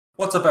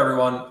What's up,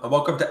 everyone, and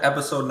welcome to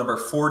episode number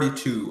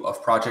 42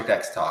 of Project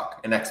X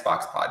Talk, an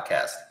Xbox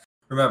podcast.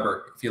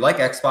 Remember, if you like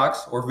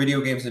Xbox or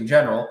video games in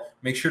general,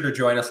 make sure to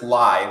join us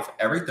live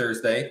every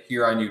Thursday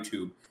here on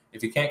YouTube.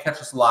 If you can't catch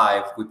us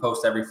live, we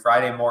post every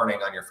Friday morning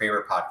on your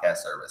favorite podcast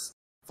service.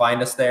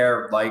 Find us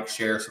there, like,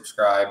 share,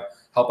 subscribe,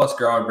 help us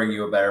grow and bring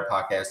you a better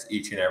podcast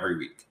each and every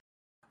week.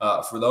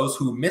 For those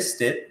who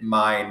missed it,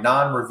 my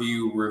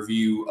non-review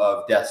review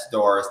of Death's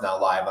Door is now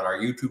live on our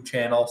YouTube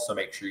channel, so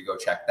make sure you go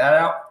check that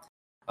out.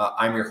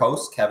 I'm your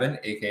host, Kevin,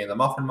 aka The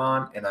Muffin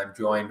Man, and I'm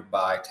joined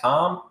by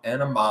Tom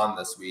and Aman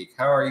this week.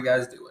 How are you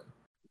guys doing?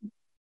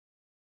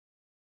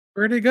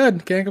 Pretty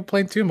good. Can't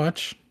complain too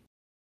much.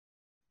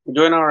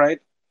 Doing all right,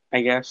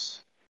 I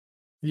guess.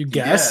 You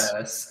guess?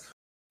 Yes.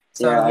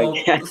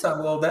 I guess.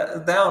 Sound a little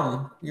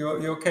down. You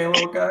okay,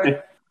 little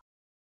guy?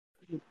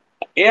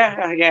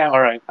 Yeah,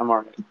 all right. I'm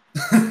all right.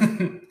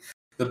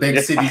 The big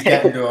city's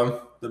getting to him.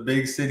 The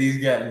big city's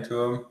getting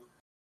to him.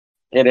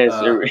 It is.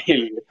 It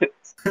really is.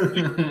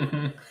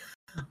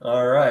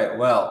 All right.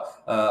 Well,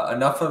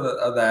 enough of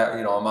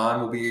that.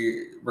 Aman will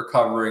be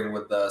recovering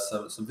with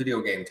some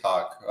video game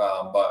talk.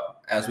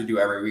 But as we do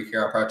every week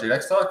here on Project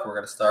X Talk, we're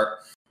going to start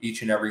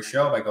each and every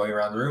show by going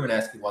around the room and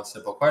asking one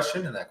simple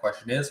question, and that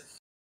question is,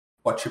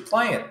 "What you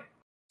playing?"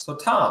 So,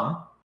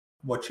 Tom,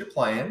 what you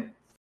playing?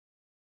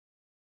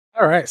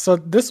 All right. So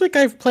this week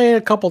I've played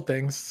a couple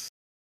things.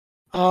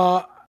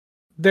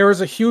 There was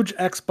a huge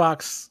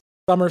Xbox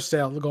summer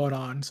sale going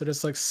on, so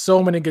there's like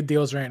so many good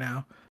deals right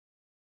now.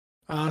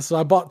 So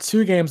I bought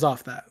two games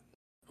off that.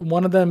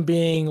 One of them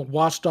being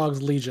Watch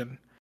Dogs Legion.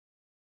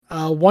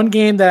 One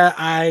game that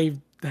I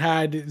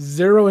had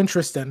zero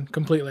interest in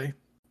completely.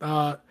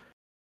 But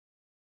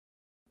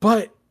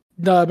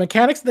the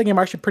mechanics of the game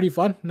are actually pretty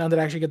fun now that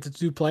I actually get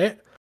to play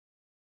it.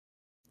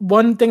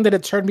 One thing that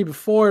had turned me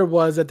before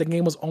was that the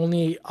game was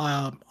only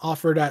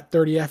offered at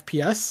 30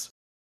 FPS.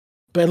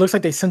 But it looks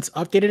like they since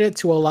updated it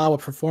to allow a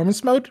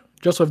performance mode,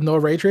 just with no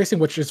ray tracing,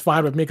 which is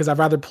fine with me because I'd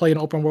rather play an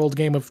open world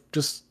game of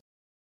just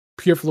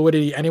pure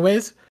fluidity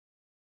anyways.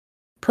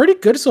 Pretty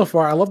good so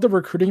far. I love the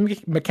recruiting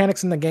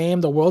mechanics in the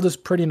game. The world is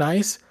pretty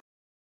nice.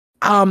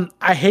 I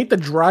hate the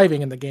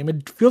driving in the game.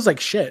 It feels like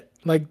shit.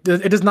 Like,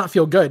 it does not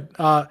feel good.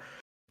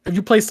 If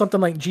you play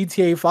something like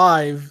GTA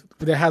 5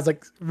 that has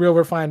like real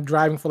refined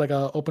driving for like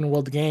a open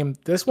world game,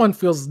 this one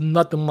feels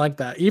nothing like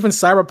that. Even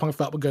Cyberpunk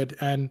felt good,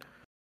 and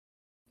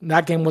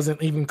that game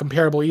wasn't even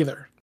comparable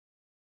either.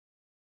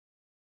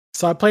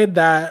 So I played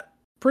that.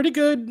 Pretty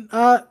good.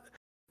 I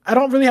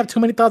don't really have too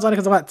many thoughts on it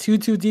because I'm not too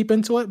deep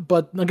into it.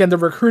 But again, the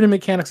recruiting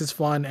mechanics is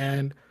fun.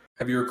 And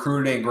have you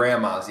recruited any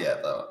grandmas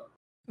yet, though?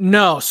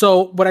 No.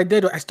 So what I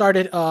did, I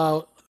started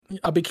a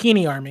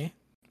bikini army,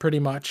 pretty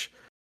much.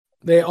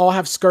 They all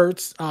have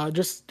skirts.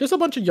 Just a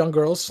bunch of young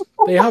girls.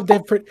 They have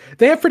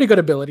pretty good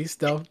abilities,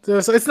 though.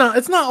 So it's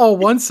not all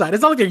one side.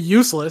 It's not like they're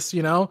useless,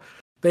 you know.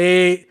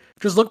 They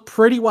just look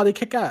pretty while they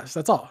kick ass.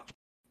 That's all.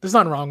 There's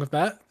nothing wrong with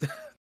that.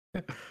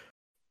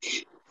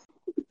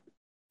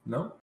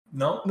 No.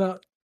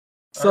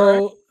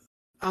 So,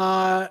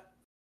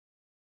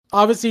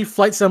 obviously,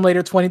 Flight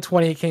Simulator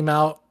 2020 came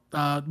out.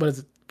 What is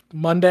it?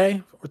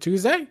 Monday or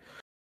Tuesday?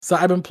 So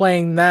I've been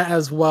playing that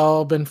as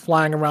well. Been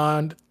flying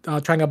around,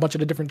 trying a bunch of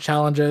the different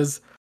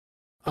challenges.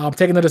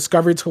 Taking the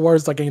Discovery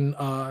tours like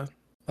through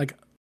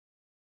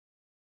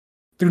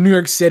New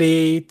York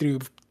City, through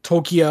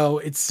Tokyo.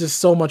 It's just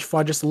so much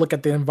fun just to look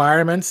at the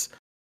environments.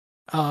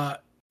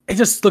 It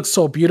just looks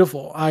so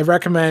beautiful. I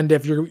recommend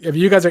if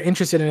you guys are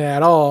interested in it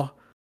at all,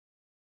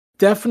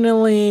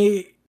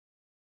 definitely,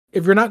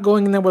 if you're not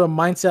going in there with a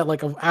mindset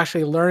like of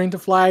actually learning to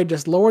fly,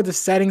 just lower the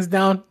settings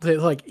down to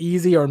like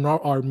easy or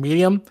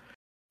medium,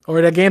 or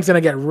the game's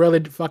gonna get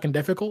really fucking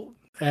difficult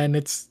and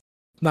it's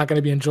not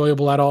gonna be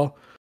enjoyable at all.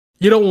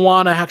 You don't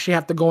want to actually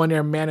have to go in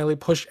there and manually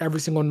push every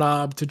single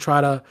knob to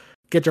try to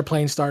get your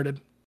plane started.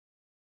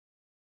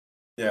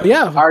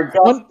 Yeah. Our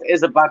guest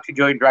is about to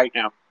join right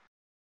now.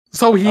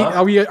 So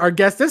our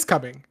guest is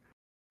coming.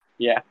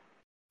 Yeah.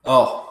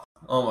 Oh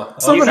my.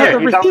 Someone okay.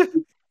 had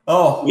to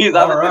He's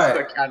all on right.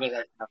 the Discord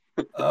right now.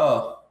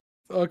 Oh.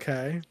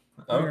 Okay.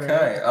 All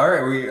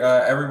right. We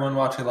everyone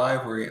watching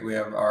live, we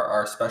have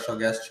our special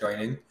guest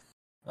joining.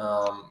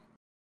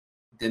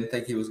 Didn't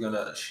think he was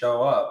gonna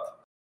show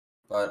up,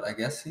 but I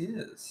guess he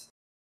is.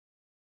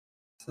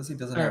 Says he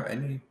doesn't have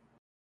any.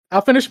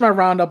 I'll finish my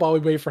roundup while we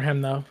wait for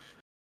him, though.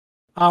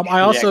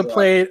 I also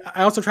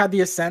tried the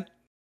Ascent.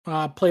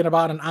 Played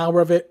about an hour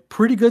of it.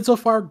 Pretty good so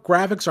far.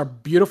 Graphics are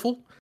beautiful.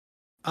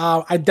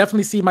 I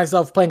definitely see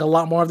myself playing a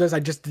lot more of this.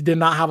 I just did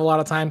not have a lot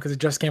of time because it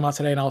just came out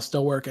today and I was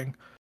still working.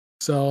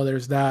 So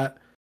there's that.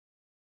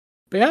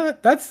 But yeah,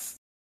 that's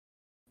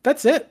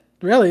it.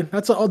 Really,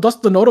 those are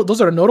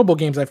the notable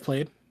games I've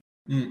played.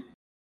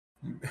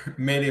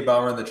 Mandy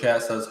Bauer in the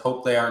chat says,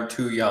 "Hope they aren't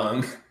too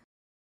young."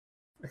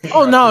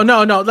 Oh no!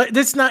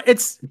 It's not.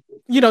 It's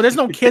there's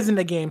no kids in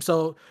the game.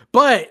 So,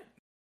 but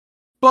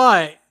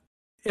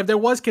if there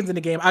was kids in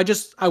the game, I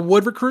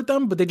would recruit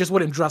them, but they just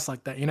wouldn't dress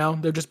like that.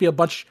 There'd just be a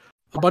bunch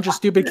of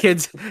stupid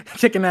kids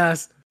kicking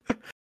ass.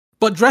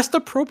 but dressed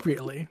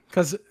appropriately,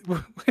 because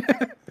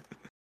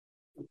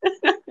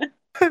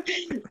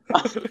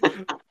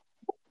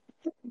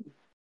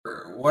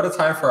What a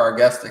time for our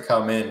guest to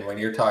come in when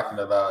you're talking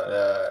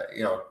about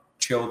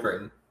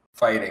children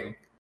fighting.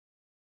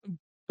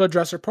 but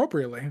dress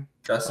appropriately.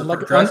 Dress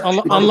Unlike Dressed my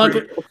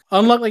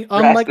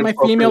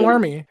female appropriately.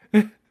 army.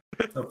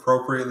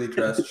 appropriately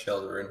dressed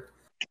children.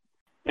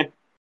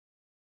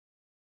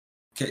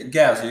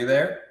 Gaz, are you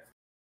there?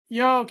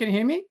 Yo, can you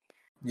hear me?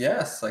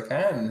 Yes, I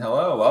can.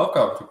 Hello,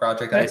 welcome to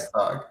Project Hey. X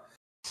Talk.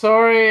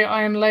 Sorry,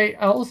 I'm late.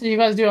 Also, you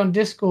guys do it on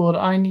Discord.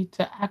 I need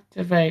to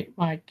activate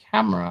my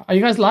camera. Are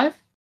you guys live?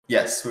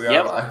 Yes, we are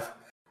Yep. live.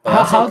 But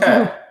that's How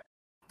okay. do-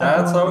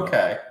 That's how do I-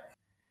 okay.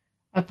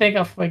 I think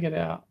I figured it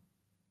out.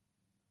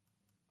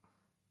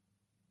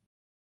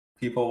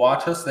 People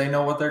watch us; they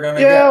know what they're gonna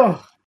get. Yo,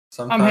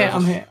 Sometimes,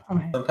 I'm here.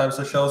 Sometimes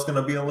the show's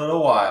gonna be a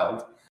little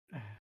wild.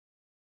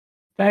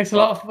 Thanks a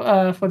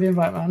lot for the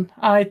invite, man.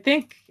 I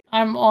think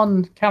I'm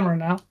on camera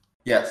now.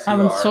 Yes, I you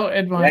haven't are.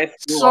 sorted my. Yes,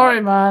 you Sorry,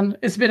 are. man.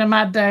 It's been a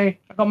mad day.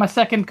 I got my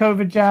second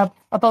COVID jab.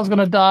 I thought I was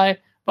gonna die,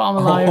 but I'm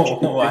alive. Oh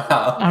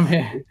wow! I'm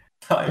here.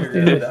 Thought you were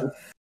Let's do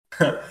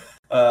gonna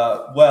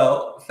die.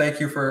 Well,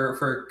 thank you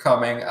for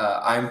coming.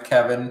 I'm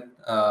Kevin.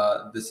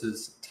 This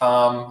is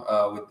Tom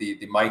with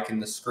the mic and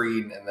the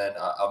screen, and then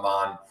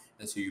Aman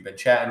is who you've been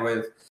chatting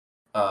with.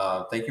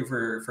 Thank you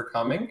for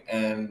coming,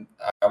 and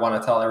I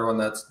want to tell everyone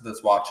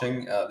that's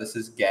watching. This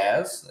is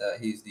Gaz.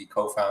 He's the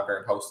co-founder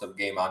and host of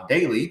Game On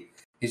Daily.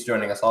 He's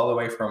joining us all the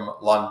way from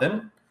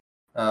London,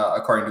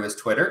 according to his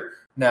Twitter.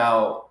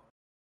 Now,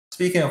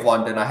 speaking of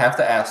London, I have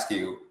to ask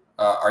you: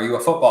 are you a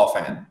football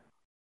fan?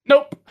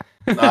 Nope.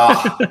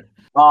 Ah,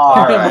 Oh,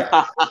 all right.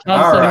 I'm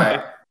All sorry.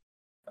 right.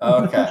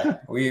 Okay.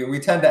 We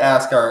tend to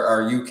ask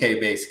our UK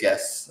based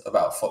guests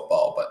about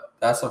football, but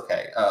that's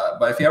okay.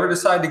 But if you ever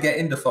decide to get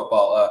into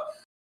football,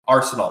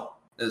 Arsenal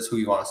is who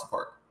you want to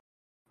support.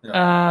 No.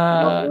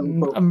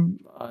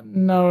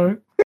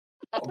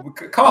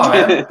 Come on,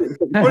 man.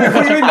 What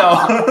do you mean no?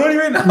 What do you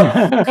mean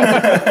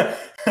no?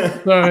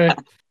 Sorry.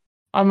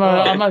 I'm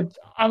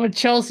a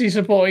Chelsea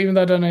supporter, even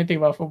though I don't know anything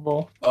about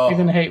football. You're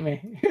gonna hate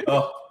me.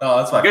 Oh no,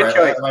 that's my Good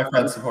friend. choice. My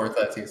friends support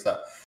that team, so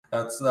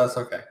that's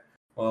okay.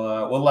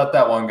 We'll let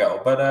that one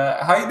go.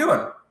 But how you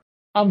doing?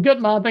 I'm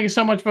good, man. Thank you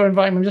so much for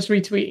inviting me. I'm just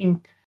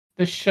retweeting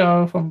the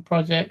show from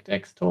Project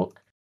X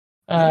Talk.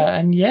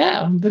 And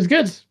yeah, it's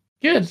good.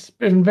 Good.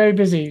 Been very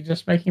busy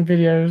just making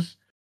videos.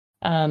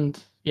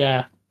 And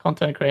yeah,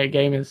 content creator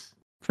game is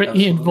pretty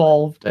Absolutely.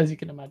 involved, as you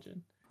can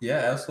imagine. Yeah,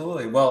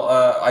 absolutely. Well,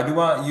 I do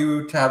want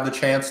you to have the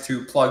chance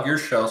to plug your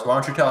show. So why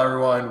don't you tell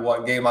everyone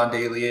what Game On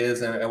Daily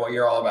is and what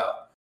you're all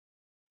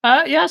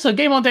about? Yeah, so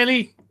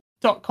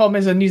GameOnDaily.com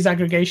is a news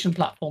aggregation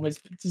platform. It's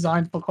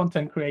designed for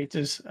content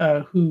creators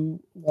who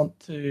want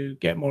to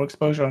get more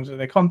exposure onto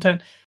their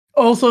content.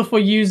 Also for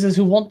users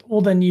who want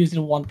all their news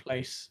in one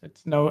place.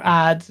 It's no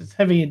ads, it's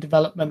heavy in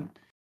development,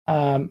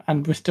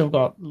 and we've still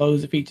got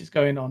loads of features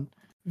going on.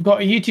 We've got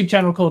a YouTube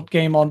channel called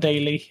Game On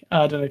Daily.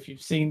 I don't know if you've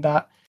seen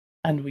that.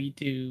 And we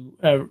do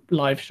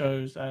live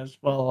shows as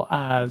well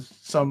as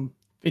some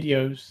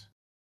videos.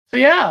 So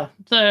yeah,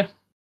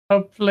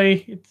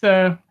 hopefully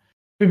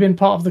we've been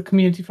part of the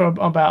community for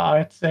about,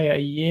 I'd say, a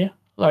year.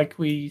 Like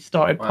we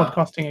started Wow.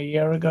 podcasting a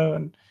year ago,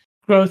 and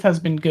growth has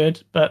been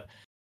good, but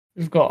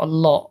we've got a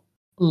lot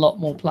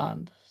more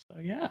planned. So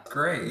yeah.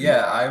 Great.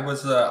 Yeah, I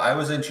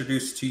was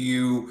introduced to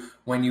you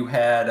when you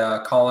had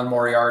Colin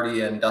Moriarty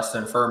and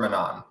Dustin Furman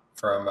on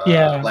from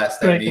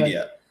Last Day great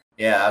Media.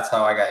 Yeah, that's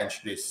how I got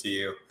introduced to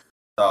you.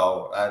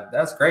 So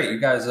that's great. You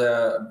guys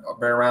have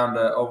been around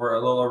over a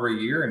little over a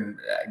year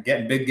and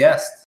getting big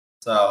guests.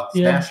 So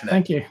smashing it.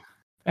 Thank you.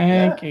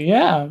 Thank you.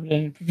 Yeah,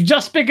 we've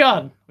just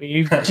begun.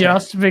 We've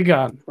just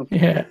begun.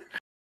 Yeah.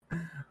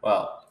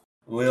 Well,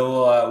 we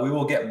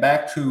will get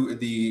back to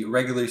the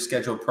regularly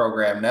scheduled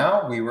program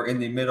now. We were in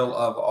the middle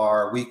of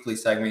our weekly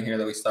segment here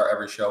that we start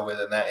every show with,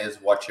 and that is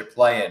What You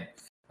Playing.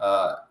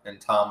 And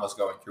Tom was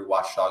going through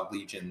Watchdog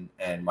Legion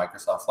and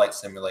Microsoft Flight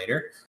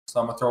Simulator. So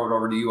I'm going to throw it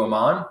over to you,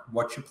 Aman.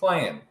 What you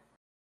playing?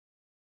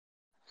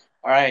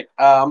 All right.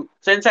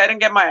 Since I didn't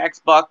get my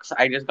Xbox,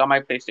 I just got my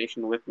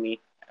PlayStation with me.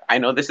 I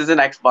know this is an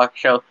Xbox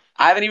show.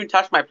 I haven't even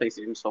touched my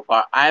PlayStation so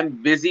far.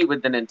 I'm busy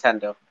with the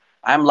Nintendo.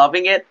 I'm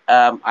loving it.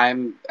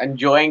 I'm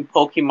enjoying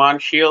Pokemon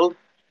Shield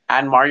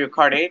and Mario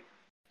Kart 8.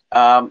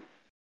 I'm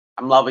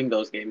loving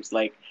those games.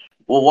 Like,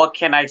 well, what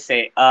can I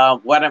say?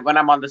 When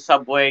I'm on the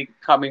subway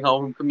coming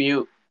home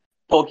commute,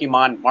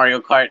 Pokemon, Mario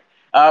Kart.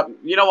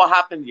 You know what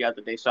happened the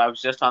other day? So I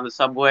was just on the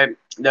subway.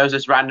 There was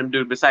this random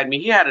dude beside me.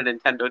 He had a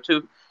Nintendo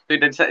too.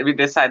 So we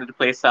decided to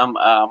play some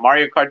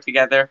Mario Kart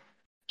together.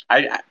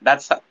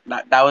 That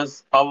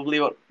was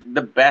probably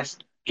the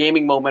best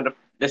gaming moment of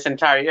this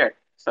entire year.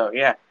 So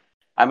yeah,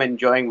 I'm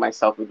enjoying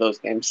myself with those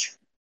games.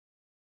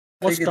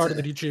 What starter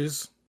did you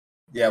choose?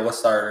 Yeah, what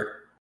starter?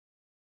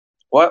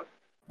 What?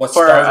 What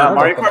For starter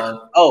Mario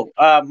Pokemon? Kart?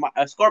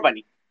 Oh, Score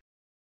Bunny.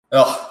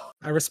 Oh,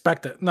 I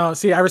respect it. No,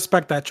 see, I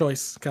respect that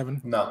choice,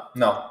 Kevin. no.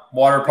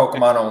 Water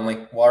Pokemon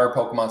only. Water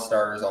Pokemon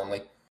starters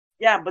only.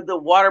 Yeah, but the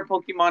water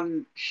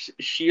Pokemon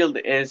Shield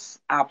is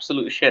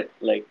absolute shit.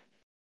 Like,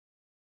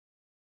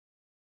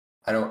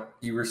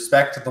 You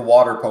respect the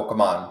water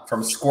Pokemon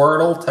from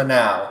Squirtle to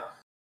now.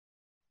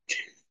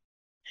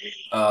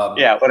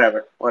 Yeah,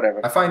 whatever.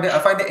 I find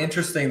it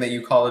interesting that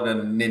you call it a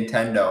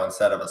Nintendo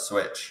instead of a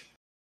Switch.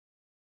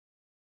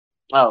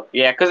 Oh,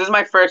 yeah, because it's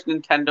my first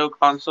Nintendo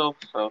console,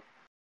 so.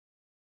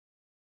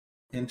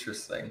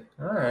 Interesting.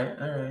 All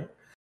right.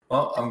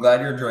 Well, I'm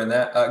glad you're enjoying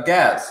that.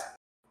 Gaz,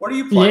 what are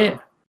you playing? Yeah.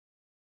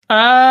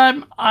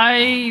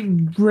 I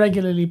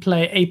regularly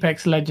play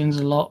Apex Legends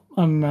a lot.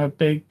 I'm a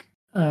big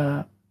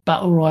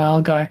Battle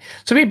Royale guy.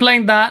 So I've been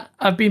playing that.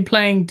 I've been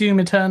playing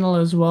Doom Eternal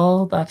as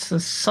well.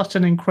 That's such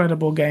an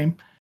incredible game.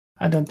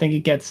 I don't think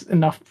it gets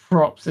enough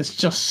props. It's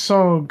just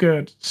so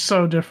good,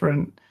 so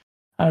different.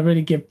 I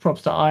really give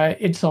props to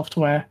id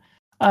Software.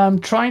 I'm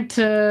trying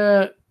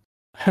to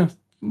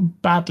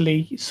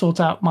badly sort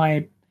out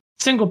my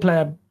single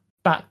player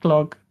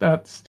backlog.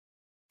 That's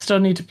still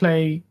need to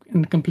play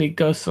and complete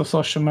Ghost of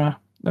Tsushima.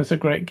 That's a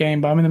great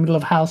game, but I'm in the middle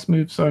of House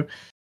Move, so it's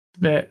a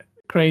bit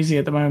crazy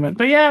at the moment.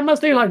 But yeah,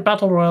 mostly like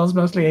Battle Royals,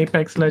 mostly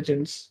Apex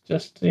Legends.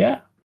 Just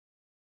playing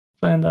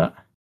that.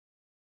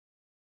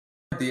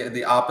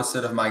 The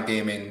opposite of my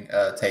gaming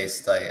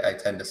taste. I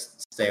tend to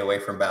stay away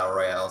from Battle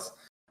Royales.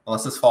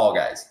 Unless it's Fall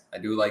Guys. I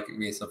do like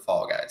me some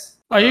Fall Guys.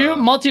 Are you a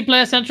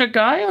multiplayer-centric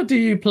guy, or do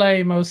you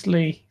play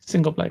mostly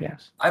single-player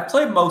games? I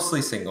play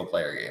mostly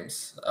single-player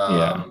games.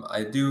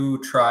 I do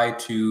try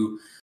to,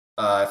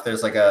 if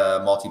there's like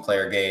a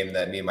multiplayer game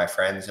that me and my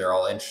friends are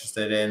all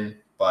interested in,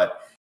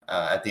 but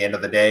at the end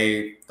of the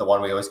day, the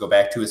one we always go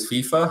back to is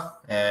FIFA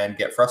and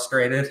get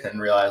frustrated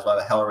and realize why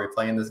the hell are we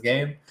playing this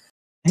game?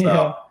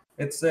 So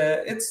it's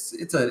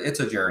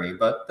a journey,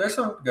 but there's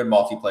some good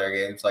multiplayer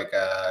games like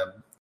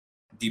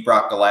Deep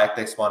Rock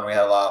Galactic's one we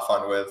had a lot of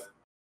fun with,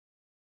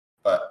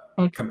 but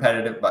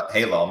competitive. But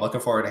Halo, I'm looking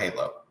forward to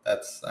Halo.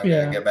 I'm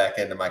gonna get back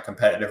into my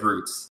competitive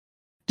roots.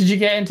 Did you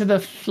get into the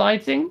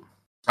flighting?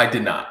 I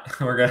did not.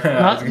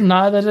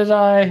 Neither did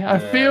I. I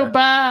feel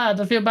bad.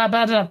 I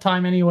didn't have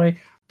time anyway.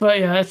 But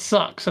yeah, it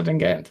sucks. I didn't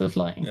get into the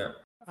flighting. Yeah.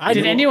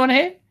 Did anyone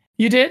here?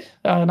 You did?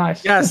 Oh,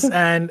 nice. Yes,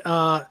 and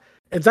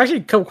it's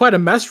actually quite a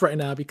mess right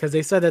now because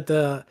they said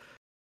that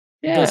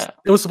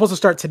it was supposed to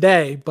start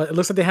today, but it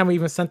looks like they haven't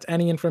even sent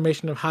any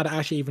information of how to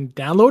actually even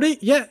download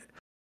it yet.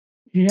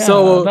 Yeah,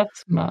 so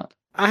that's mad.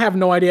 I have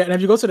no idea. And if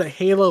you go to the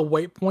Halo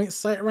Waypoint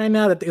site right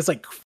now, that it's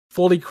like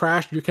fully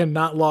crashed. You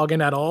cannot log in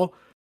at all.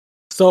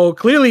 So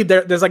clearly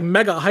there's like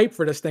mega hype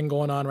for this thing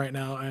going on right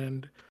now,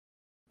 and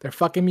they're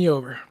fucking me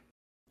over.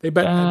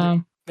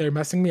 They're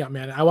messing me up,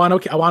 man. I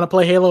want to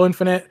play Halo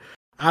Infinite.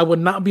 I would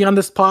not be on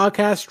this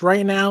podcast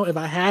right now if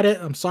I had it.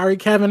 I'm sorry,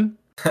 Kevin.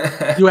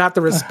 You have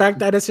to respect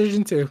that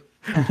decision too.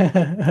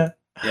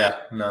 Yeah,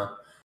 no.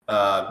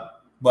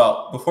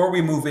 Well, before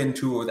we move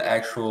into the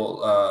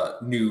actual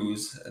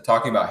news,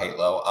 talking about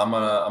Halo, I'm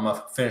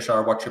gonna finish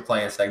our What You're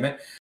Playing segment.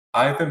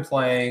 I've been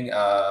playing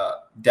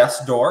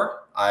Death's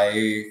Door.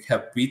 I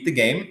have beat the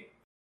game.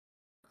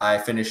 I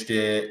finished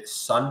it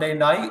Sunday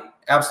night.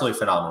 Absolutely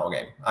phenomenal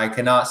game. I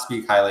cannot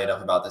speak highly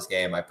enough about this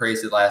game. I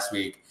praised it last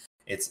week.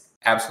 It's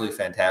absolutely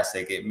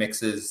fantastic. It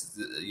mixes,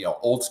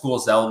 old school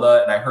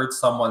Zelda, and I heard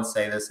someone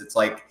say this. It's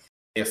like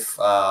if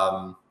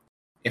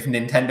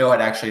Nintendo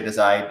had actually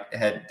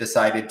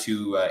decided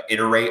to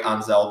iterate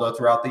on Zelda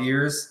throughout the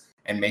years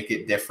and make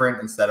it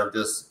different instead of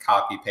just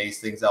copy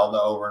pasting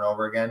Zelda over and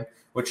over again,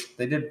 which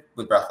they did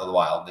with Breath of the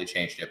Wild. They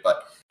changed it,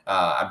 but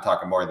I'm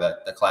talking more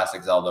the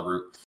classic Zelda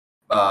route,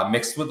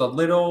 mixed with a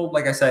little,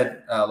 like I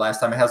said last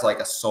time, it has like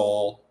a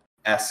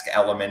Soul-esque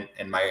element,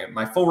 and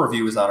my full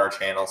review is on our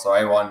channel, so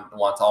anyone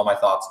wants all my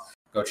thoughts,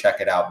 go check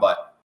it out.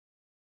 But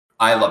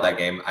I love that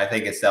game. I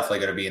think it's definitely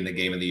going to be in the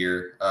game of the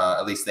year,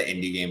 at least the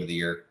indie game of the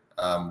year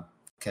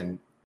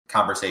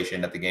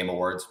conversation at the Game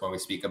Awards when we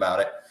speak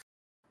about it.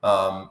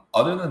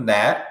 Other than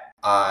that,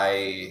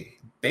 I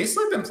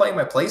basically been playing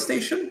my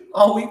PlayStation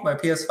all week, my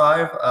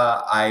PS5.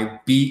 I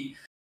beat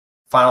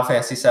Final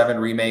Fantasy VII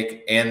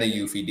Remake and the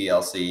Yuffie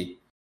DLC,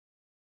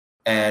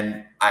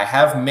 and I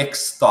have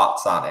mixed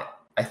thoughts on it.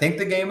 I think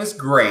the game is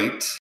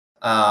great.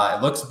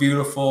 It looks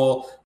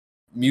beautiful.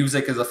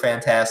 Music is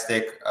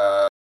fantastic.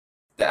 The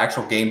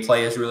actual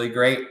gameplay is really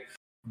great,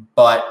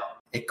 but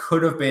it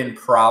could have been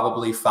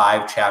probably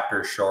 5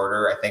 chapters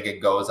shorter. I think it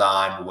goes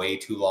on way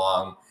too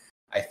long.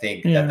 I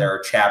think that there are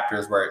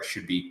chapters where it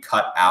should be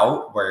cut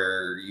out,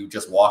 where you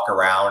just walk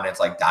around and it's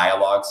like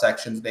dialogue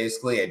sections,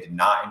 basically. I did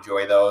not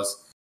enjoy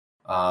those.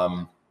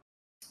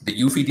 The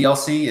Yuffie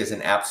DLC is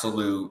an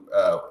absolute,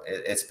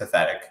 it's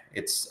pathetic.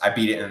 I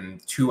beat it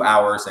in 2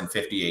 hours and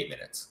 58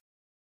 minutes.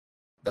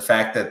 The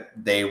fact that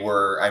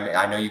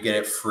I know you get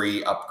it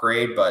free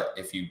upgrade, but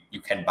if you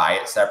can buy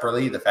it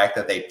separately, the fact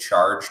that they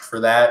charged for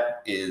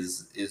that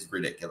is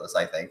ridiculous,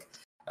 I think.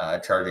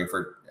 Charging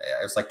for,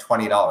 it was like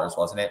 $20,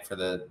 wasn't it, for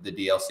the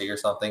DLC or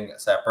something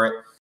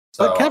separate?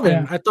 So, but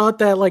Kevin, I thought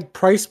that like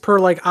price per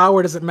like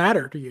hour doesn't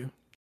matter to you.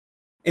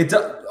 It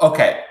does.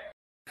 Okay.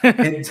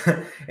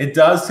 It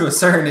does to a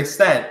certain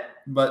extent,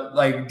 but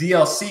like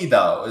DLC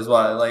though is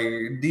what like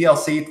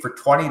DLC for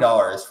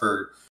 $20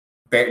 for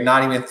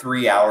not even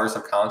 3 hours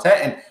of content,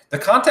 and the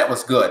content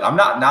was good. I'm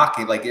not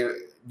knocking. Like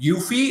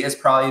Yuffie is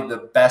probably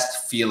the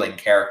best feeling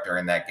character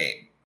in that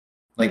game.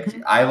 Like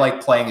I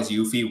like playing as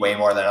Yuffie way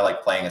more than I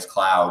like playing as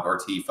Cloud or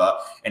Tifa.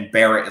 And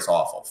Barrett is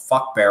awful.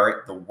 Fuck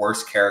Barrett, the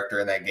worst character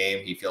in that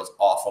game. He feels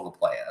awful to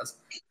play as.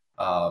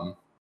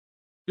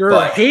 You're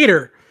a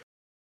hater.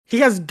 He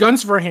has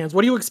guns for hands.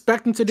 What do you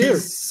expect him to do? He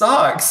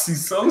sucks.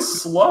 He's so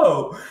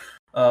slow.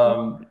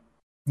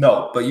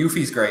 No, but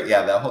Yuffie's great.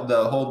 Yeah, the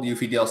whole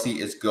Yuffie DLC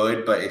is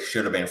good, but it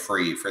should have been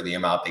free for the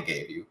amount they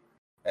gave you.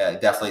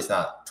 Definitely it's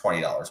not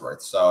 $20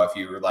 worth. So if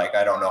you were like,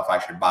 I don't know if I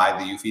should buy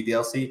the Yuffie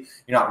DLC,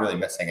 you're not really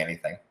missing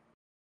anything.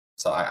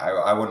 So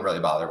I wouldn't really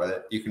bother with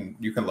it. You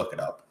can look it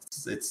up.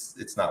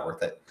 It's not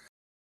worth it.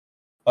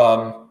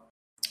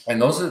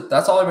 And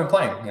that's all I've been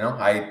playing. You know,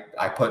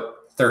 I put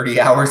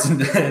 30 hours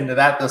into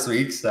that this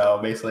week. So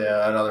basically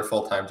another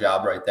full-time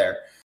job right there.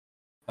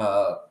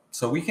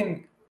 So we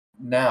can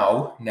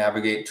now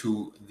navigate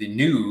to the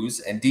news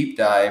and deep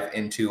dive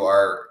into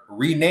our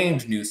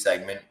renamed news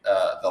segment,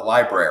 the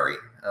library.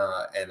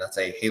 And that's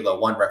a Halo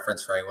 1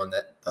 reference for anyone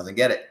that doesn't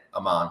get it.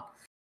 Aman.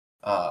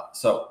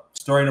 So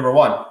story number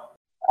 1.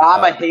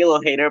 I'm a Halo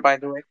hater, by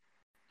the way,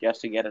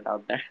 just to get it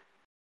out there.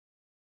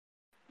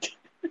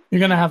 You're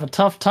gonna have a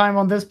tough time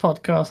on this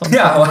podcast.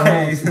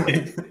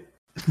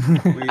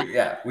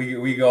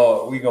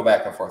 We go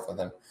back and forth with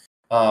him.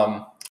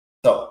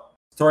 So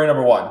story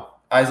number 1.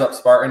 Eyes up,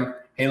 Spartan.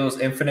 Halo's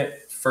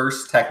Infinite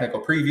first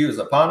technical preview is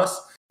upon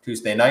us.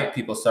 Tuesday night,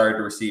 people started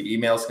to receive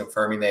emails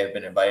confirming they have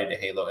been invited to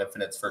Halo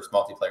Infinite's first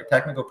multiplayer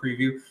technical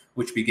preview,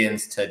 which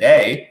begins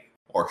today,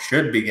 or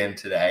should begin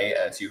today,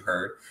 as you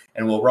heard,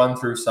 and will run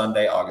through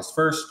Sunday, August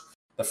 1st.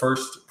 The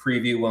first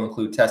preview will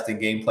include testing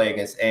gameplay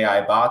against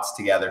AI bots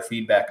to gather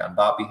feedback on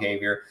bot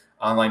behavior,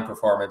 online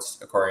performance,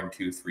 according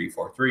to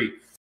 343.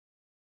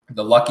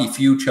 The lucky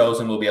few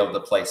chosen will be able to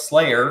play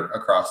Slayer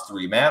across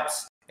 3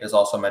 maps. It is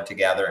also meant to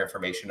gather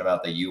information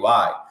about the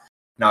UI.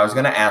 Now, I was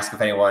going to ask if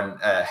anyone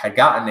had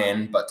gotten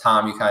in, but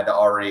Tom, you kind of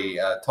already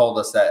told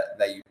us that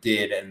you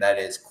did, and that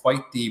is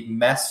quite the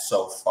mess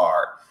so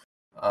far.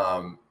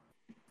 I'm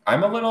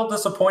a little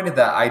disappointed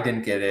that I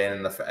didn't get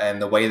in,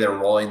 and the way they're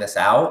rolling this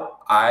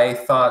out. I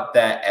thought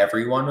that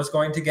everyone was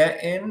going to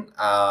get in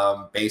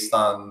based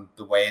on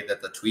the way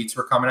that the tweets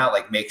were coming out,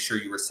 like make sure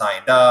you were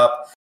signed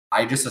up.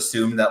 I just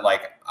assumed that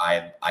like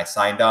I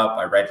signed up,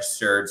 I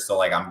registered, so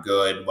like I'm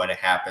good. When it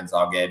happens,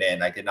 I'll get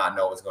in. I did not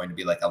know it was going to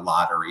be like a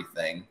lottery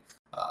thing.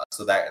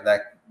 So that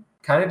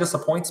kind of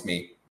disappoints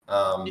me.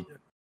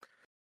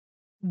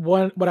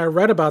 What I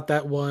read about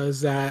that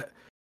was that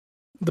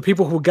the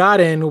people who got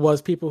in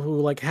was people who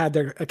like had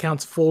their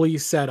accounts fully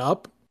set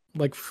up,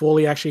 like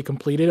fully actually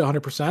completed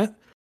 100%,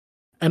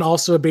 and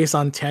also based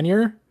on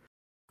tenure.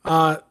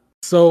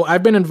 So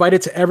I've been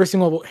invited to every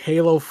single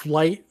Halo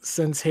flight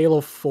since Halo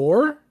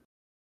 4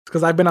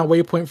 because I've been on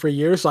Waypoint for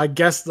years. So I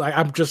guess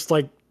I'm just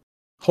like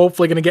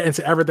hopefully going to get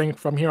into everything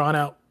from here on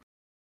out.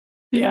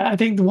 Yeah, I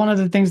think one of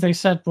the things they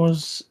said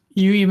was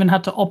you even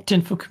had to opt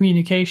in for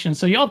communication.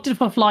 So you opted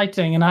for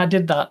flighting, and I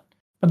did that.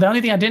 But the only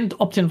thing I didn't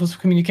opt in was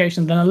for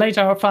communication. Then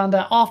later I found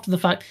out after the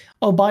fact,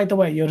 oh, by the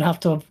way, you'd have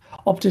to have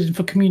opted in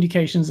for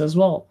communications as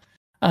well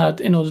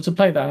in order to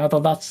play that. And I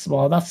thought,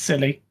 that's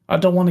silly. I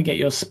don't want to get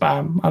your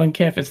spam. I don't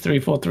care if it's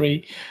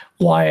 343.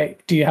 Why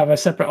do you have a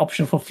separate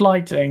option for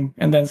flighting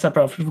and then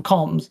separate option for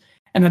comms?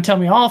 And then tell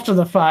me after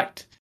the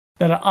fact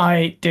that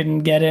I didn't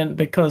get in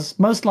because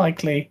most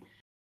likely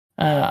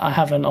I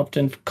haven't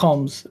opted in for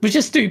comms, which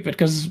is stupid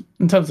because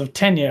in terms of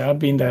tenure, I've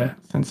been there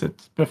since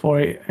it's before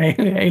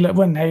Halo,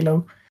 when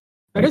Halo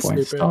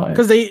Waypoint started.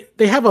 Because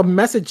they have a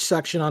message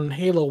section on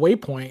Halo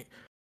Waypoint.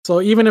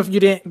 So even if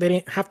they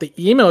didn't have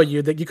to email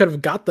you, that you could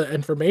have got the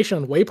information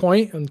on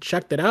Waypoint and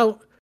checked it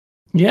out.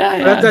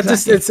 Yeah, that's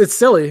exactly. Just it's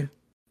silly.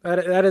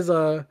 That is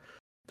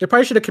they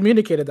probably should have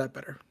communicated that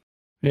better.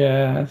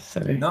 Yeah,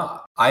 silly. No,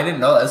 I didn't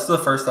know. This is the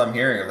first I'm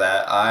hearing of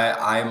that.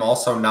 I'm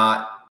also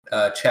not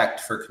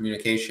checked for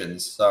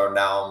communications, so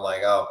now I'm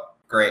like, oh,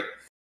 great.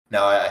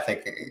 Now I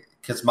think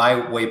because my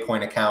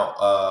Waypoint account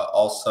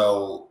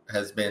also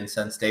has been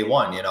since day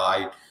one. You know,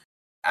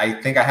 I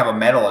think I have a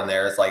medal in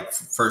there. It's like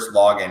first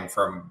login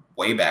from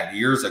way back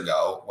years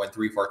ago when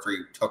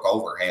 343 took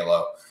over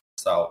Halo.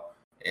 So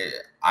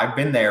I've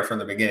been there from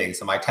the beginning.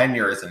 So my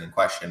tenure isn't in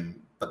question.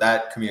 But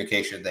that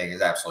communication thing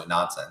is absolute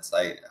nonsense.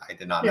 I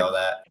did not know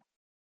that.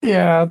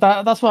 Yeah,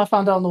 that's what I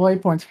found out on the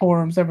Waypoints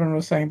forums. Everyone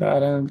was saying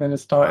that, and then it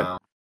started. Wow.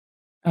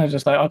 And I was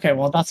just like, okay,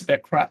 well, that's a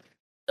bit crap.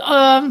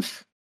 I'm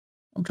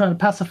trying to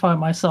pacify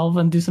myself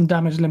and do some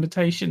damage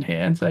limitation here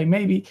and say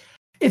maybe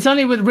it's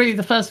only with really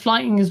the first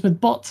flighting is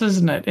with bots,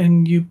 isn't it?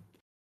 And you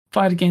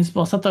fight against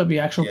bots. I thought it would be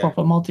actual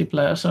proper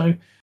multiplayer. So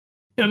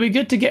it'll be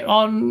good to get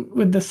on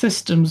with the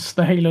systems,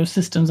 the Halo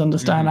systems,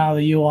 understand how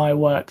the UI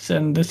works.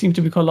 And there seem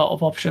to be quite a lot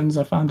of options.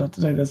 I found out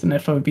today there's an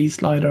FOV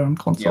slider on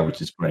console,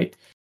 which is great.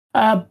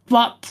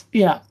 But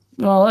yeah,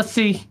 well, let's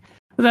see.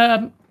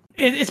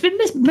 It's been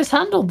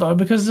mishandled though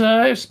because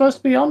it's supposed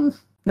to be on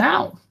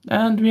now,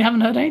 and we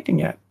haven't heard anything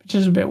yet, which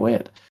is a bit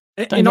weird.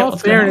 In all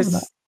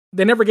fairness,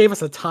 they never gave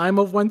us a time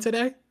of when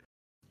today.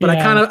 But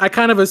I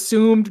kind of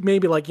assumed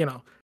maybe like,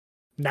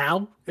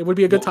 now it would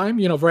be a good time.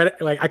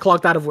 I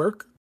clocked out of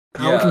work.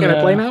 How can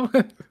I play now?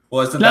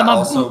 Well, isn't that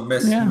also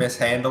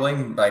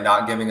mishandling by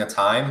not giving a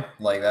time?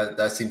 Like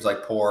that seems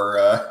like poor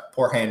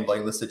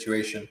handling the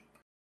situation.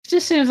 It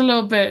just seems a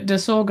little bit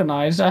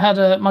disorganized. I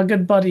had my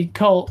good buddy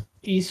Colt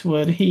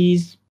Eastwood.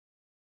 He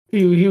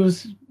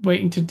was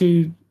waiting to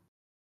do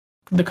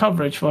the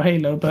coverage for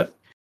Halo, but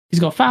he's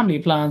got family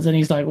plans, and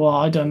he's like, well,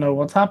 I don't know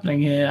what's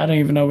happening here. I don't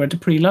even know where to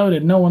preload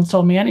it. No one's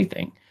told me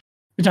anything,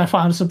 which I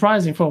find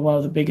surprising for one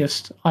of the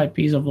biggest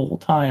IPs of all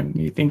time.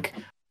 You think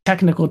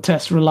technical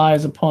test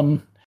relies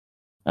upon,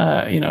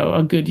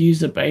 a good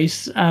user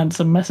base and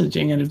some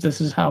messaging, and if this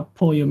is how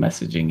poor your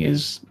messaging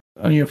is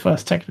on your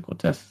first technical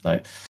test, it's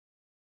like,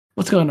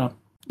 what's going on?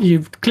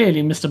 You've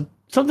clearly missed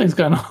something's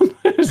going on.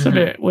 It's a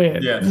bit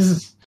weird.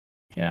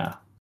 Yeah.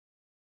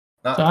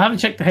 So I haven't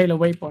checked the Halo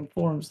Waypoint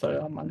forums though.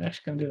 I'm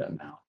actually going to do that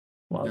now.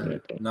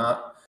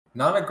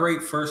 Not a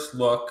great first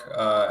look.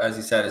 As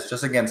you said, it's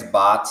just against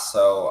bots,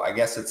 so I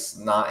guess it's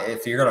not.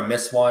 If you're going to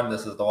miss one,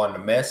 this is the one to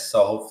miss.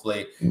 So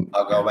hopefully,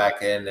 I'll go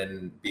back in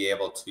and be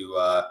able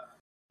to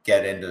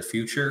get into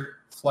future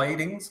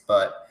flightings.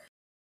 But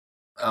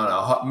I don't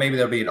know. Maybe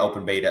there'll be an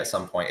open beta at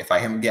some point if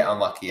I get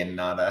unlucky and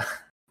not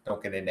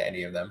don't get into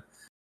any of them.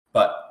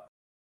 But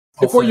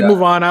before you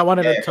move on, I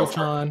wanted to touch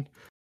on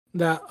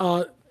that.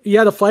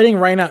 The fighting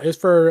right now is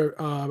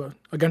for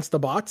against the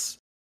bots,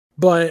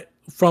 but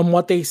from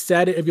what they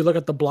said, if you look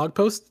at the blog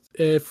post,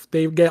 if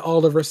they get all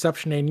the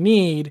reception they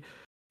need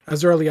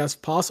as early as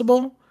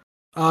possible,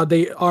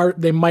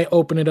 they might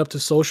open it up to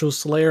Social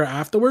Slayer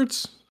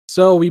afterwards.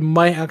 So we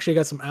might actually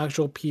get some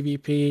actual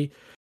PvP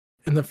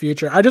in the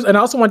future. I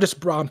also want to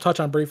just touch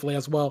on briefly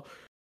as well.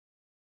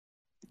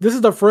 This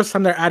is the first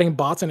time they're adding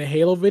bots in a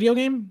Halo video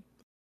game,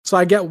 so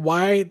I get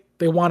why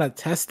they want to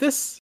test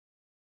this.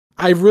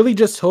 I really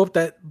just hope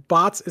that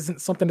bots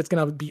isn't something that's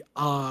gonna be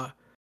I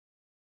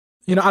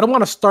don't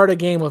want to start a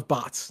game with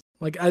bots.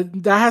 Like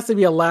that has to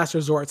be a last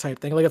resort type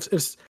thing. Like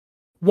if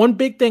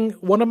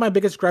one of my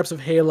biggest gripes of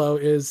Halo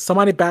is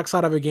somebody backs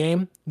out of a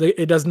game,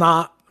 it does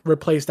not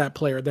replace that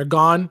player. They're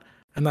gone,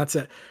 and that's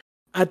it.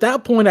 At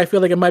that point, I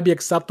feel like it might be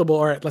acceptable.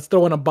 All right, let's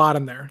throw in a bot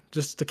in there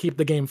just to keep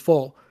the game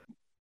full.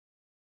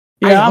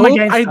 Yeah, I'm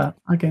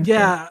against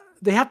that.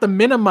 They have to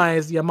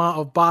minimize the amount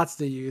of bots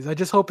they use. I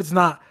just hope it's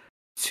not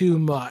too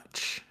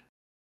much,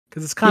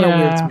 because it's kind of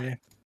weird to me.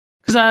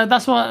 Because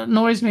that's what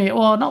annoys me.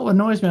 Well, not what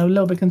annoys me. I'm a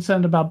little bit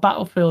concerned about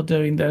Battlefield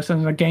doing this,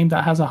 and a game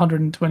that has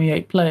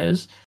 128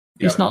 players.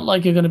 Yep. It's not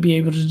like you're going to be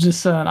able to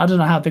discern. I don't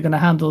know how they're going to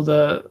handle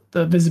the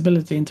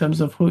visibility in terms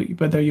of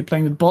whether you're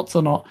playing with bots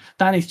or not.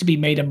 That needs to be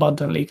made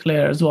abundantly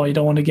clear as well. You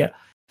don't want to get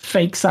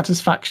fake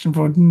satisfaction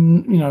for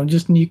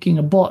just nuking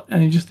a bot,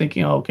 and you're just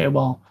thinking, oh, okay,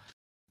 well,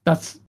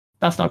 that's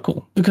not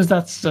cool, because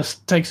that's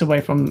just takes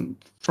away from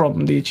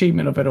the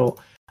achievement of it all.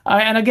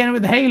 And again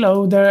with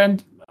Halo,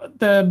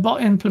 the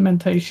bot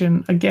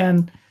implementation,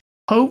 again,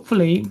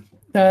 hopefully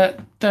that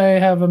they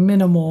have a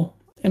minimal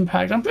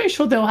impact. I'm pretty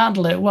sure they'll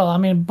handle it well. I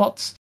mean,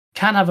 bots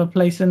can have a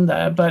place in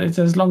there, but it's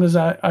as long as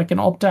I can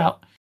opt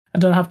out, I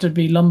don't have to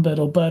be lumbered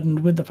or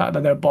burdened with the fact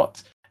that they're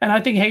bots. And I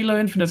think Halo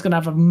Infinite is going to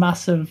have a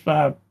massive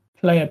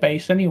player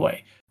base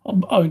anyway,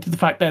 owing to the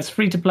fact that it's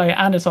free to play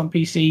and it's on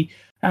PC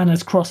and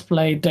it's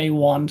cross-play day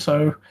one.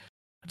 So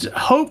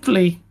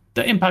hopefully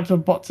the impact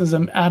of bots is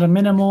at a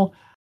minimal.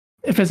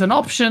 If it's an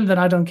option, then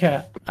I don't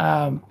care.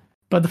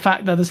 But the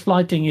fact that this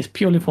flighting is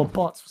purely for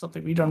bots, for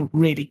something we don't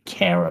really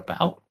care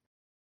about,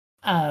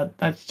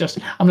 that's just...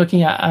 I'm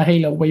looking at a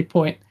Halo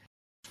Waypoint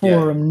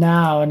forum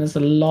now, and it's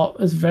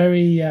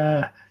very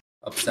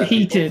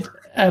heated.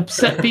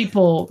 Upset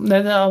people.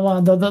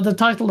 The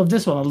title of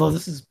this one, although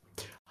this is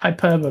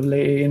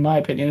hyperbole in my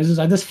opinion, is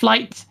like, this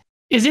flight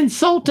is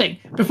insulting.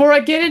 Before I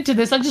get into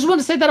this, I just want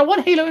to say that I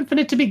want Halo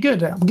Infinite to be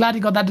good. I'm glad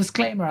you got that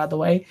disclaimer out of the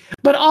way.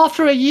 But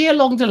after a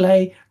year-long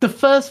delay, the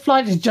first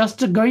flight is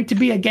just going to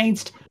be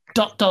against ...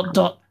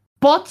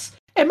 bots.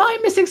 Am I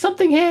missing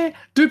something here?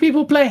 Do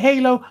people play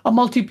Halo, a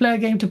multiplayer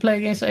game, to play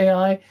against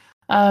AI?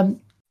 And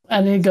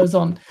it goes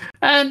on.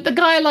 And the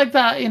guy like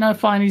that,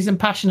 fine, he's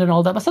impassioned and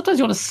all that, but sometimes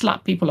you want to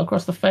slap people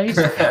across the face.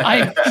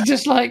 I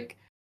just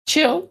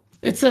chill.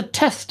 It's a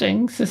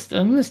testing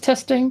system. It's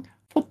testing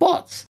for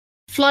bots.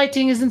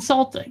 Flighting is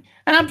insulting.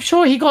 And I'm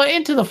sure he got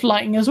into the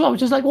flighting as well,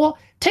 which is like, well,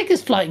 take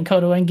his flighting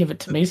code away and give it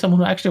to me,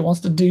 someone who actually wants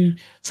to do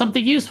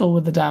something useful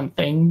with the damn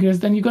thing, because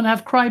then you're going to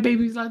have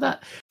crybabies like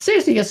that.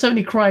 Seriously, you get so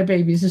many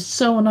crybabies. It's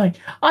so annoying.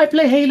 I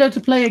play Halo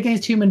to play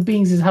against human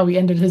beings is how he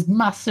ended his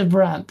massive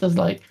rant. It's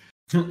like,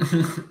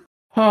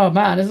 oh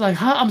man, it's like,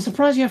 I'm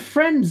surprised you have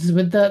friends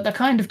with the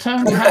kind of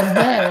tone you have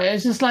there.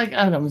 It's just like,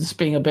 I don't know, I'm just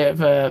being a bit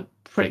of a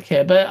prick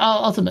here, but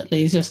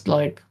ultimately it's just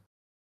like,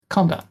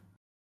 calm down.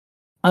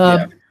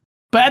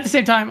 But at the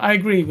same time, I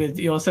agree with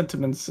your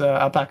sentiments,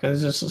 Alpaca.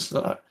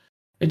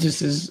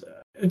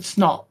 It's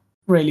not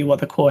really what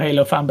the core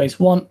Halo fan base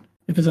want.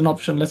 If it's an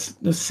option, let's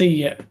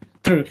see it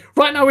through.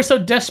 Right now, we're so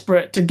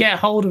desperate to get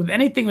hold of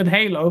anything with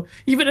Halo,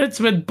 even if it's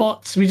with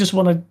bots. We just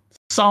want to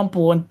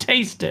sample and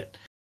taste it.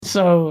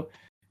 So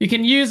you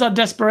can use our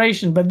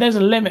desperation, but there's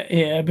a limit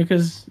here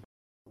because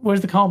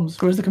where's the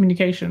comms? Where's the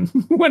communication?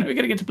 When are we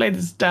going to get to play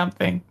this damn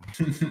thing?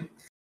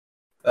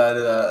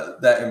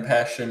 That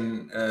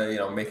impassion,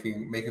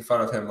 making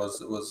fun of him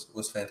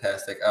was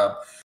fantastic.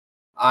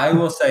 I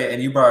will say,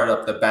 and you brought it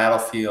up, the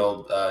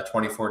Battlefield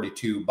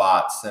 2042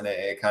 bots, and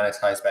it kind of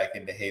ties back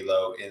into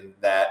Halo in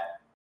that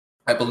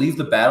I believe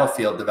the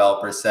Battlefield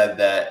developers said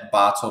that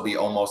bots will be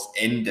almost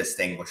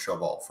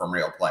indistinguishable from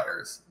real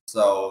players.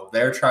 So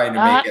they're trying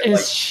to make it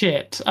like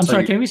shit. I'm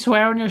sorry, can we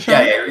swear on your show?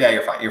 Yeah,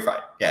 you're fine. You're fine.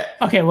 Yeah.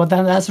 Okay, well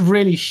then that's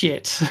really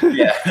shit.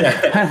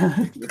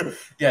 Yeah.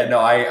 Yeah, no,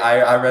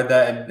 I read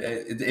that, and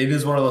it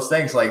is one of those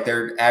things, like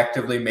they're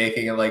actively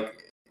making it like,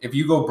 if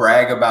you go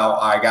brag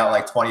about I got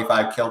like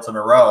 25 kills in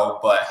a row,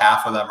 but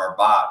half of them are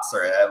bots,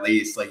 or at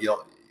least like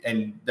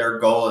and their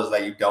goal is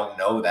that you don't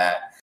know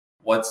that.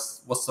 What's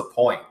the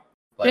point?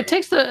 Like, it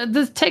takes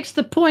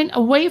the point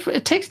away from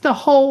it. Takes the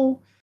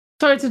whole.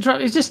 Sorry to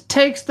interrupt. It just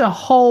takes the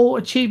whole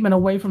achievement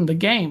away from the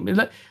game.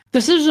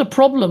 This is a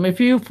problem. If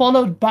you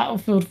followed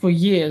Battlefield for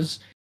years,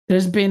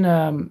 there's been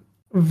a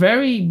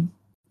very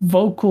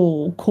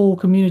vocal core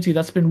community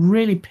that's been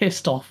really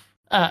pissed off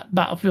at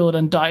Battlefield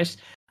and DICE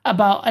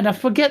about, and I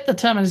forget the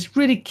term, and it's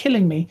really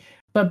killing me.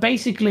 But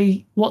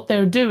basically, what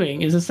they're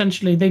doing is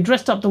essentially they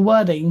dressed up the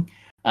wording.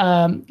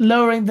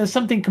 Lowering the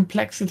something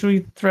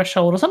complexity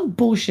threshold or some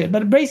bullshit,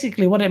 but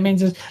basically what it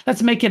means is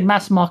let's make it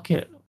mass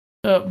market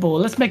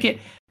let's make it,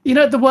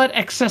 the word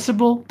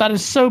accessible, that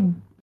is so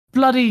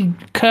bloody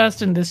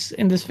cursed in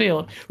this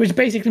field, which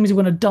basically means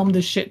we're going to dumb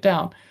this shit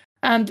down.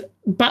 And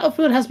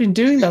Battlefield has been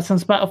doing that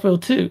since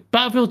Battlefield 2.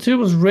 Battlefield 2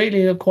 was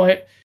really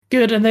quite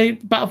good,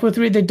 and Battlefield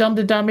 3 they dumbed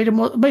it down, made it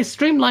more, they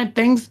streamlined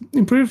things,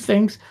 improved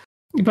things,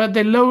 but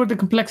they lowered the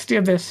complexity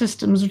of their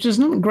systems, which is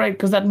not great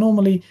because that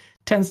normally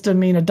tends to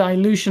mean a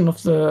dilution of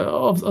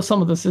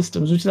some of the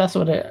systems, which that's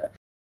what it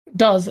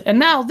does. And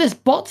now this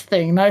bots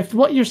thing. Now, if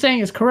what you're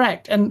saying is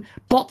correct, and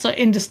bots are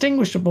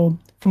indistinguishable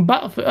from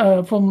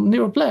from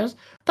newer players,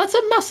 that's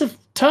a massive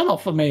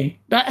turn-off for me.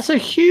 That's a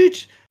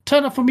huge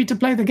turn-off for me to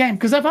play the game.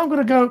 Because if I'm going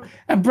to go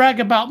and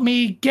brag about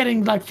me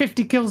getting like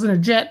 50 kills in a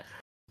jet,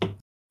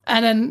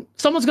 and then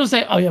someone's going to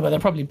say, "Oh yeah, but they're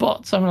probably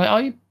bots," I'm like, "Oh,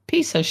 you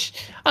piece of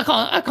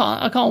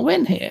I can't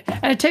win here."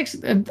 And it takes,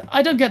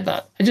 I don't get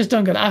that. I just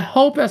don't get it. I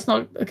hope that's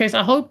not the case.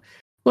 I hope,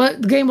 well,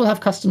 the game will have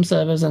custom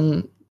servers,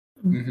 and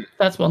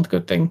that's one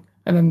good thing.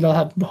 And then they'll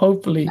have,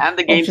 hopefully, and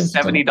the game's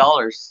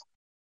 $70.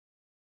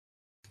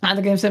 And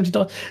the game's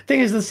 $70. Thing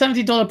is, the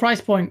 $70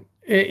 price point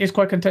is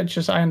quite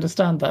contentious. I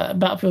understand that.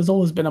 Battlefield's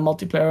always been a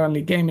multiplayer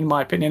only game, in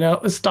my opinion.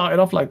 It started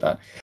off like that.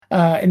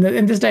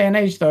 In this day and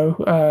age,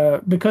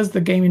 though, because the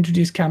game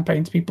introduced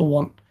campaigns, people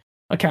want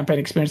a campaign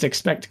experience,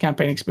 expect a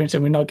campaign experience,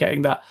 and we're not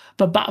getting that.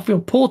 But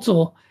Battlefield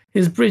Portal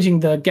is bridging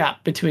the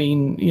gap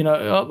between,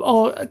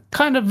 or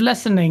kind of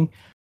lessening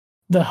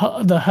the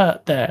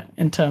hurt there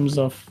in terms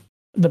of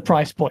the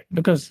price point.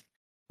 Because,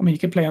 I mean, you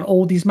can play on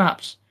all these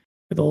maps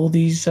with all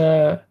these,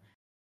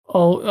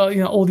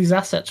 all these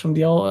assets from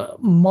the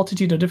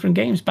multitude of different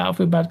games.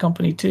 Battlefield Bad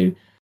Company 2,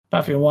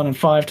 Battlefield 1 and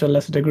 5 to a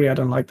lesser degree. I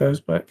don't like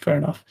those, but fair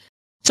enough.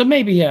 So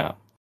maybe, yeah.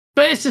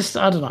 But it's just,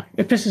 I don't know.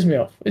 It pisses me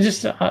off. It's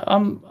just,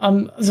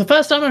 it's the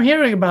first time I'm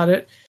hearing about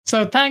it.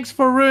 So thanks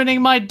for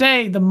ruining my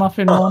day, the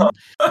Muffin one.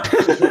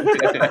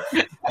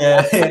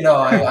 Yeah,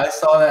 I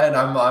saw that, and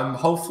I'm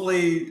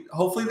hopefully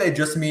they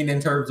just mean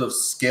in terms of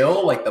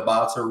skill, like the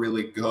bots are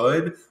really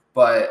good,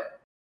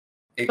 but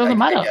doesn't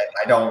matter. Again,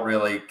 I don't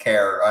really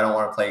care. I don't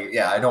want to play.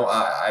 Yeah,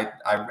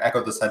 I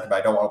echo the sentiment.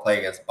 I don't want to play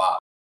against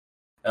bots.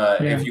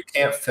 If you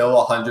can't fill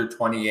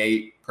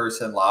 128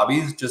 person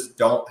lobbies, just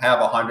don't have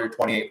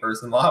 128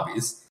 person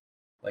lobbies.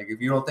 Like, if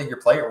you don't think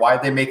your player,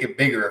 why'd they make it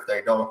bigger if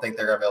they don't think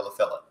they're gonna be able to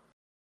fill it?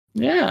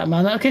 Yeah,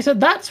 man. Okay, so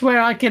that's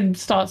where I can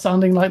start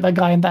sounding like that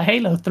guy in that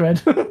Halo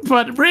thread.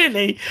 But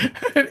really,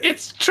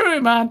 it's true,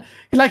 man.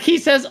 Like he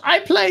says, I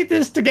played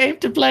this game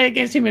to play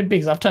against human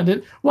beings. I've turned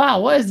it.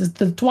 Wow, what is this?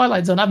 The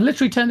Twilight Zone. I've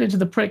literally turned into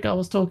the prick I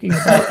was talking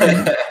about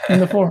in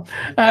the forum.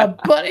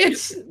 But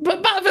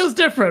Battlefield's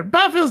different.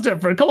 Battlefield's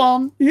different. Come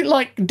on,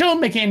 don't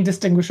make it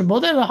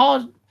indistinguishable. They're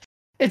hard.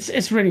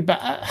 It's really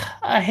bad.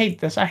 I hate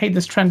this. I hate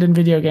this trend in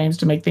video games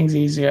to make things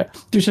easier.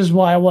 Which is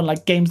why I want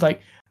like games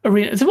like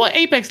Arena. It's why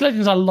Apex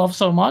Legends I love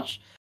so much,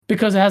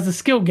 because it has the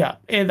skill gap,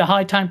 the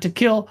high time to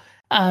kill,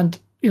 and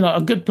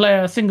a good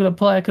player, a singular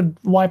player could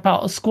wipe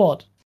out a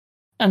squad,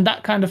 and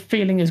that kind of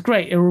feeling is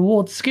great. It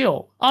rewards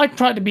skill. I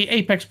try to be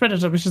Apex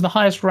Predator, which is the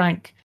highest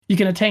rank you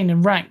can attain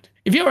in ranked.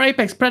 If you're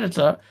Apex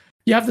Predator,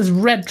 you have this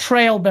red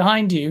trail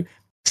behind you.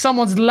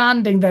 Someone's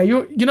landing there.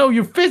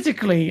 I'm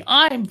physically,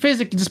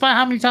 despite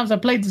how many times I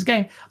played this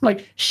game, I'm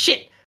like,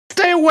 shit,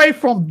 stay away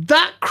from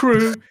that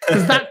crew,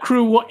 because that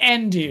crew will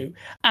end you.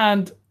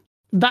 And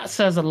that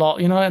says a lot,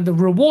 and the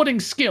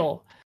rewarding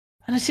skill.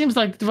 And it seems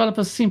like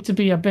developers seem to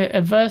be a bit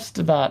averse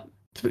to that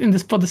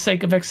for the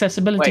sake of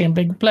accessibility and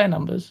big player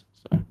numbers.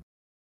 So.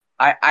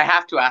 I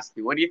have to ask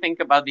you, what do you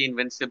think about the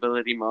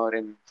invincibility mode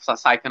in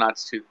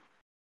Psychonauts 2?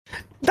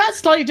 That's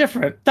slightly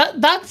different.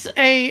 That's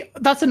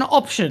an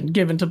option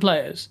given to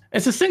players.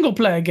 It's a single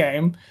player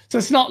game, so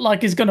it's not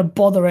like it's going to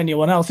bother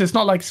anyone else. It's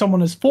not like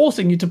someone is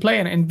forcing you to play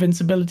in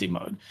invincibility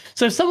mode.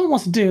 So if someone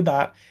wants to do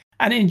that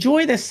and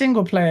enjoy their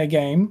single player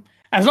game,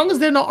 as long as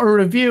they're not a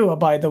reviewer,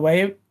 by the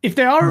way, if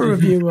they are a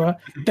reviewer,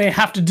 they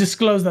have to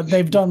disclose that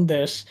they've done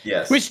this.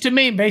 Yes. Which to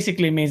me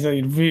basically means that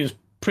the review is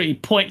pretty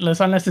pointless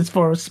unless it's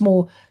for a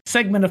small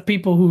segment of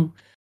people who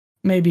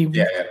maybe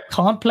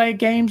can't play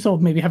games or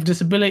maybe have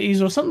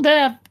disabilities or something. They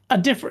have a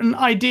different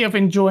idea of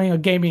enjoying a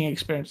gaming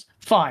experience.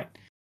 Fine.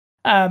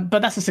 But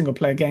that's a single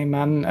player game,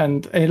 man.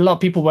 And a lot of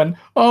people went,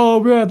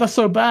 oh, yeah, that's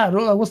so bad.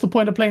 Oh, what's the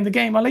point of playing the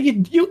game? I'm like,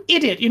 you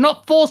idiot. You're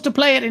not forced to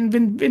play it in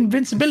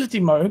invincibility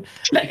mode.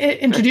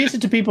 Introduce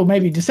it to people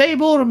maybe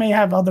disabled or may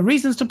have other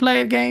reasons to play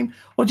a game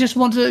or just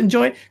want to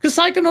enjoy it. Because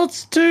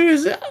Psychonauts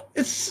 2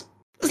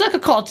 it's like a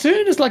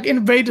cartoon. It's like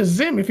Invader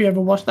Zim, if you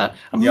ever watched that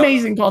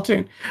amazing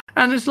cartoon.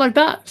 And it's like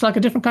that. It's like a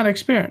different kind of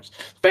experience.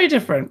 Very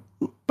different,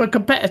 but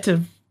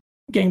competitive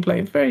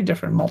gameplay. Very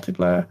different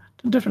multiplayer.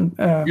 Different.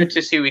 Good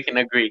to see we can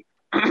agree,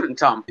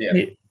 Tom. Yeah.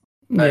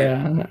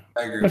 Yeah.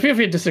 I agree. But feel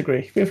free to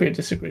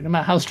disagree. No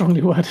matter how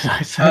strongly worded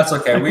I say. That's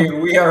okay.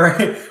 We had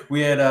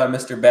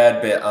Mr.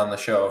 Badbit on the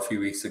show a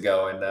few weeks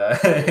ago, and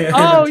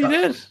you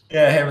did?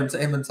 Yeah,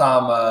 him and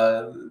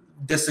Tom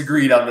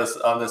disagreed on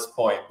this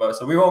point, but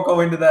so we won't go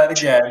into that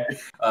again.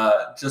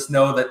 Just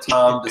know that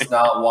Tom does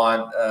not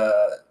want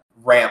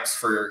ramps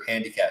for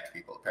handicapped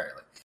people,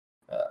 apparently.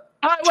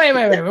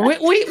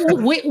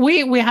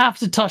 Wait. We have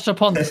to touch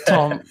upon this,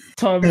 Tom.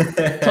 Tom.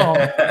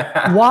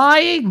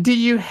 Why do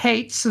you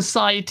hate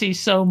society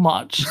so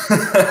much?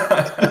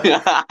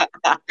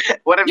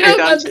 What have you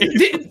done to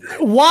you?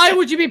 Why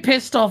would you be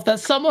pissed off that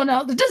someone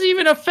else, it doesn't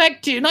even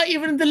affect you, not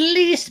even the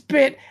least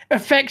bit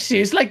affects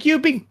you? It's like you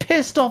being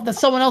pissed off that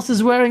someone else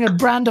is wearing a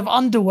brand of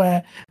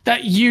underwear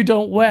that you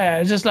don't wear.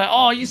 It's just like,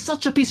 oh, you're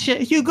such a piece of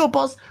shit. Hugo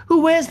Boss,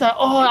 who wears that?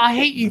 Oh, I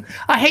hate you.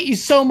 I hate you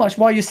so much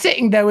while you're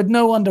sitting there with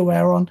no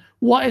underwear on.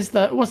 What's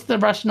the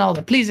rationale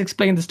there? Please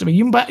explain this to me.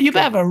 You better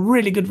have a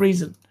really good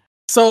reason.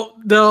 So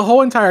the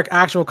whole entire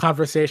actual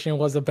conversation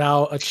was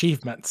about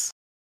achievements.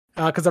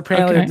 Because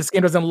apparently this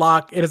game doesn't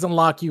lock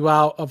you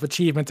out of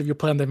achievements if you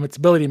play on the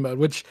invincibility mode,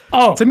 which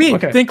to me,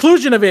 the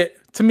inclusion of it,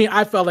 to me,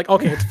 I felt like,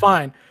 okay, it's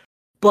fine.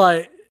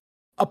 But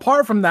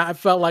apart from that, I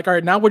felt like, all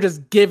right, now we're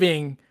just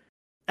giving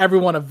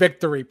everyone a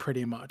victory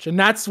pretty much. And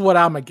that's what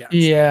I'm against.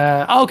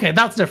 Yeah. Okay,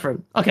 that's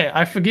different. Okay,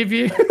 I forgive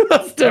you.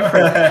 That's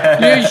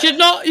different.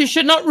 You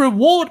should not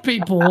reward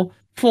people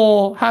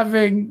for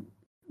having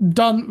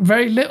done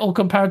very little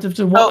comparative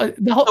to what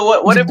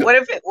what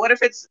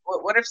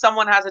if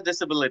someone has a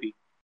disability?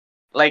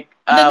 Like,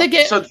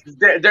 so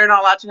they're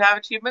not allowed to have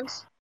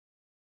achievements?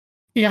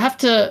 They're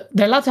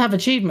allowed to have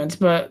achievements,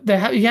 but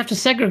you have to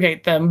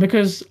segregate them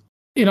because,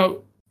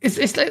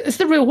 it's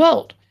the real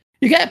world.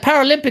 You get a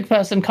Paralympic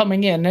person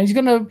coming in and he's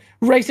going to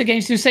race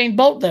against Usain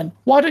Bolt then.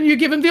 Why don't you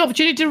give him the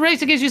opportunity to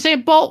race against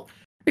Usain Bolt?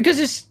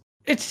 Because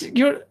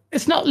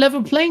it's not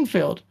level playing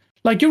field.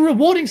 Like, you're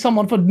rewarding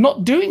someone for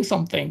not doing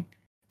something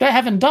they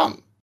haven't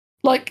done.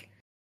 Like,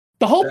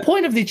 the whole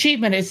point of the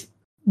achievement is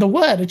the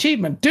word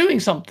achievement, doing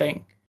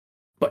something.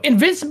 But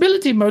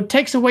invincibility mode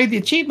takes away the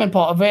achievement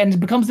part of it and it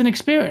becomes an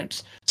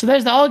experience. So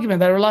there's the argument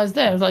that relies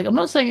there. It's like, I'm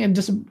not saying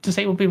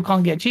disabled people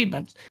can't get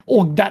achievements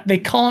or that they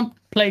can't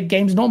play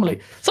games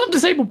normally. Some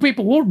disabled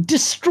people will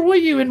destroy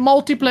you in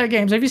multiplayer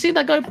games. Have you seen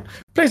that guy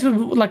plays with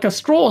like a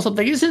straw or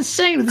something? He's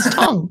insane with his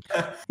tongue.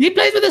 He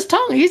plays with his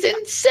tongue. He's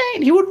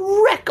insane. He would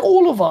wreck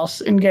all of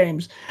us in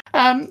games.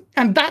 And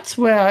that's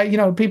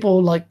where,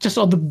 people like just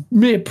on the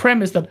mere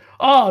premise that,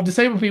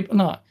 disabled people,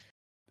 no.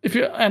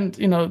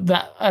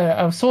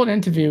 I saw an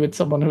interview with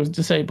someone who was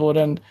disabled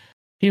and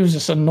he was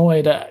just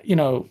annoyed at,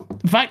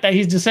 the fact that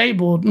he's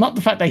disabled, not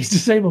the fact that he's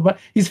disabled, but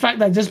the fact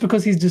that just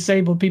because he's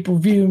disabled, people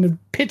view him with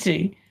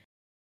pity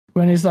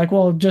when he's like,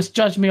 well, just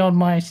judge me on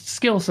my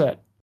skill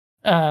set.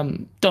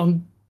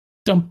 Don't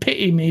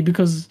pity me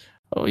because,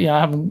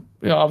 I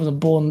wasn't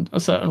born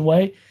a certain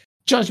way.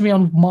 Judge me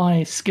on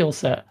my skill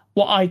set,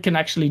 what I can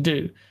actually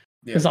do.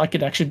 Because I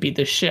could actually beat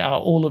the shit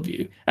out of all of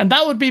you. And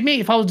that would be me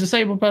if I was a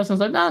disabled person. I was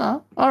like,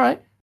 no, all right.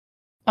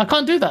 I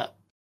can't do that.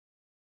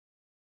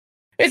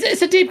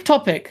 It's a deep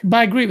topic, but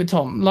I agree with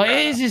Tom. Like,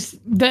 it's just,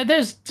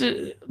 there's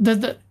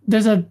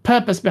a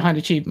purpose behind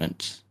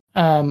achievements.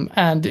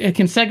 And it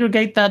can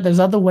segregate that. There's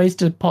other ways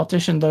to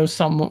partition those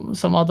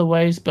some other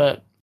ways,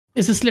 but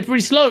it's a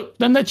slippery slope.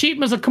 Then the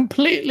achievements are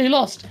completely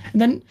lost.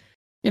 And then,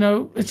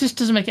 it just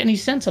doesn't make any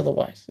sense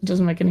otherwise. It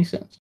doesn't make any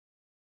sense.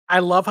 I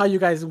love how you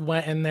guys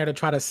went in there to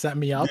try to set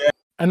me up,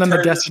 and then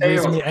the guest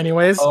agrees with me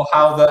anyways. Oh,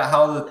 how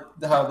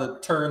the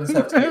turns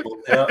have tabled.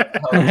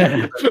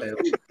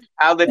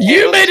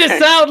 You made it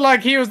sound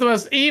like he was the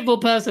most evil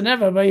person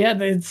ever, but yeah,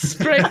 it's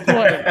straight point.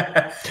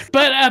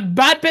 But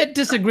Badbit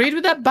disagreed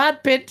with that.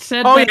 Badbit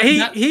said, "Oh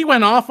yeah, he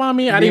went off on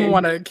me. I didn't even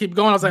want to keep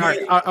going. I was like, all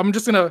right, I'm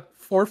just gonna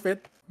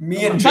forfeit."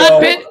 Me and Joe.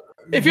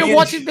 If you're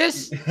watching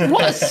this,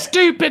 what a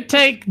stupid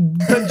take,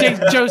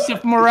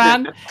 Joseph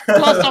Moran.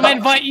 Last time I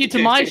invite you to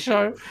my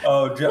show.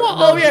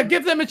 Oh yeah,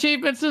 give them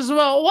achievements as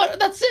well. What?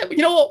 That's it. You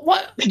know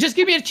what? Just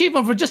give me an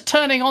achievement for just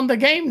turning on the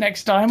game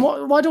next time.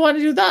 Why do I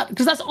do that?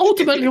 Because that's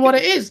ultimately what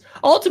it is.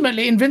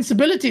 Ultimately,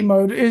 invincibility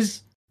mode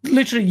is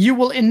literally you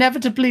will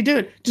inevitably do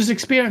it. Just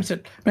experience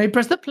it. Maybe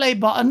press the play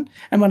button,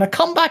 and when I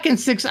come back in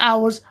 6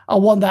 hours, I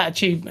want that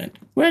achievement.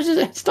 Where does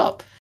it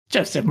stop?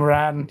 Joseph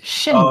Moran,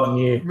 shame on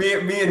you.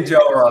 Me and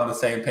Joe are on the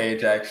same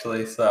page,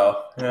 actually.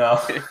 So, you know,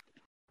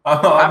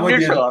 I'm with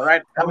neutral, you. all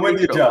right? I'm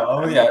with you,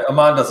 Joe. Yeah,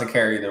 Amon doesn't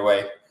care either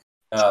way.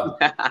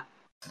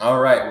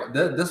 All right.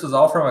 This was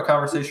all from a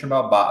conversation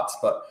about bots,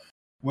 but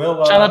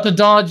we'll... Shout out to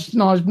Dodge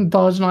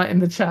Knight in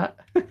the chat.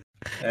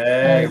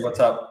 Hey,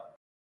 what's up?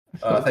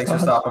 Thanks for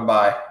stopping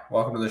by.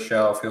 Welcome to the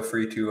show. Feel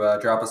free to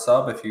drop a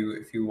sub if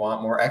you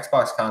want more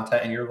Xbox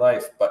content in your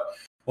life. But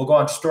we'll go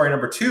on to story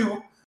number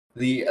 2.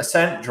 The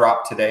Ascent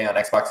dropped today on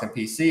Xbox and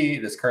PC.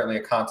 It is currently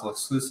a console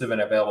exclusive and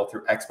available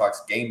through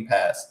Xbox Game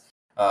Pass.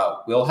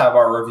 We'll have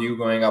our review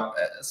going up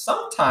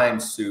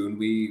sometime soon.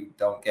 We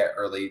don't get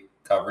early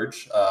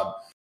coverage,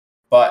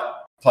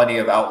 but plenty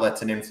of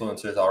outlets and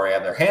influencers already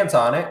have their hands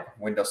on it.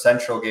 Windows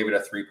Central gave it a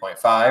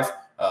 3.5.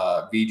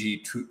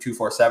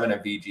 VG247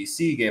 and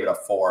VGC gave it a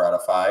 4 out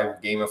of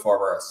 5. Game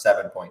Informer a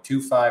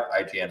 7.25.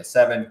 IGN a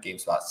 7.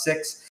 GameSpot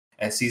 6.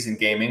 And Seasoned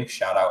Gaming,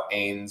 shout out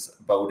Ains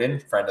Bowden,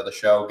 friend of the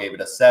show, gave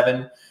it a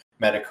 7.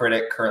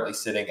 Metacritic currently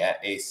sitting at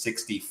a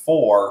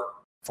 64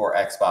 for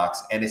Xbox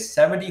and a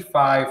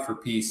 75 for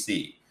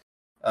PC.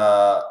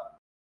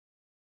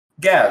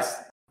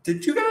 Gaz,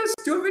 did you guys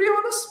do a video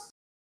on this?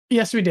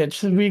 Yes, we did.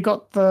 So we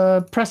got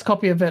the press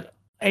copy of it.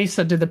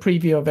 Asa did the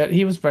preview of it.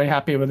 He was very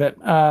happy with it.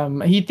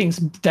 He thinks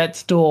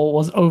Death's Door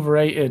was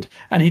overrated,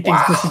 and he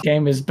thinks this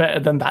game is better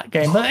than that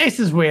game. But Ace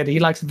is weird.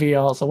 He likes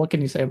VR, so what can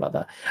you say about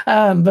that?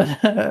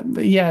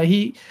 But yeah,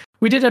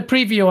 we did a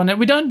preview on it.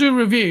 We don't do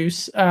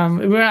reviews. We're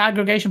an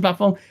aggregation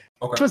platform.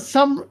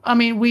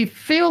 Okay. We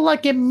feel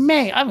like it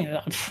may. I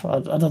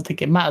don't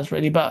think it matters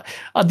really, but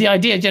the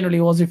idea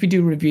generally was if we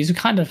do reviews, we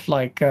kind of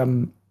like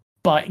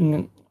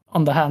biting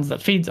on the hands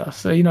that feeds us.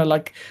 So, you know,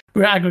 like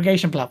we're an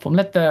aggregation platform.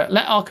 Let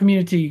our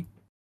community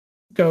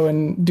go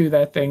and do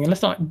their thing, and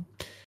let's not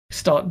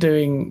start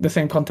doing the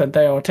same content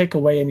there or take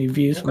away any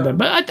views from them.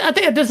 But I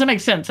think it doesn't make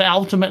sense.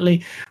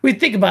 Ultimately, we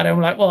think about it and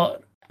we're like,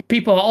 well,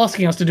 people are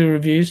asking us to do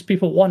reviews.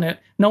 People want it.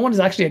 No one is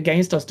actually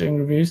against us doing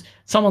reviews.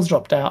 Someone's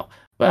dropped out.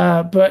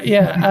 But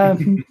yeah,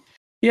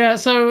 yeah.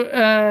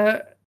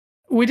 So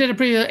we did a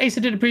preview.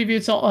 Asa did a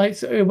preview. So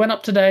it went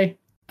up today.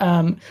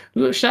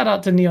 Shout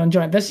out to Neon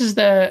Giant. This is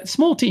their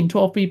small team,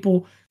 12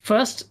 people,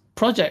 first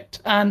project,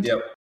 and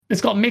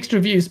it's got mixed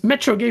reviews.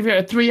 Metro gave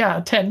it a 3 out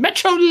of 10.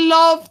 Metro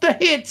love the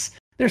hits.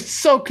 They're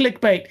so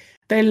clickbait.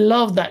 They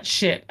love that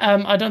shit.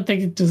 I don't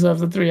think it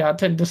deserves a 3 out of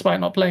 10, despite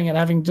not playing it,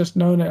 having just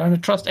known it. And I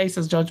trust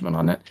Ace's judgment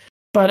on it.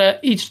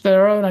 But each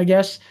their own, I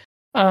guess.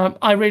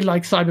 I really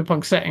like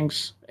cyberpunk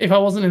settings. If I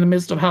wasn't in the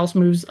midst of house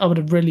moves, I would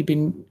have really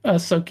been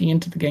soaking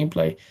into the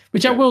gameplay,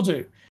 which I will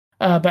do.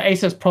 But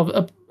Ace's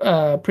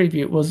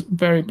preview was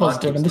very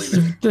positive, and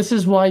this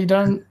is why you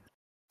don't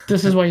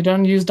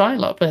use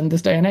dial-up in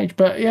this day and age.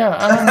 But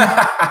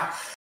yeah,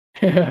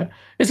 yeah,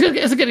 it's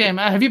a good game.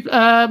 Have you?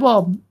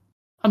 Well,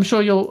 I'm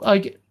sure you'll.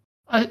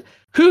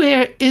 Who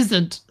here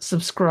isn't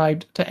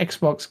subscribed to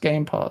Xbox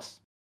Game Pass?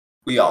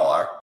 We all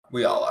are.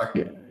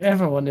 Yeah,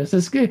 everyone is.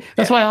 It's good.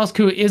 That's why I ask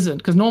who it isn't,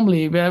 because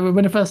normally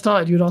when it first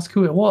started, you'd ask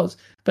who it was,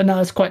 but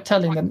now it's quite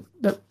telling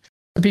that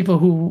the people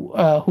who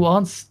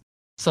aren't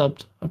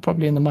subbed are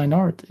probably in the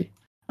minority,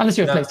 unless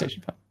you're a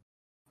PlayStation fan.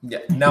 Yeah.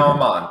 Now,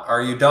 Aman,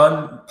 are you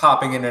done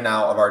popping in and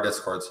out of our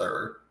Discord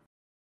server?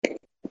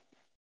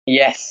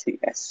 Yes.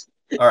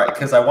 All right,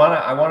 because I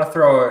want to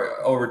throw it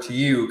over to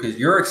you because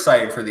you're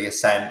excited for the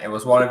Ascent. It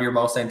was one of your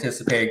most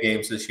anticipated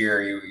games this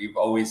year.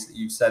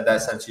 You've said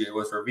that since it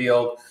was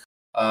revealed.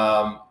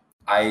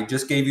 I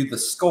just gave you the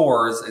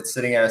scores. It's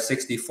sitting at a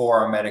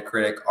 64 on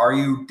Metacritic. Are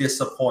you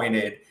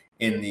disappointed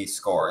in these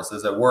scores?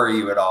 Does it worry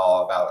you at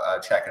all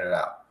about checking it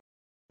out?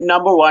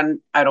 Number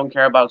one, I don't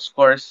care about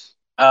scores.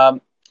 I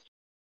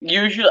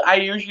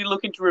usually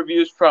look into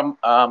reviews from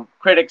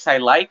critics I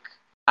like.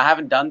 I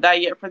haven't done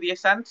that yet for the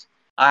Ascent.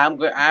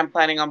 I'm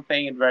planning on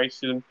playing it very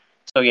soon.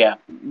 So yeah,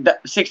 the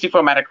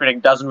 64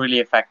 Metacritic doesn't really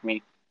affect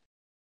me.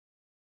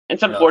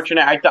 It's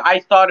unfortunate. I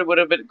thought it would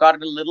have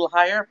gotten a little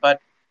higher, but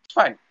it's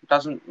fine. It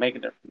doesn't make a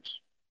difference.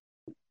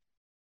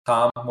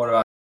 Tom, what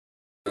about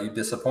you? Are you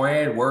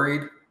disappointed,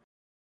 worried?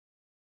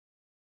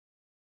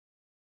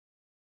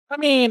 I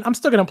mean, I'm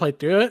still gonna play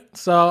through it.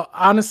 So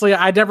honestly,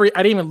 I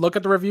didn't even look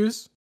at the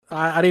reviews.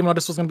 I didn't even know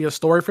this was gonna be a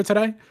story for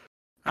today.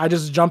 I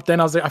just jumped in.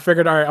 I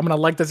figured, all right, I'm gonna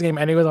like this game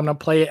anyways. I'm gonna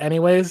play it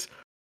anyways.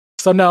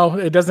 So no,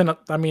 it doesn't.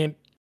 I mean,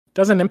 it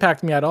doesn't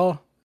impact me at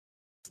all.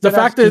 The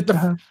fact is,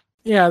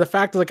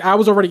 like I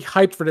was already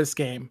hyped for this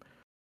game.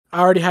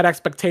 I already had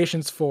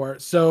expectations for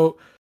it. So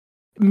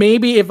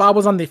maybe if I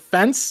was on the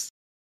fence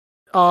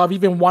of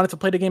even wanted to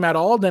play the game at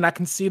all, then I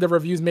can see the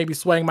reviews maybe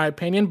swaying my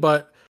opinion.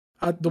 But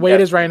the way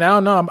it is right now,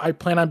 no, I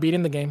plan on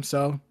beating the game.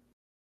 So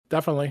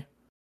definitely.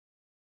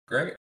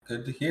 Great.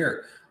 Good to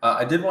hear.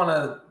 I did want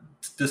to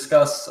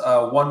discuss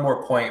one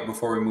more point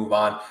before we move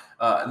on,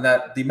 and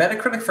that the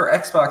Metacritic for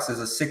Xbox is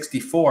a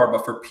 64,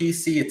 but for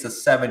PC it's a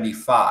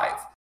 75.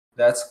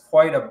 That's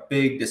quite a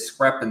big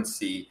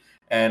discrepancy.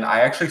 And I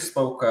actually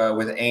spoke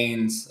with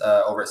Ains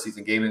over at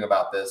Season Gaming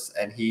about this,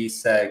 and he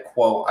said,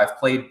 quote, "I've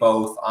played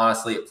both.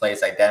 Honestly, it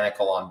plays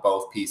identical on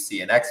both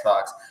PC and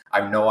Xbox.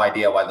 I have no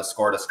idea why the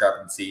score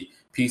discrepancy.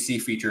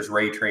 PC features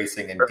ray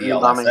tracing and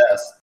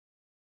DLSS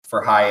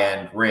for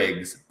high-end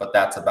rigs, but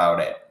that's about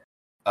it."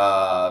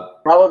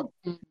 Probably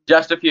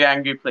just a few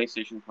angry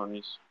PlayStation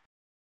ponies.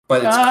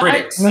 But it's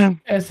critics.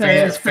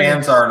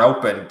 Fans aren't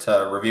open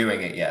to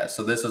reviewing it yet,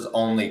 so this is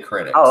only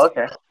critics. Oh,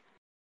 okay.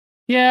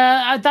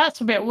 Yeah, that's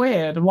a bit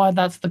weird why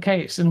that's the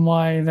case and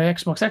why the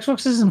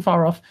Xbox isn't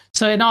far off.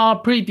 So in our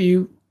early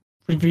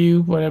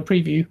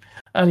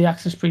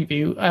access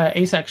preview,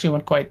 Ace actually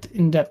went quite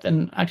in depth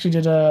and actually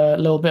did a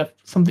little bit of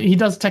something. He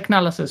does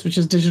Technalysis, which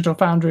is Digital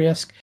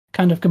Foundry-esque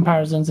kind of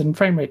comparisons and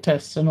frame rate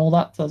tests and all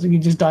that. So he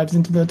just dives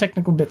into the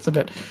technical bits of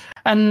it.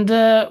 And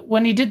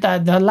when he did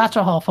that, the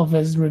latter half of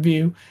his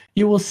review,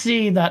 you will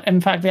see that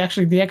in fact the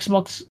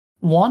Xbox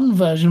One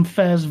version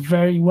fares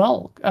very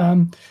well.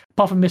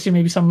 Apart from missing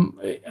maybe some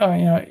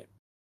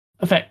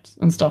effects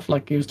and stuff,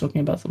 like he was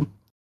talking about some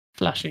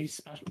flashy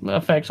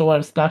effects or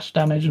whatever, splash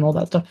damage and all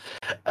that stuff.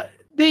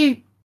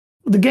 The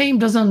game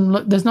doesn't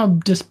look, there's no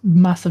just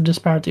massive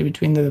disparity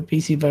between the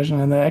PC version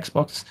and the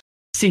Xbox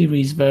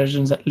Series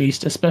versions, at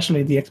least,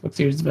 especially the Xbox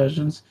Series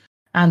versions,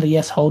 and the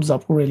yes holds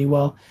up really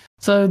well.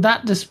 So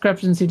that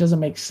discrepancy doesn't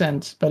make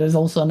sense, but there's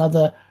also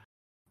another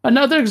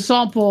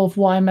example of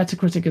why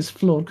Metacritic is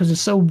flawed, because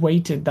it's so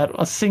weighted that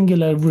a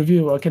singular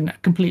reviewer can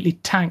completely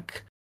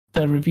tank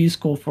the review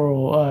score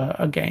for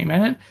a game.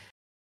 And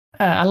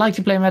I like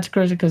to play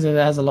Metacritic because it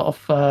has a lot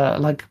of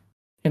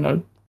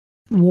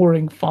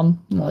warring fun,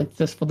 like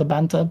this for the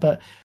banter. But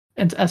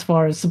as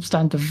far as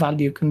substantive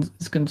value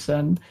is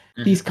concerned,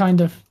 these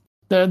kind of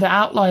the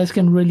outliers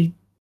can really,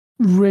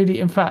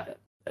 in fact,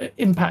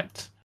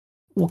 impact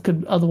what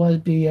could otherwise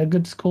be a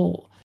good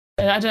score.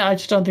 And I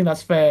just don't think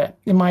that's fair.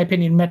 In my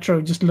opinion,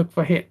 Metro just look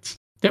for hits.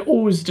 They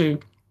always do.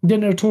 They're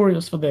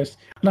notorious for this.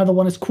 Another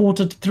one is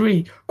Quarter to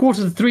Three.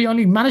 Quarter to Three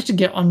only managed to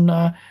get on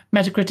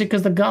Metacritic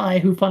because the guy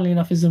who, funnily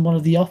enough, is in one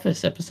of the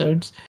Office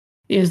episodes,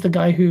 is the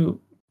guy who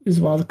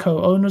is one of the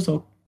co-owners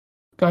or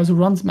guys who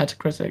runs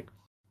Metacritic.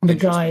 And the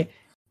guy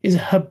is a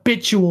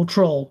habitual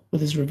troll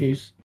with his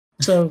reviews.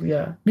 So,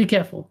 yeah, be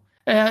careful.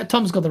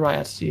 Tom's got the right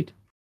attitude.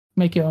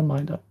 Make your own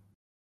mind up.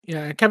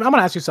 Yeah, Kevin, I'm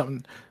going to ask you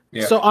something.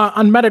 Yeah. So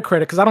on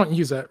Metacritic, because I don't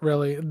use it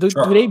really, do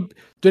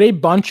they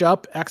bunch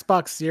up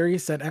Xbox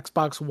Series and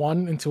Xbox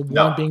One into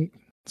one being?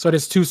 So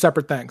there's two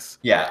separate things.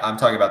 Yeah, I'm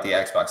talking about the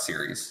Xbox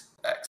Series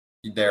X.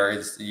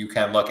 You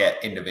can look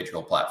at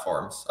individual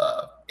platforms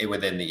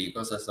within the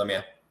ecosystem.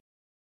 Yeah.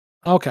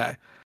 Okay,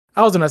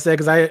 I was gonna say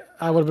because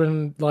I would have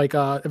been like,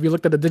 if you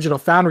looked at the Digital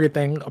Foundry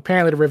thing,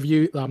 apparently the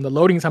review the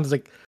loading time is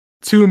like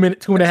 2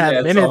 and a half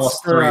minutes,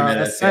 almost 3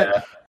 minutes.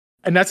 Yeah.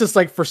 And that's just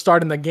like for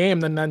starting the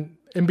game, and then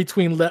in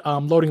between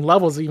loading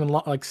levels, even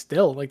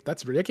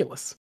that's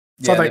ridiculous.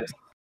 So yeah,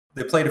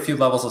 they played a few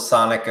levels of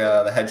Sonic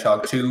the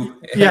Hedgehog 2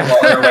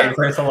 while they were waiting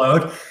for it to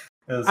load.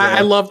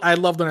 I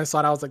loved when I saw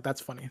it. I was like,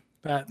 that's funny.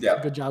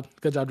 Good job,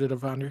 Digital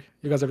Foundry.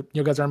 You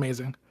guys are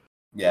amazing.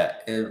 Yeah,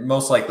 it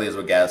most likely is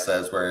what Gaz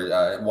says,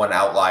 where one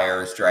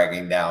outlier is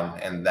dragging down,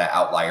 and that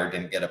outlier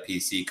didn't get a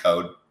PC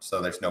code,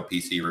 so there's no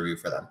PC review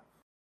for them.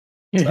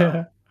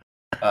 Yeah.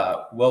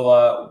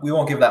 We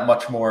won't give that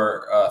much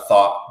more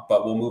thought,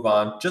 but we'll move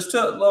on. Just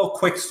a little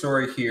quick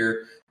story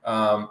here.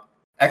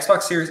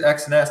 Xbox Series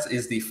X and S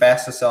is the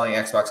fastest selling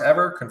Xbox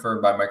ever,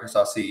 confirmed by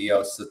Microsoft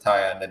CEO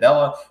Satya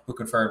Nadella, who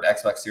confirmed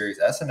Xbox Series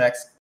S and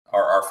X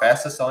are our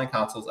fastest selling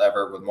consoles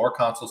ever, with more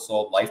consoles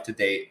sold life to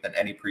date than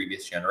any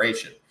previous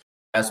generation.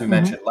 As we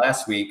mentioned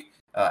last week,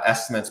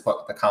 estimates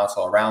put the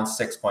console around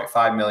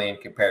 6.5 million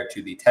compared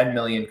to the 10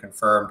 million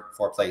confirmed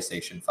for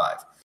PlayStation 5.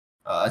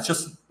 It's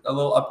just a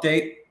little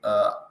update.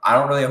 I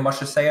don't really have much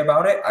to say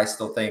about it. I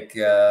still think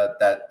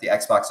that the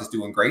Xbox is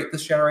doing great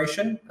this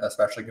generation,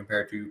 especially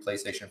compared to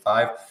PlayStation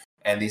 5.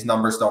 And these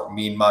numbers don't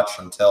mean much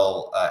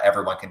until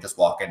everyone can just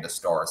walk into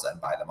stores and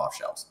buy them off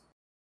shelves.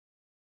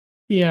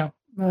 Yeah.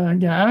 I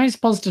mean, it's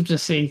positive to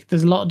see.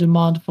 There's a lot of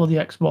demand for the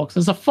Xbox.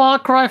 There's a far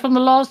cry from the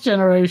last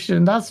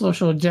generation, that's for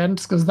sure,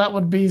 gents, because that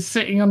would be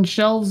sitting on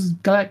shelves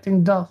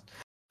collecting dust.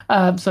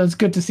 So it's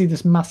good to see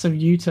this massive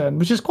U-turn,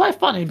 which is quite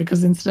funny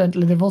because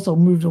incidentally they've also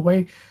moved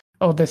away,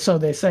 so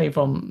they say,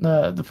 from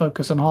the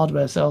focus on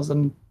hardware sales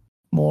and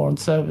more on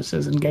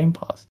services and Game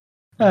Pass,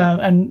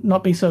 and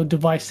not be so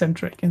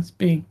device-centric. It's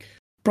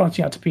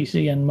branching out to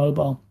PC and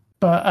mobile,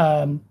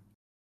 but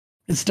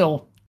it's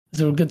a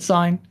good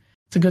sign.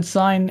 It's a good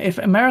sign. If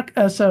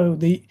America,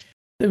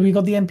 we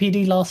got the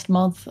NPD last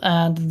month,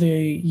 and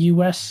the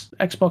US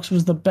Xbox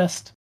was the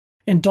best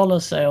in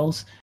dollar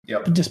sales.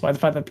 Yep. Despite the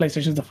fact that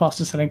PlayStation is the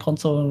fastest selling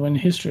console in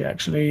history,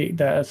 actually,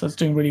 so it's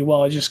doing really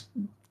well.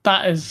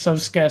 That is so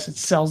scarce; it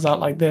sells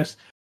out like this.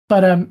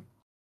 But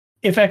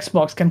if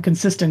Xbox can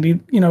consistently,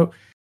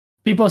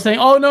 people are saying,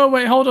 "Oh no,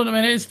 wait, hold on a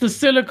minute! It's the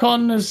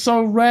silicon is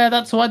so rare.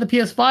 That's why the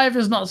PS5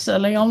 is not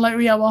selling." I'm like,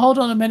 "Yeah, well, hold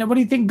on a minute. What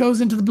do you think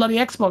goes into the bloody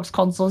Xbox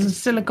consoles? There's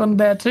silicon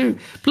there too.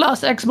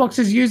 Plus, Xbox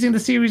is using the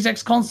Series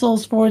X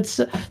consoles for its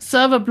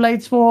server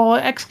plates for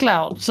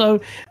XCloud. So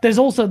there's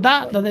also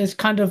that is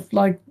kind of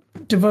like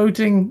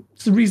devoting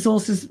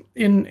resources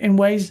in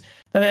ways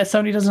that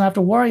Sony doesn't have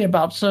to worry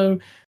about. So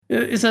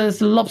it's a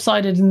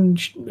lopsided and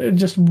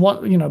just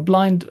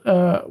blind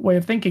way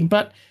of thinking.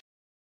 But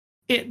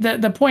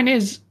the point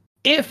is,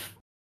 if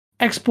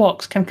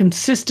Xbox can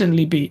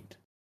consistently beat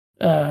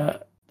the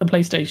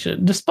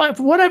PlayStation, despite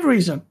for whatever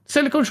reason,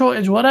 silicon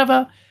shortage,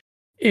 whatever,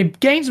 it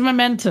gains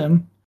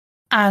momentum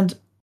and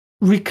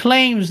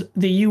reclaims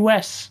the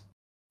US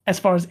as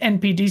far as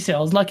NPD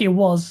sales, like it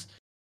was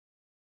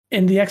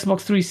in the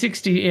Xbox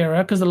 360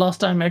 era, because the last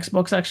time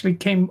Xbox actually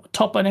came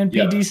top on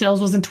NPD sales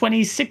was in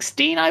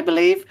 2016, I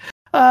believe.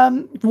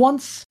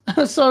 Once.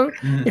 So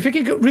if it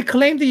can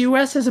reclaim the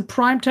US as a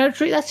prime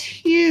territory, that's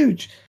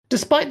huge.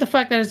 Despite the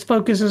fact that it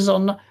focuses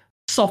on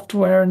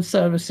software and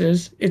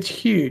services, it's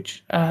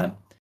huge. And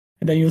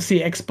then you'll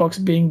see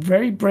Xbox being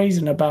very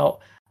brazen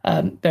about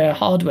their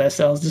hardware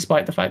sales,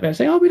 despite the fact they're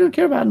saying, "Oh, we don't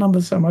care about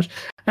numbers so much."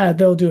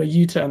 They'll do a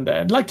U-turn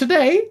there. Like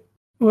today,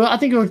 well, I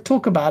think we'll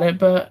talk about it,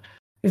 but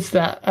it's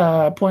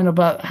that point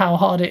about how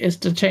hard it is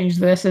to change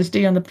the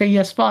SSD on the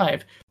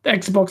PS5. The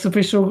Xbox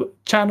official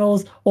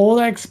channels, all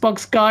the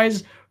Xbox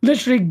guys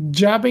literally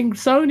jabbing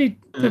Sony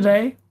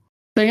today,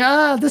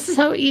 saying, this is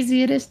how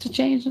easy it is to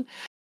change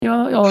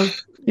your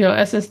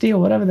SSD or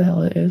whatever the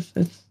hell it is.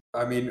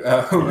 I mean,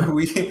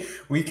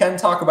 we can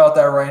talk about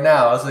that right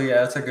now. So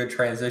yeah, that's a good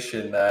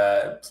transition.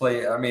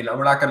 I mean,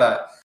 we're not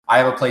gonna. I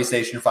have a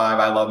PlayStation 5.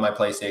 I love my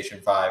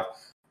PlayStation 5,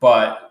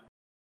 but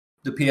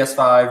the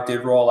PS5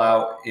 did roll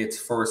out its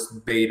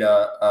first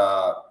beta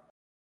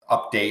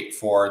update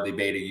for the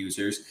beta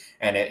users,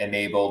 and it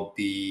enabled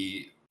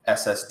the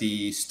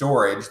SSD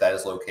storage that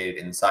is located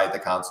inside the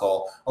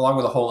console, along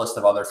with a whole list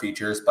of other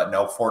features, but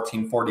no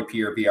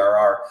 1440p or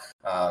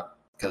VRR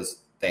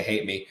because they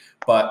hate me.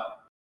 But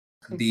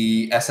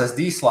the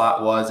SSD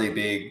slot was a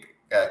big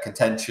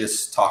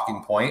contentious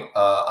talking point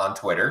on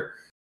Twitter,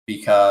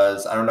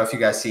 because I don't know if you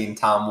guys seen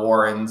Tom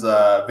Warren's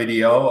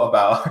video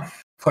about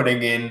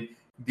putting in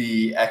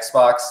the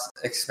Xbox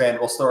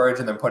expandable storage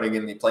and then putting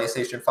in the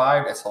PlayStation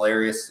 5. It's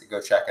hilarious.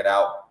 Go check it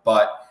out.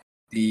 But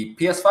the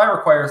PS5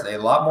 requires a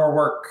lot more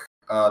work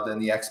than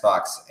the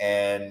Xbox,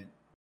 and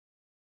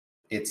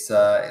it's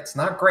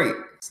not great.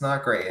 It's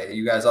not great. Are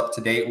you guys up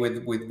to date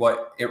with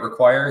what it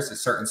requires? At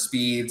certain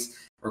speeds,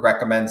 it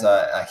recommends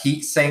a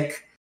heat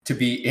sink to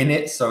be in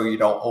it so you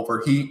don't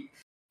overheat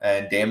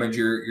and damage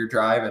your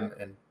drive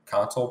and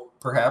console,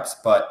 perhaps.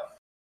 But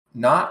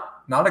not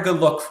a good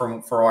look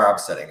for where I'm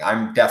sitting.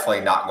 I'm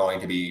definitely not going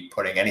to be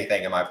putting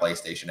anything in my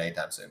PlayStation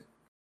anytime soon.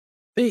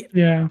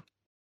 Yeah,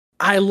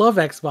 I love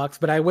Xbox,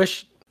 but I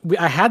wish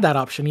I had that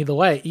option either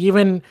way.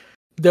 Even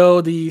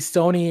though the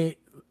Sony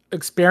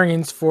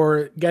experience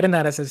for getting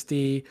that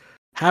SSD,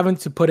 having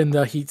to put in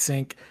the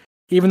heatsink,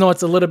 even though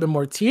it's a little bit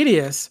more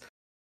tedious,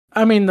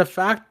 I mean, the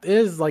fact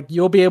is, like,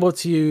 you'll be able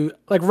to,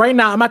 like, right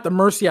now, I'm at the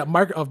mercy of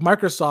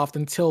Microsoft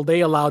until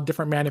they allow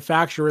different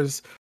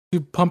manufacturers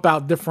to pump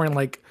out different,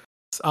 like,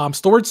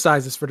 storage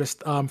sizes for this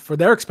for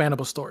their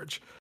expandable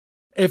storage.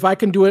 If I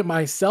can do it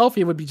myself,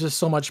 it would be just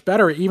so much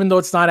better. Even though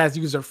it's not as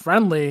user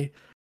friendly,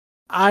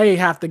 I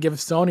have to give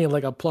Sony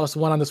like a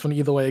 +1 on this one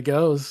either way it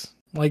goes.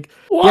 Like,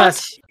 what?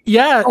 Yes,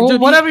 yeah, or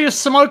whatever you're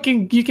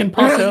smoking, you can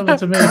pass it over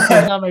to me.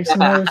 That makes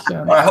no sense.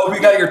 I hope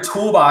you got your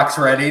toolbox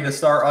ready to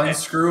start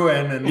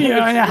unscrewing and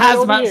and a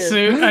hazmat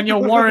suit, and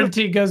your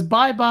warranty goes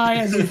bye-bye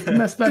as you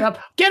mess that up.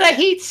 Get a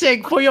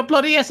heatsink for your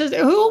bloody SSD.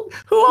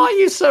 Who are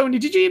you, Sony?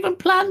 Did you even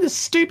plan this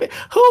stupid?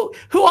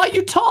 Who are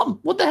you, Tom?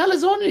 What the hell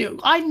is on you?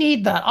 I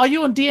need that. Are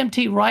you on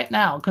DMT right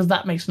now? Because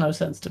that makes no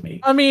sense to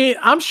me. I mean,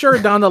 I'm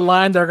sure down the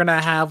line they're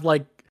gonna have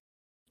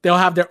they'll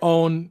have their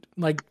own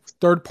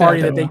third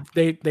party that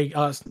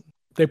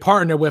they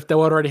partner with.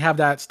 They'll already have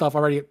that stuff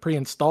already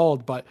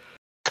pre-installed. But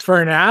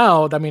for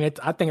now, I mean,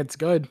 I think it's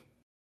good,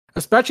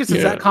 especially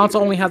since that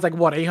console only has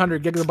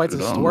 800 gigabytes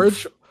of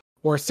storage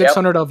or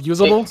 600 of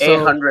usable.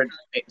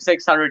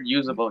 600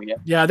 usable.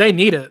 Yeah, they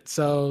need it.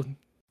 So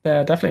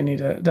yeah, definitely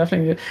need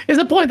it. It's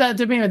the point that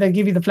to me they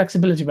give you the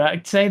flexibility, but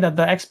I'd say that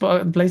the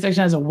PlayStation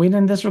has a win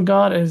in this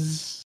regard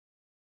is.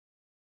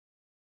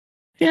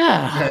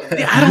 Yeah,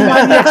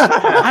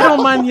 I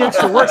don't mind the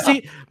extra work.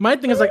 See, my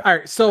thing is all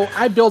right. So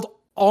I build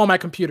all my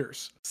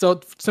computers. So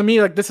to me,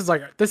 this is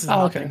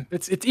nothing. Okay.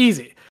 It's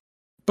easy.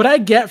 But I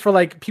get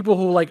for people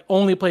who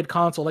only played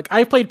console.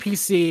 I played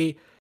PC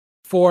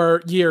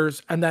for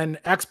years, and then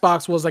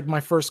Xbox was my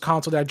first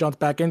console that I jumped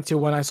back into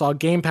when I saw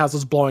Game Pass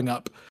was blowing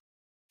up.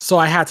 So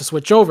I had to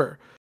switch over,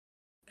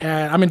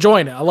 and I'm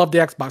enjoying it. I love the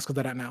Xbox because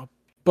of that now.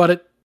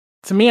 But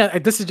to me,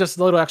 this is just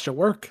a little extra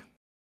work.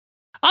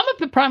 I'm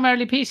a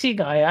primarily PC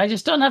guy. I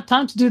just don't have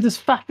time to do this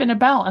faffing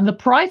about. And the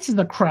prices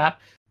are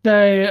crap.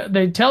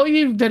 They tell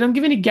you, they don't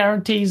give any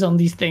guarantees on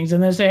these things.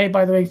 And they say, hey,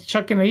 by the way,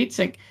 chuck in a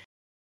heatsink.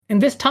 in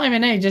this time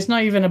and age, it's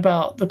not even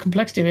about the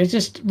complexity of it. It's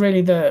just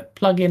really the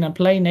plug in and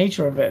play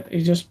nature of it.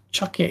 You just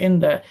chuck it in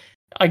there.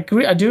 I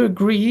do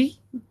agree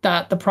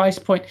that the price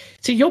point.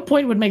 See, your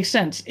point would make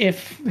sense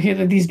if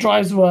these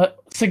drives were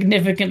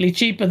significantly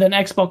cheaper than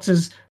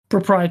Xbox's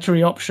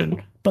proprietary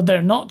option, but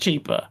they're not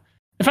cheaper.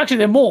 In fact,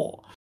 they're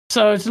more.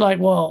 So it's like,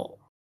 well,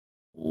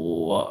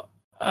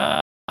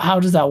 how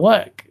does that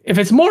work? If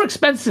it's more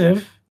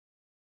expensive,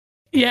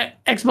 yeah,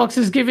 Xbox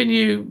is giving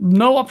you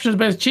no options,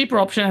 but it's a cheaper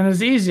option and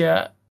it's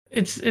easier.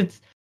 It's.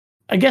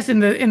 I guess in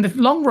the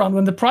long run,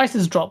 when the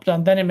prices drop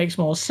down, then it makes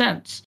more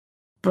sense.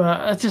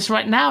 But it's just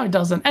right now it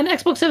doesn't. And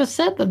Xbox has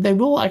said that they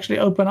will actually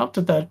open up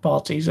to third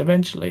parties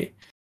eventually.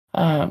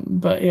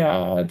 But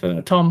yeah, I don't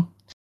know, Tom.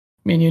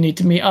 I mean, you need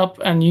to meet up,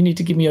 and you need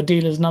to give me your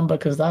dealer's number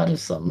because that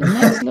is some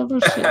next level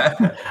shit.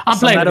 I'm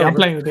playing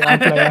with you.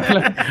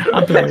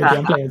 I'm playing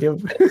with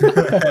you.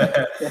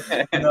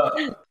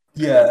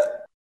 Yeah,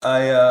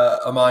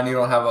 Aman, you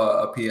don't have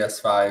a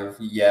PS5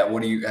 yet.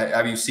 What do you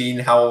have? You seen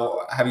the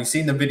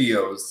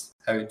videos?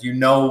 Do you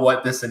know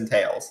what this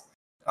entails?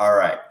 All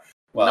right.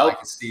 Well, nope. I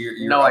can see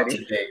you're up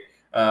to date.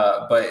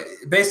 But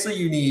basically,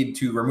 you need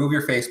to remove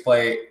your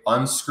faceplate,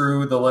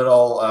 unscrew the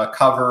little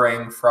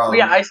covering from.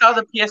 Yeah, I saw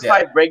the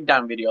PS5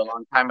 breakdown video a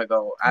long time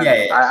ago. And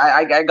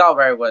I got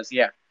where it was.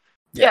 Yeah,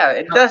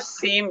 it does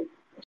seem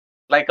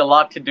like a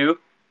lot to do.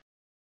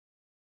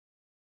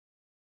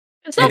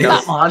 It's not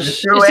that much.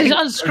 It's just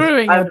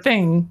unscrewing the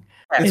thing.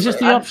 It's just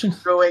the option.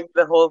 Unscrewing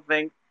the whole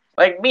thing.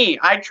 Like me,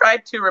 I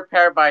tried to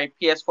repair my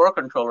PS4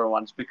 controller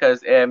once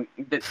because it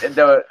had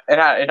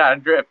a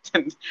drift,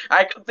 and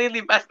I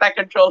completely messed that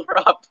controller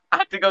up. I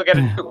had to go get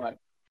a new one.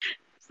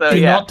 So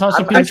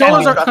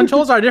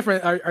controllers are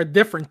different. Are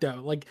different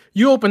though. Like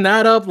you open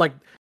that up, like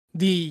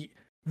the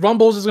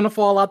rumbles is gonna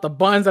fall out. The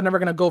buttons are never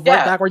gonna go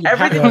right back where you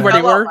had them where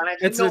they were.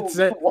 It's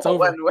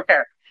over. And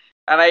where.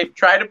 And I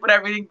tried to put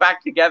everything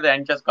back together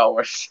and just got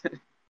worse.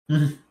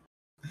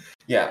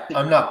 Yeah,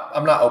 I'm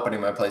not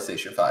opening my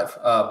PlayStation 5,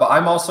 but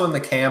I'm also in the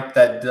camp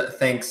that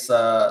thinks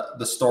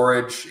the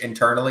storage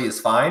internally is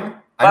fine.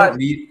 I don't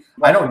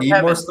need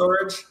more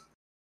storage.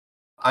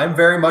 I'm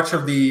very much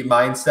of the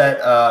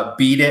mindset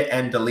beat it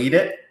and delete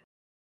it.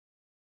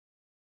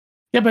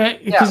 Yeah,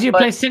 but because you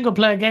play single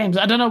player games,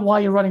 I don't know why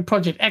you're running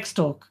Project X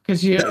Talk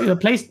because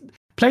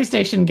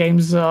PlayStation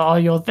games are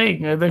your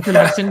thing. If you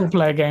like single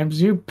player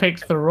games, you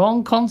picked the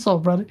wrong console,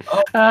 brother.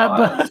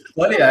 But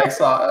bloody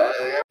Xbox.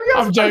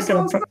 I'm joking.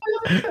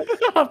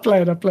 I'm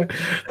playing.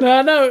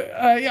 No.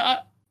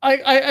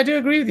 I do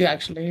agree with you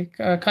actually.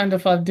 Kind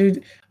of, I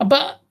do.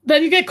 But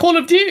then you get Call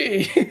of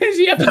Duty. So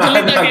you have to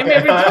delete that game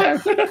every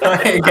time.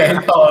 I ain't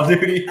getting Call of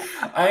Duty.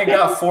 I ain't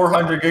got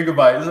 400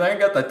 gigabytes. I ain't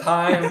got the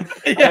time.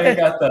 I ain't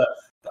got the.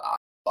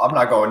 I'm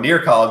not going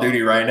near Call of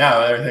Duty right now.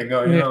 Everything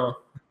going,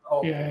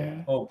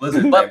 Oh,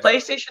 Blizzard. But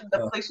PlayStation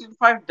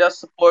 5 does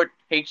support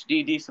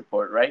HDD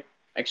support, right?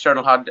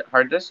 External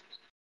hard disk.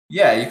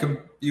 Yeah,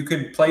 you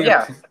can play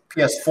your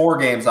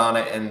PS4 games on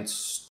it and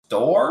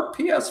store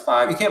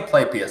PS5. You can't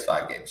play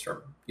PS5 games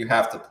from. You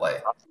have to play.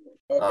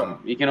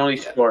 You can only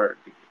store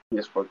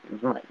PS4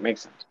 games. Right,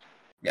 makes sense.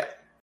 Yeah.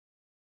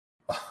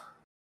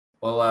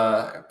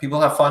 Well, people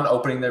have fun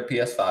opening their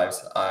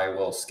PS5s. I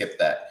will skip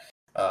that.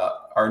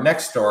 Our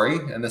next story,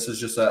 and this is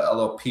just a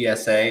little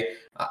PSA.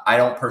 I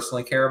don't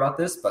personally care about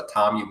this, but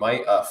Tom, you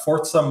might.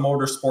 Forza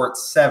Motorsport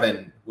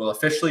 7 will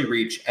officially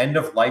reach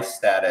end-of-life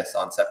status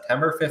on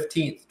September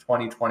 15th,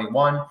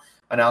 2021,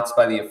 announced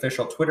by the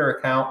official Twitter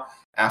account.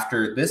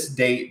 After this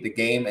date, the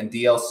game and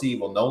DLC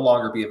will no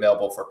longer be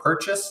available for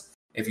purchase.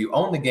 If you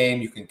own the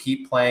game, you can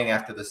keep playing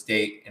after this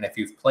date, and if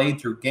you've played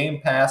through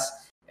Game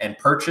Pass and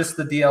purchased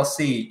the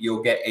DLC,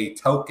 you'll get a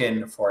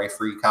token for a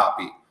free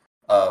copy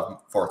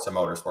of Forza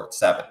Motorsport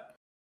 7.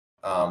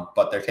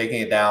 But they're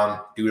taking it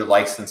down due to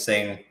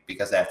licensing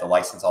because they have to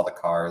license all the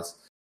cars.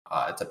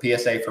 It's a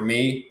PSA for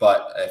me,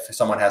 but if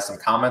someone has some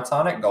comments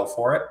on it, go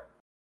for it.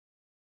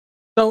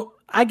 So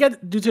I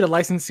get due to the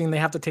licensing, they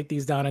have to take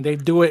these down, and they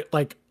do it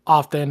like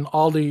often.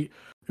 If you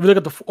look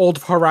at the old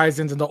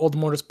Horizons and the old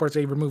Motorsports,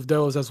 they removed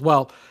those as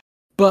well.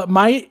 But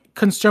my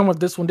concern with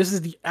this one, this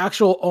is the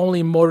actual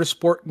only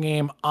motorsport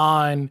game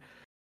on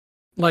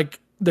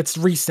that's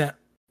recent.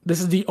 This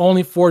is the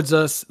only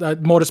Forza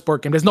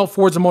Motorsport game. There's no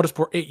Forza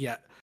Motorsport 8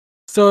 yet.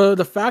 So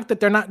the fact that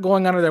they're not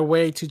going out of their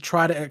way to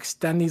try to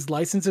extend these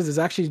licenses is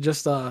actually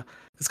just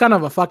it's kind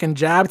of a fucking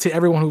jab to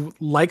everyone who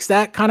likes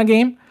that kind of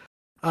game,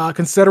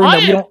 considering that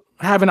we don't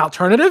have an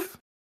alternative.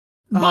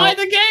 Buy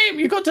the game.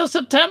 You got till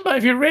September.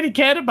 If you really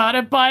cared about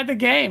it, buy the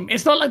game.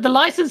 It's not like the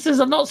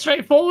licenses are not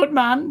straightforward,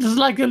 man. There's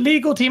like a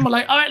legal team are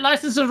like, all right,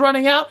 license is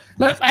running out.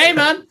 Like, hey,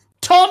 man.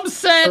 Tom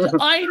said,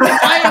 I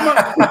am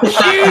a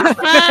huge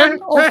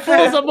fan of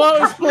Forza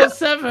Motorsport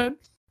 7.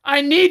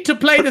 I need to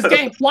play this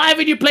game. Why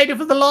haven't you played it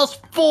for the last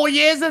 4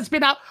 years it's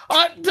been out?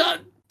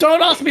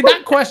 Don't ask me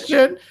that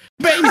question.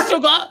 But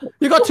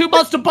you got 2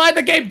 months to buy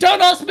the game.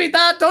 Don't ask me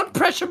that. Don't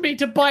pressure me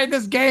to buy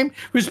this game,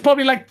 which is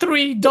probably like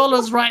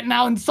 $3 right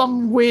now in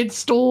some weird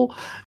store.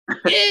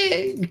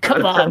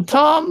 Come on,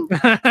 Tom.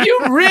 You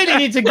really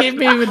need to give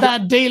me with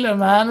that dealer,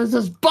 man. Let's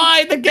just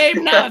buy the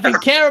game now. If you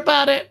care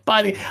about it,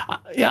 buy the.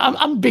 Yeah,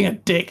 I'm being a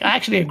dick. I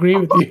actually agree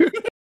with you.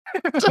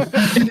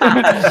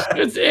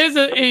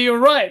 You're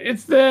right.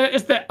 It's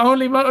the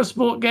only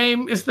motorsport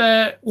game. It's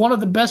one of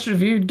the best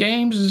reviewed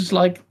games. It's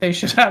like they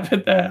should have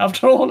it there.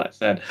 After all I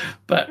said,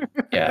 but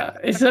yeah,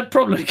 it's a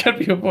problem can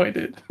be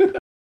avoided.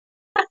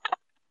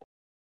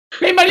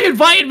 Hey man, you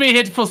invited me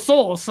here for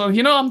Source, so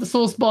you know I'm the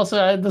Source boss.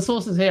 The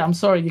Source is here. I'm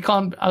sorry, you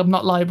can't. I'm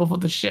not liable for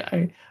the shit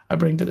I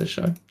bring to the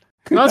show.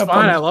 No, that's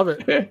fine. I love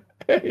it.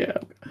 Yeah,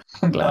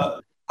 I'm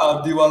glad.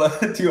 Do you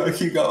wanna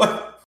keep going?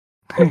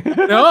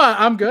 No,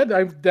 I'm good.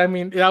 I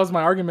mean, that was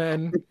my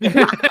argument. And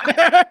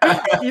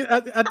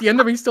at the end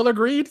of it, he still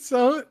agreed,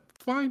 so it's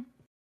fine.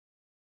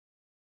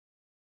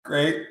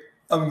 Great.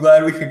 I'm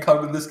glad we can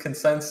come to this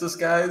consensus,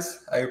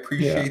 guys. I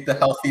appreciate the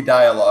healthy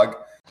dialogue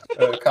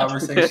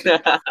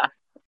conversation.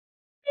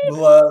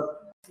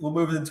 We'll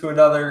move into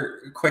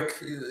another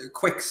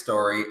quick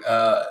story.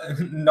 Former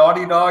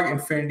Naughty Dog,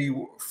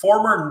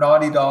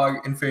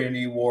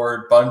 Infinity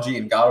Ward, Bungie,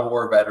 and God of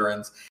War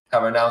veterans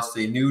have announced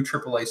a new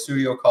AAA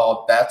studio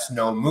called That's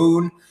No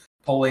Moon.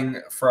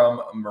 Pulling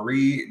from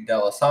Marie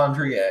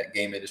Delisandre at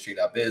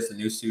GameIndustry.biz, the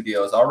new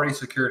studio has already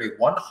secured a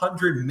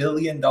 $100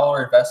 million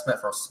investment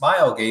from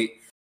Smilegate.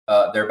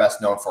 They're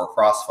best known for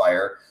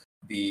Crossfire.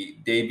 The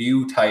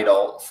debut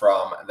title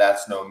from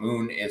That's No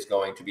Moon is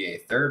going to be a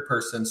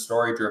third-person,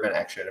 story-driven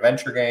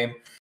action-adventure game.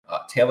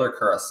 Taylor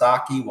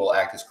Kurosaki will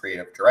act as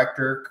creative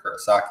director.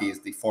 Kurosaki is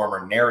the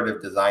former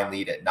narrative design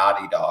lead at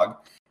Naughty Dog.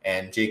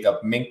 And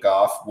Jacob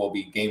Minkoff will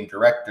be game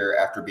director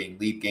after being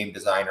lead game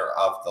designer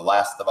of The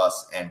Last of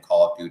Us and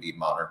Call of Duty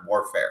Modern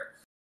Warfare.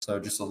 So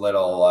just a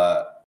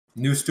little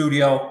new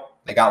studio.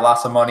 They got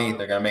lots of money.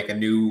 They're going to make a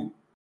new,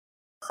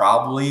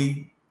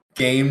 probably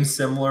game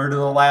similar to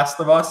The Last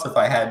of Us, if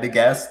I had to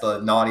guess,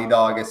 the Naughty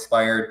Dog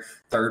inspired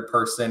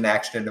third-person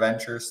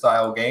action-adventure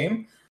style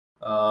game,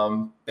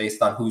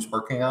 based on who's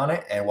working on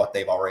it and what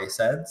they've already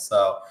said.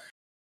 So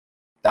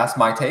that's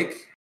my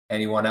take.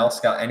 Anyone else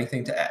got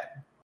anything to add?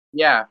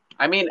 Yeah,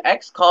 I mean,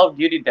 ex-Call of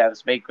Duty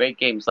devs make great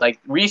games. Like,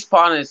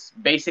 Respawn is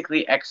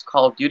basically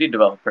ex-Call of Duty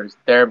developers.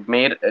 They're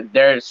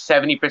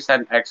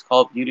 70%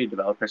 ex-Call of Duty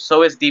developers.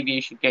 So is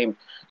Deviation Games.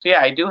 So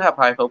yeah, I do have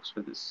high hopes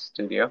for this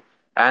studio.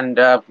 And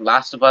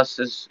Last of Us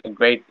is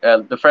great.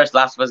 The first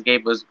Last of Us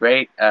game was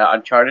great.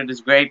 Uncharted is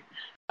great.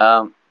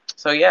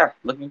 So yeah,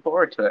 looking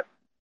forward to it.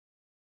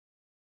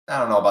 I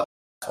don't know about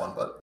this one,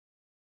 but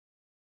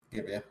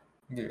I'll give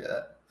you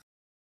that.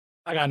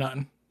 I got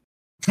nothing.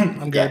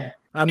 I'm good. Yeah.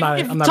 I'm not.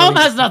 Tom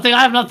has nothing.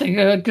 I have nothing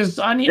because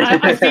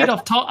I feed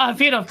off Tom. I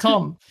feed off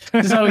Tom.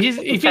 So if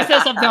he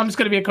says something, I'm just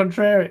going to be a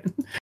contrarian.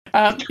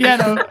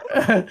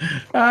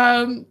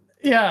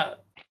 Yeah.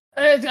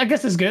 I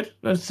guess it's good.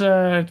 It's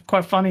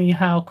quite funny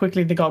how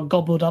quickly they got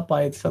gobbled up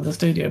by its other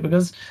studio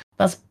because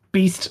that's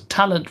beast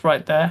talent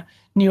right there.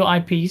 New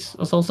IPs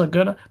was also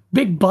good.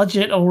 Big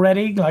budget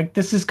already. Like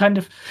this is kind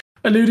of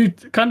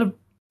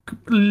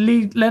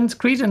lends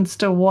credence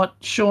to what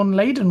Sean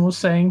Layden was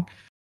saying.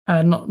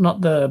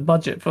 Not the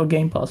budget for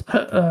Game Pass,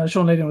 but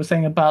Sean Layden was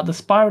saying about the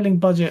spiraling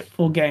budget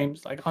for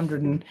games, like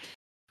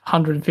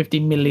 150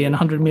 million,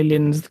 100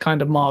 million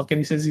kind of mark, and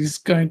he says he's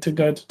going to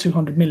go to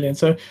 200 million.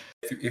 So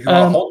if you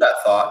want to hold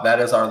that thought,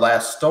 that is our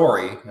last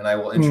story, and I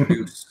will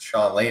introduce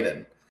Sean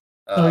Layden,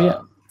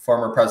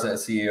 former president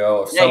and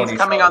CEO of Sony. Yeah, he's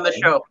coming on the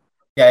show.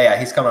 Yeah,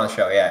 he's coming on the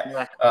show,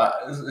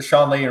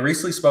 Sean Layden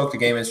recently spoke to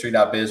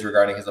GameIndustry.biz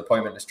regarding his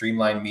appointment to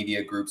Streamline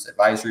Media Group's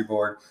advisory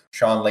board.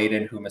 Sean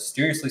Layden, who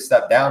mysteriously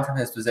stepped down from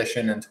his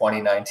position in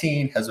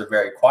 2019, has been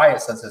very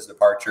quiet since his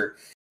departure.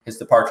 His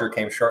departure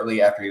came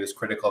shortly after he was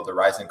critical of the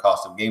rising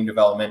cost of game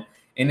development.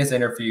 In his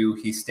interview,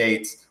 he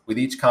states, with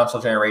each console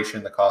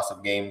generation, the cost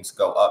of games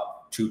go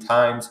up 2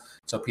 times.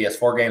 So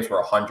PS4 games were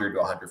 100 to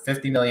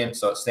 150 million.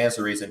 So it stands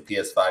to reason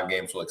PS5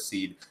 games will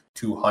exceed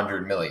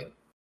 200 million.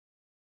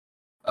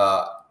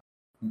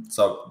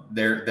 So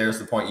there's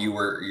the point you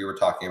were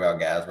talking about,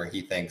 Gaz, where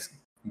he thinks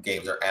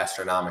games are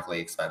astronomically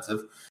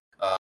expensive.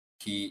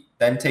 He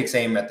then takes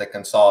aim at the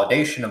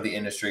consolidation of the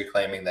industry,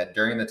 claiming that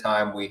during the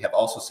time we have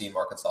also seen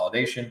more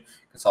consolidation.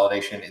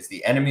 Consolidation is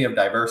the enemy of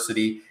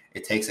diversity.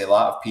 It takes a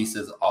lot of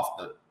pieces off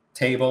the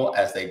table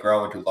as they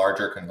grow into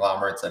larger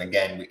conglomerates. And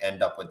again, we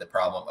end up with the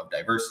problem of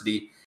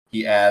diversity.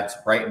 He adds,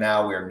 right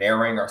now we are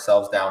narrowing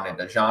ourselves down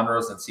into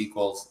genres and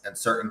sequels and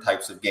certain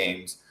types of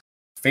games.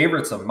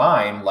 Favorites of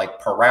mine,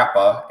 like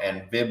Parappa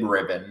and Vib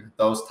Ribbon,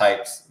 those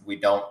types we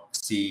don't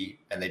see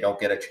and they don't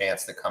get a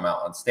chance to come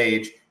out on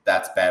stage.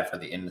 That's bad for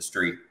the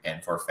industry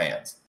and for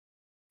fans.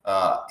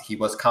 He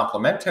was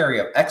complimentary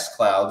of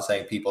xCloud,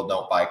 saying people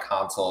don't buy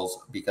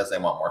consoles because they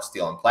want more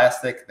steel and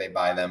plastic. They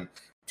buy them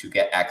to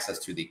get access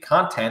to the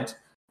content.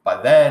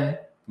 But then the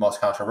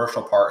most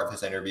controversial part of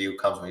his interview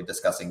comes when he's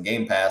discussing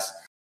Game Pass.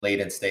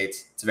 Layden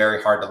states, it's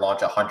very hard to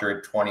launch a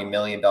 $120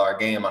 million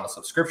game on a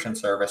subscription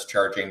service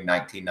charging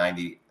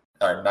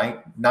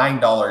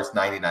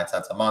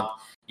 $9.99 a month.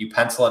 You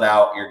pencil it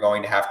out, you're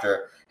going to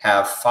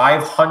have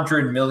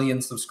 500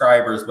 million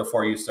subscribers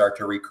before you start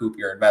to recoup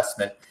your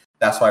investment.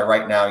 That's why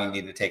right now you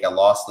need to take a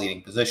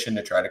loss-leading position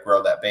to try to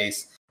grow that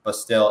base. But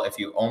still, if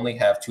you only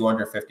have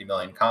 250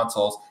 million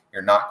consoles,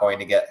 you're not going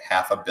to get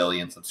 500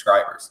 million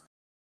subscribers.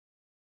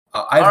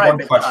 I have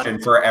one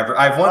question for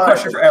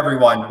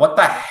everyone. What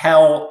the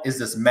hell is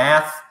this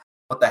math?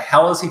 What the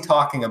hell is he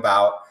talking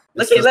about?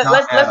 Let's do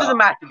the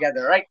math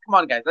together, right? Come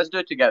on, guys, let's do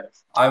it together.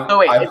 I've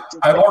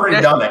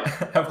already done it.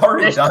 I've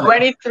already done it.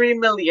 23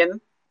 million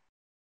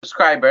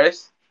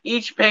subscribers,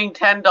 each paying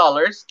 $10.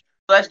 So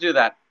let's do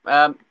that.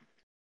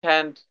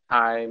 10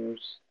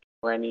 times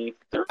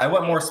 23. I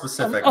went more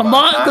specific.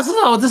 This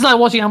is like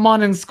watching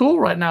Amon in school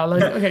right now.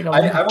 Like, okay, go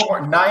on. I went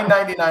more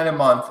 $9.99 a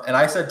month, and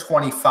I said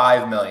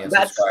 25 million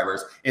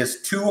subscribers is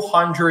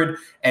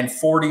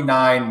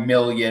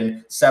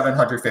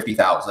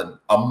 249,750,000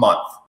 a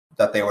month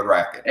that they would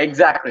rack it.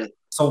 Exactly.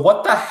 So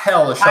what the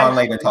hell is Shawn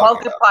Layden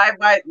talking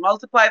about?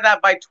 Multiply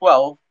that by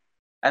 12,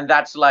 and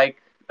that's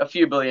like a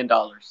few $1 billion.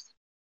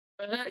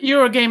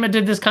 Eurogamer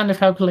did this kind of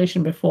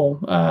calculation before,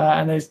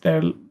 and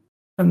the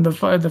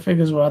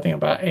figures were, I think,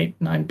 about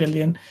 8-9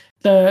 billion.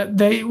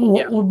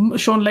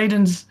 Shawn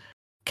Layden's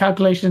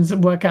calculations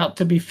work out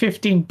to be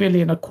 15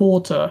 billion a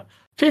quarter.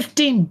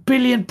 15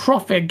 billion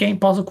profit Game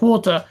Pass a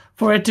quarter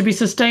for it to be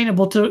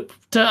sustainable to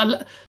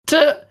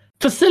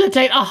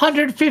facilitate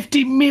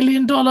 $150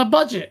 million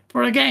budget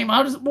for a game.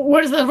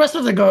 Where does the rest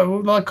of it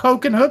go? Like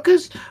coke and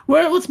hookers?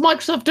 What's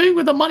Microsoft doing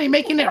with the money?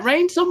 Making it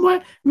rain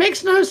somewhere?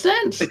 Makes no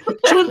sense.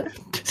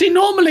 See,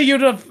 normally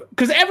you'd have,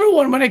 because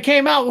everyone when it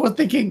came out was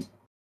thinking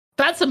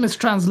that's a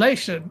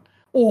mistranslation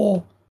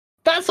or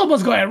that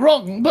someone's got it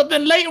wrong. But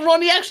then later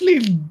on, he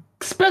actually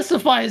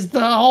specifies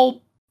the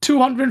whole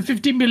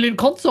 250 million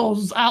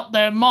consoles out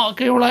there mark.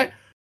 And you're like,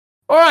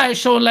 all right,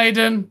 Shawn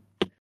Layden.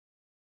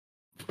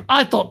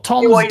 I thought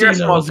Tom's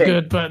dealer was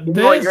good, but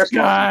this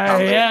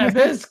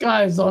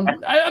guy's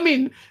on. I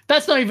mean,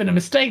 that's not even a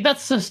mistake.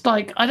 That's just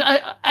like,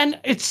 and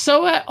it's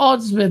so at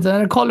odds with.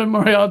 And Colin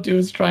Moriarty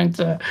was trying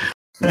to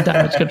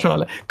damage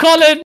control it.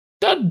 Colin,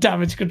 don't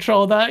damage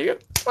control that.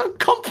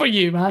 Come for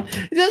you, man.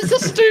 That's so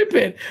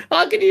stupid.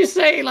 How can you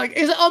say like?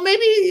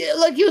 Maybe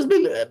like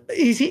even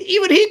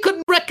he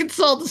couldn't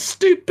reconcile the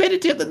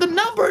stupidity of the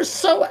number is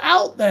so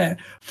out there.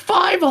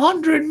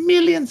 500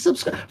 million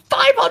subscribers.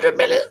 500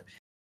 million.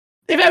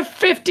 If you have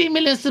 50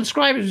 million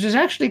subscribers, which is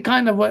actually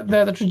kind of what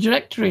the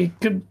trajectory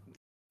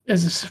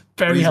is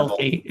very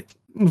healthy.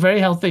 Very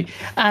healthy.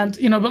 And,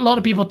 but a lot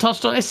of people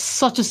touched on it's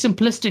such a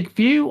simplistic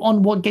view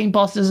on what Game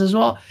Pass is as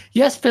well.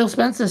 Yes, Phil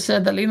Spencer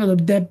said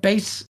that, their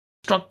base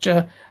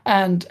structure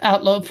and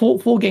outlook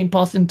for Game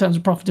Pass in terms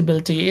of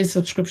profitability is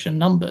subscription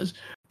numbers.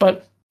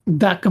 But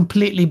that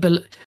completely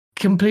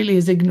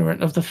is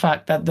ignorant of the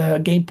fact that the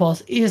Game Pass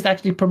is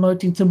actually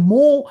promoting to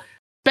more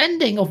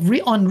spending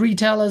on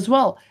retail as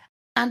well.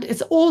 And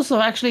it's also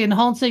actually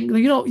enhancing,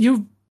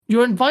 the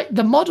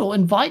model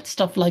invites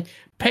stuff like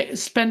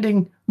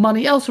spending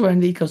money elsewhere in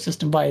the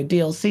ecosystem via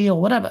DLC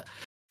or whatever.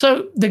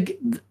 So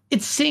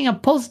it's seeing a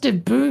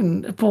positive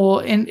boon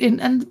for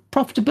and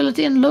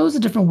profitability in loads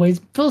of different ways.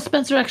 Phil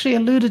Spencer actually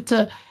alluded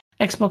to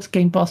Xbox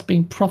Game Pass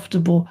being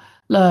profitable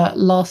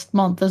last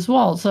month as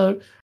well. So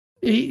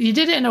he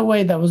did it in a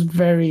way that was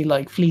very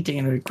fleeting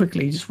and very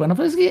quickly. He just went off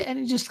and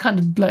he just kind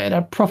of blurted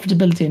out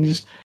profitability and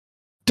just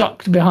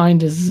ducked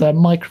behind his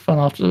microphone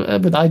after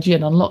with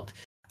IGN Unlocked.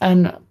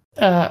 And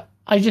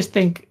I just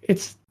think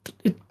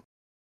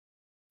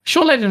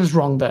Shawn Layden is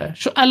wrong there.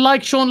 I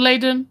like Shawn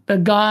Layden, the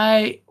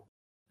guy.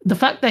 The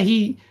fact that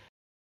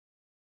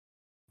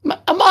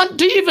Aman,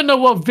 do you even know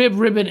what Vib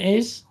Ribbon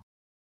is?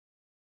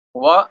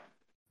 What?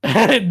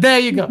 There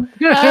you go.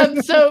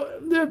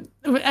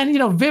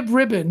 Vib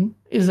Ribbon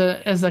is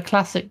a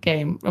classic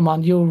game,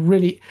 Aman.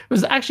 It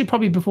was actually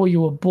probably before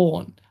you were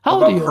born. How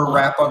old are you?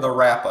 Parappa the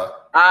Rapper.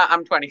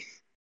 I'm 20.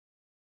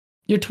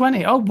 You're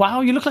 20. Oh wow,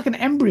 you look like an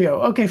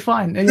embryo. Okay,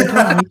 fine. You're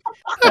 20.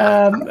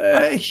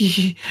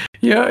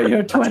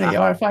 You're 20. All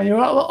right, fine.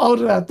 You're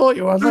older than I thought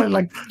you were. I was only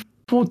like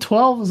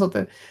 12 or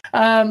something.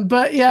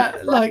 But yeah,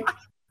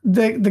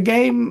 the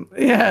game.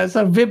 Yeah,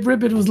 so Vib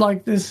Ribbon was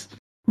like this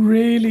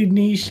really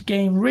niche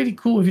game, really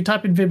cool. If you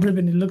type in Vib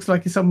Ribbon, it looks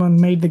like someone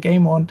made the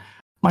game on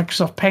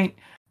Microsoft Paint.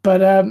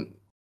 But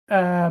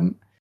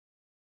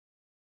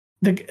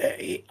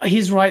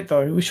he's right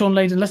though. With Shawn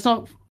Layden, let's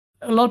not.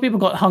 A lot of people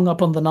got hung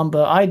up on the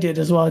number. I did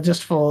as well,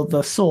 just for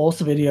the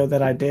Source video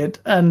that I did,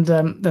 and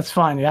that's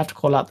fine. You have to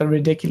call out the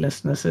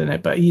ridiculousness in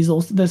it, but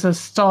there's a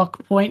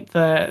stark point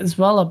there as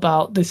well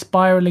about the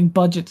spiraling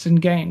budgets in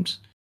games,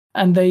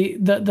 and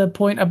the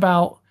point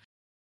about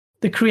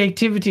the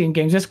creativity in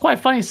games. It's quite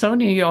funny.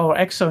 Sony or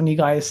ex-Sony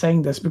guy is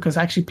saying this because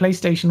actually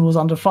PlayStation was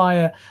under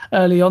fire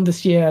early on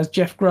this year as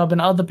Jeff Grubb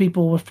and other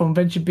people from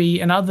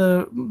VentureBeat and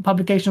other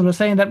publications were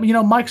saying that,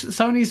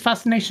 Sony's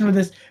fascination with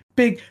this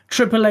big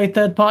AAA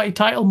third-party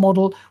title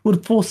model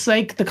would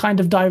forsake the kind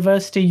of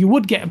diversity you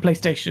would get in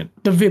PlayStation,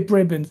 the VIP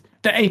ribbons,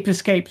 the Ape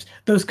Escapes,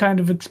 those kind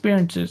of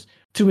experiences.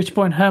 To which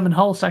point Herman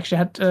Hulst actually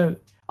had to,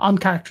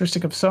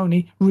 uncharacteristic of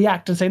Sony,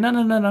 react and say,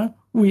 no,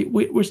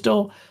 we're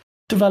still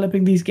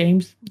developing these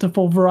games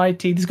for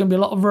variety. There's going to be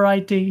a lot of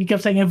variety. He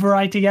kept saying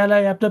variety.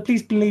 Yeah,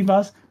 please believe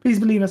us.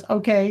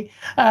 Okay.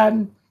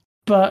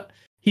 But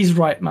he's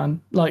right,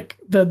 man. Like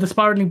the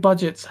spiraling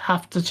budgets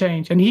have to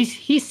change. And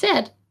he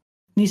said it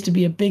needs to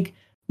be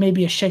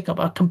maybe a shake-up,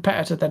 a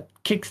competitor that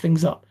kicks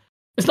things up.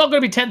 It's not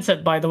going to be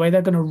Tencent, by the way.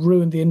 They're going to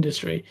ruin the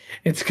industry.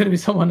 It's going to be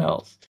someone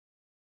else.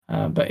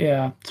 But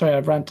yeah, sorry, I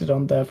ranted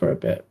on there for a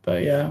bit.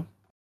 But yeah,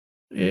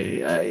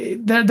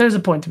 there's a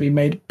point to be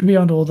made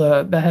beyond all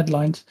the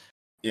headlines.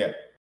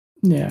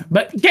 Yeah,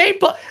 but Game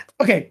Boss.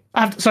 Okay,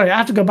 I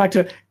have to go back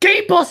to it.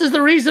 Game Boss is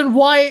the reason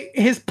why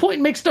his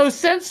point makes no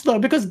sense, though,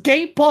 because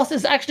Game Pass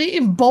is actually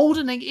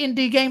emboldening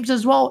indie games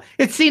as well.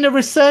 It's seen a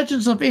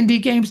resurgence of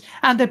indie games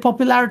and their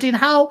popularity and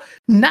how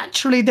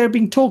naturally they're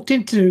being talked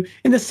into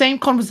in the same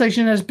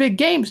conversation as big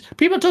games.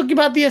 People are talking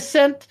about The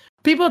Ascent.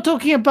 People are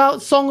talking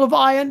about Song of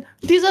Iron.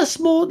 These are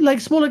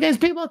smaller games.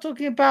 People are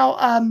talking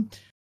about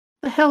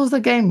the hell is the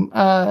game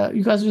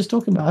you guys were just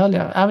talking about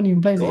earlier? I haven't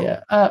even played it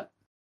yet.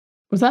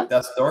 Was that?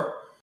 Death's Door?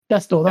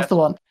 Death's Door, that's the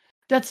one.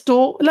 Death's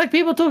Door, like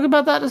people talking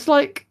about that, it's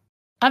like,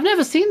 I've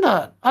never seen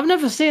that. I've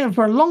never seen it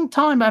for a long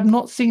time. I've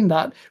not seen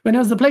that. When it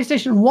was the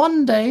PlayStation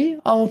 1 day,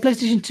 or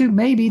PlayStation 2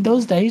 maybe,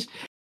 those days,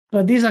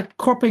 but these are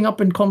cropping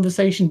up in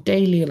conversation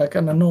daily, like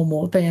on a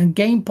normal thing, and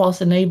Game Pass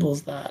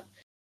enables that.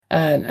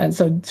 And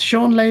so,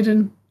 Sean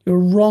Layden, you're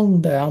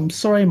wrong there. I'm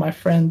sorry, my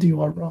friend,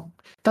 you are wrong.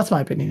 That's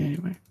my opinion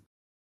anyway.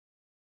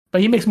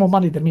 But he makes more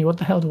money than me. What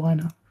the hell do I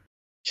know?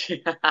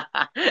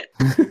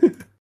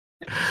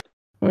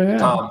 Well, yeah.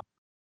 Tom,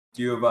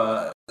 do you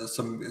have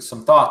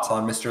some thoughts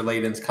on Mr.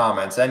 Layden's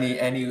comments?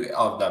 Any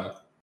of them?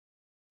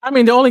 I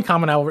mean, the only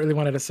comment I really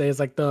wanted to say is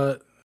like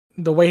the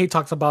way he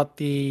talks about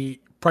the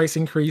price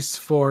increase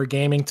for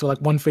gaming to like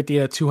 150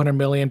 to 200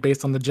 million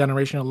based on the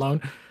generation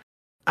alone.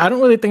 I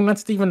don't really think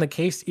that's even the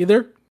case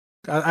either.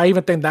 I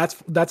even think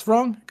that's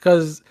wrong,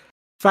 because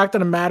fact of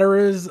the matter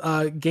is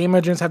game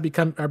engines are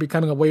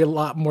becoming a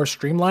lot more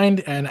streamlined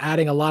and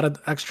adding a lot of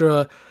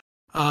extra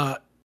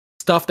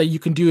stuff that you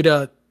can do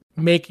to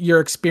make your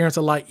experience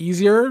a lot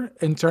easier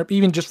in terms,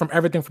 even just from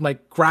everything from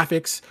like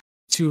graphics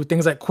to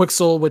things like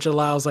Quixel, which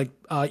allows like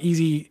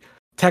easy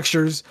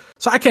textures.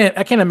 So I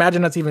can't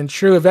imagine that's even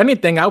true. If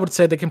anything, I would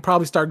say they can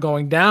probably start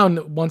going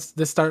down once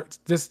this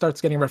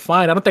starts getting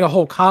refined. I don't think a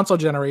whole console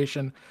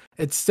generation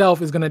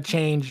itself is going to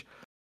change,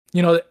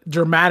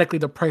 dramatically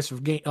the price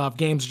of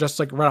games just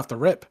like right off the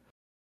rip.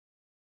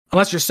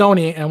 Unless you're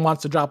Sony and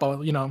wants to drop a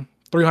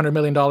 $300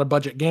 million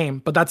budget game,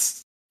 but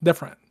that's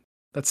different.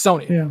 That's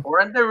Sony. Yeah.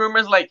 Weren't there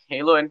rumors like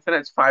Halo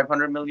Infinite's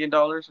 $500 million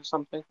or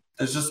something?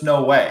 There's just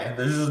no way.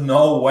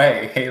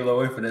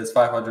 Halo Infinite is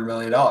 $500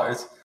 million.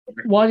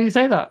 Why do you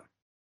say that?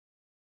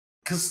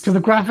 Because the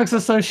graphics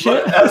are so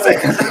shit.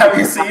 Have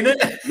you seen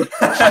it?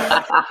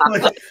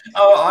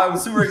 I'm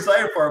super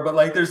excited for it, but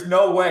like, there's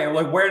no way.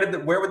 Like, where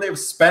would they have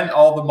spent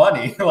all the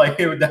money? Like,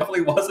 it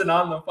definitely wasn't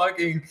on the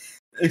fucking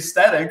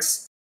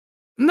aesthetics.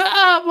 No,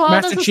 well,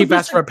 Master Chief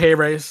asked for a pay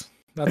raise.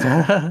 That's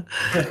all.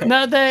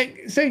 No,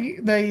 that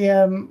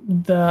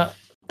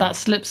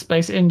Slip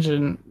Space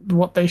engine,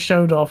 what they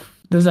showed off,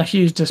 there's a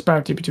huge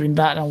disparity between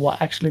that and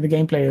what actually the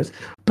gameplay is.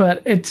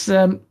 But it's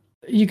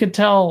you could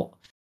tell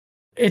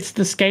it's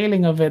the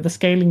scaling of it, the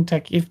scaling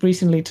tech. If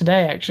recently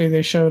today, actually,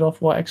 they showed off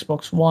what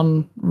Xbox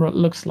One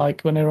looks like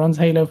when it runs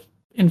Halo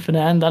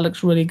Infinite, and that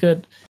looks really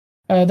good.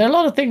 There are a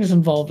lot of things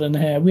involved in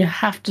here. We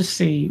have to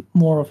see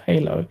more of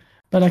Halo,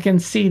 but I can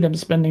see them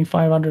spending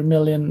 $500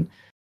 million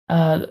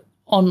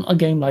on a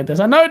game like this.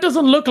 I know it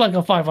doesn't look like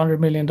a $500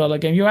 million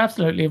game. You're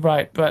absolutely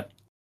right, but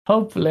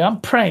hopefully,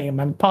 I'm praying,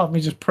 man. Part of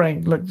me just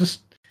praying. Look,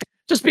 just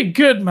be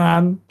good,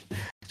 man.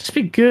 Just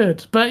be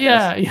good. But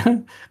yeah,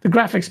 the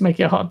graphics make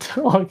it hard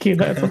to argue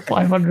that it's a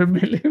 $500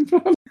 million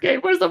game.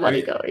 Where's the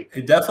money going?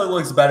 It definitely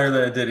looks better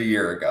than it did a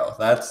year ago.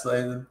 That's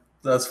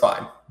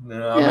fine.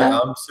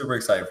 I'm super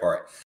excited for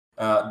it.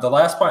 The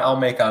last point I'll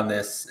make on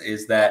this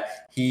is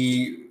that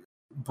he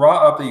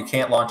brought up that you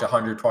can't launch a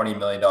 $120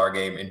 million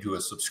game into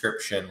a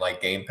subscription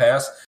like Game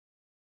Pass,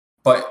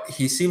 but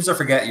he seems to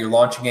forget you're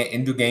launching it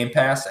into Game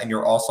Pass and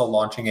you're also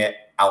launching it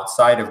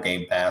outside of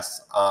Game Pass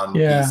on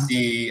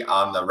PC,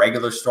 on the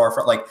regular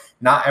storefront. Like,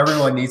 not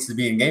everyone needs to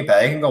be in Game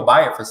Pass. They can go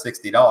buy it for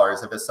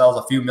 $60. If it sells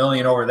a few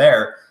million over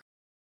there,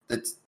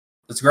 it's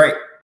great.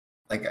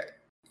 Like,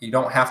 you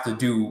don't have to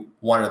do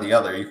one or the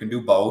other. You can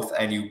do both,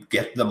 and you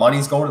get the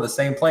money's going to the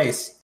same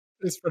place.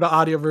 It's for the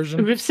audio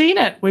version. We've seen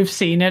it. Yes,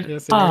 there he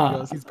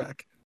goes. He's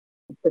back.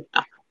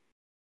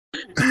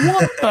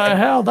 What the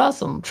hell? That's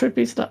some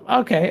trippy stuff.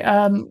 Okay.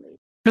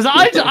 Because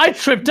I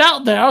tripped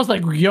out there. I was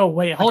like, yo,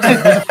 wait, hold on.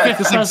 There's a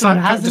fifth person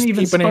who hasn't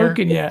even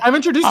spoken yet. I've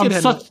introduced you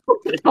to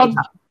him.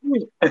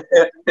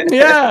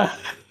 Yeah.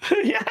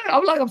 Yeah.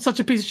 I'm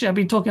such a piece of shit. I've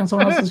been talking on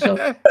someone else's show.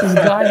 There's a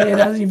guy here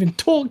that hasn't even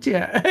talked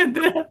yet. And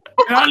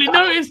I only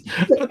noticed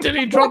until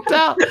he dropped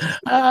out.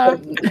 I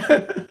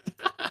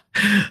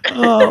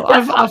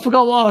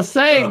forgot what I was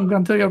saying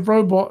until a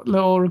robot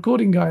little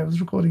recording guy was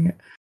recording it.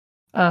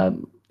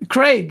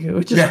 Craig,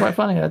 which is quite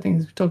funny. I think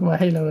he's talking about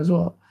Halo as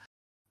well.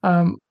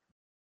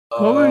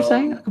 What were we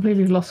saying? I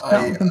completely lost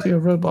count until a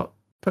robot.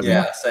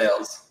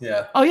 Sales.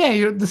 Yeah. Oh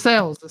yeah, the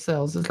sales. It's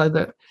like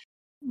that.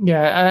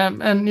 Yeah,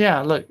 and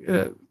yeah, look,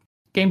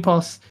 Game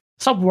Pass.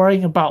 Stop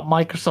worrying about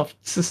Microsoft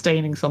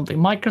sustaining something.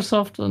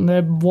 Microsoft and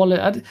their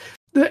wallet.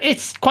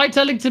 It's quite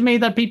telling to me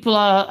that people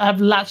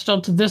have latched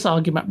onto this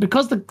argument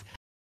because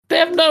they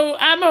have no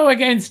ammo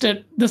against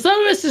it. The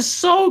service is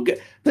so good.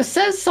 This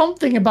says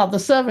something about the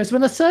service.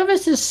 When the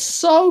service is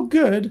so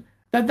good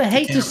that they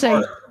hate to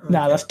say,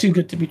 "Nah, that's too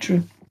good to be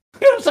true."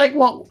 It's like,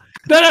 what?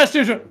 No, that's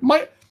too true.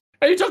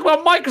 Are you talking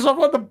about Microsoft,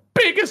 one of the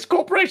biggest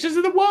corporations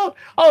in the world?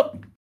 Oh,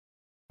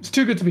 it's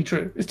too good to be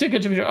true. It's too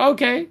good to be true.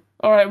 Okay,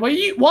 all right. Well,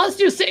 whilst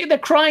you're sitting there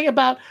crying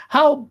about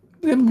how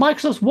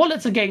Microsoft's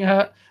wallets are getting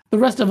hurt, the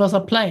rest of us are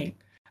playing.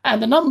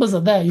 And the numbers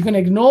are there. You're going to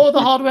ignore the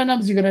hardware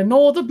numbers. You're going to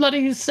ignore the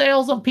bloody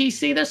sales on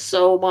PC. There's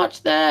so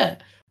much there.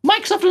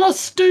 Microsoft are not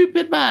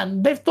stupid,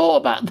 man. They've thought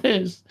about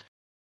this.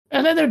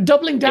 And then they're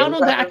doubling down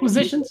on their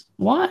acquisitions.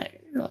 Why?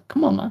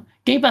 Come on, man.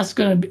 Game Pass is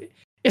going to be...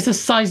 It's a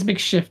seismic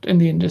shift in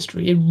the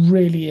industry. It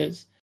really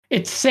is.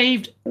 It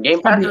saved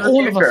Game Pass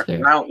all of us here.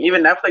 Now,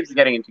 even Netflix is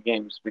getting into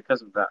games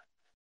because of that.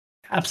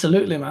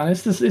 Absolutely, man.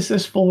 It's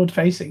this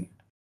forward-facing.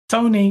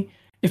 Sony,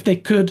 if they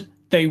could,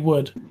 they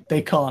would.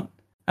 They can't.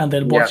 And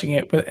they're watching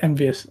it with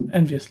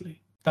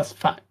enviously. That's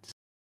fact.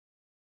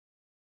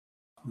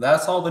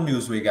 That's all the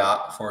news we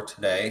got for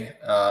today.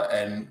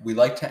 And we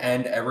like to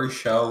end every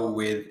show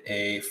with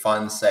a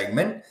fun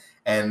segment.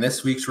 And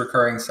this week's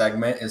recurring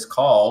segment is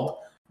called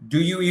Do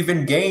You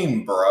Even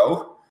Game,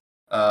 Bro?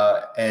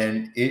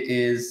 And it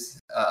is,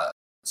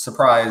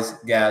 surprise,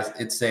 Gaz,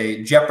 it's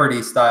a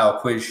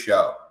Jeopardy-style quiz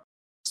show.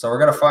 So we're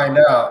going to find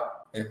out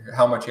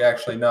how much you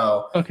actually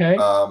know. Okay.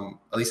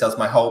 At least that's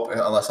my hope,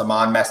 unless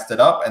Aman messed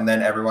it up. And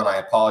then everyone, I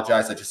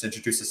apologize. I just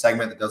introduced a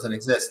segment that doesn't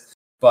exist.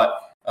 But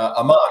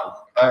Aman,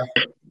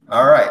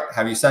 all right.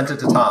 Have you sent it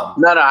to Tom?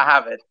 No, I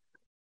haven't.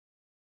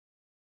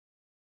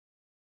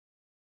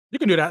 You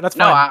can do that. That's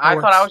fine. No, I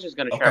thought I was just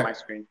going to share my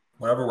screen.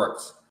 Whatever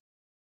works.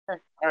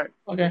 Okay. All right.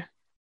 Okay.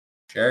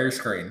 Share your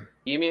screen.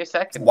 Give me a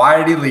second. Why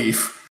did he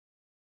leave?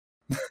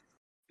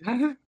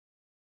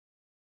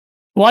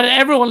 Why did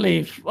everyone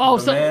leave?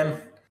 Oh,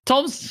 man.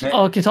 Tom's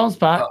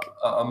back.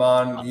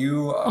 Aman,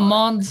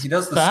 Aman's he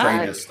does the back.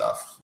 strangest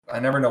stuff. I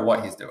never know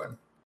what he's doing.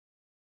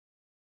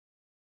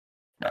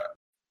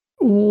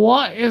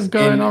 What is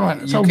going on right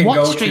now? So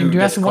what stream? Do you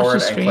have to watch the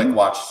stream? And click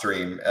watch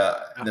stream.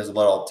 There's a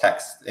little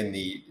text in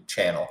the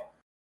channel.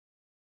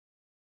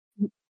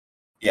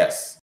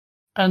 Yes.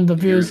 And the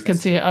viewers can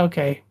see it.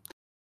 Okay.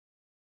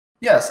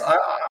 Yes.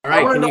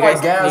 I want to know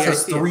why Gaz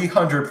has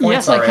 300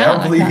 points yes, already. I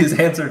don't believe he's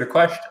answered a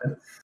question.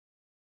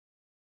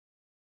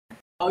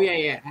 Oh,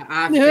 yeah.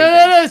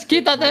 No,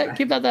 keep that there.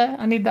 Keep that there.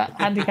 I need that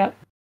handicap.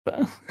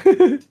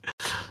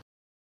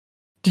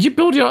 Did you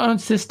build your own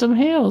system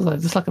here, or was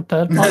that just like a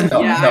third party?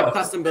 No, I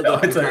custom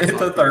built it's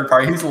a third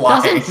party. He's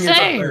lying. That's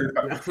insane.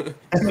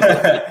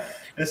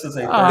 This is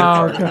a third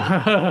party.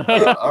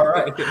 Okay. All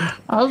right.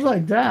 I was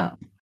like, damn.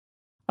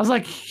 I was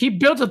like, he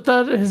built his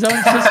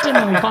own system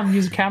and he can't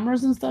use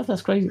cameras and stuff.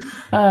 That's crazy.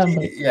 He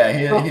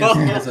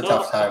has a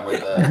tough time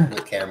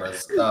with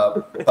cameras.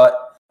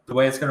 But the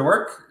way it's going to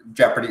work,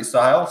 Jeopardy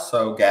style.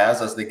 So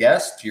Gaz, as the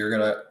guest, you're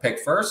going to pick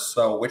first.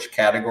 So which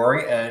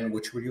category and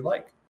which would you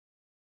like?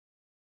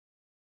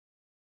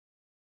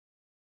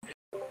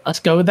 Let's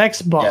go with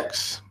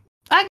Xbox.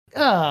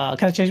 Yeah.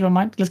 Can I change my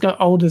mind? Let's go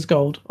old as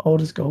gold.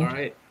 Old as gold. All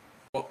right.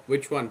 Well,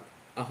 which one?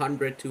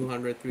 100,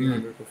 200,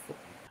 300, or 400?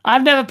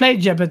 I've never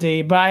played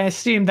Jeopardy, but I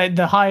assume that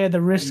the higher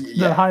the risk,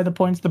 the higher the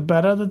points, the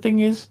better the thing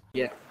is.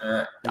 Yeah.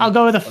 I'll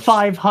go with the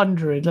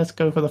 500. Let's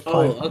go for the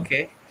 500. Oh,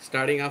 okay.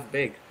 Starting off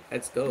big.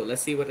 Let's go.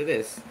 Let's see what it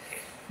is.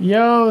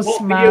 Yo,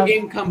 what video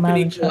game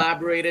company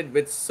collaborated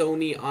with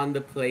Sony on the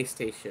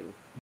PlayStation?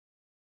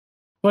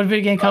 What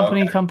video game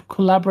company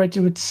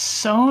collaborated with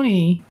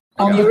Sony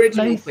on the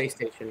original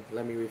PlayStation?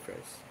 Let me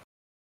rephrase.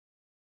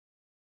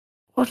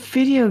 What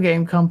video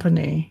game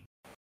company?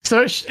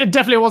 So it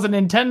definitely wasn't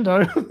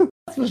Nintendo,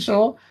 that's for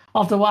sure.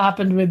 After what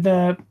happened with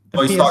the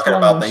he's PS1, talking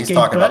about he's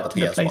talking about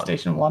the PS1.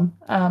 PlayStation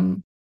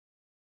 1.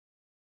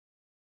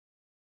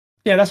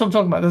 Yeah, that's what I'm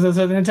talking about.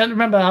 So Nintendo.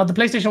 Remember how the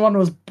PlayStation 1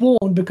 was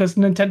born because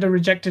Nintendo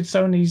rejected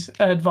Sony's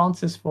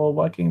advances for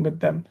working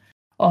with them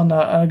on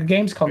a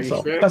games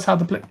console. Sure? That's how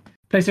the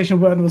PlayStation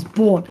 1 was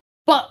born.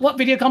 But what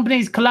video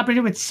companies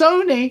collaborated with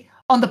Sony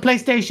on the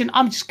PlayStation?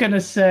 I'm just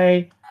gonna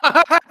say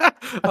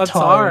That's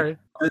hard.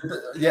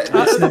 Yeah,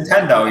 it's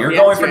Nintendo. You're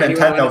going for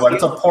Nintendo, but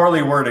it's a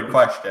poorly worded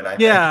question.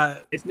 Yeah,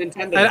 it's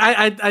Nintendo.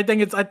 I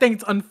think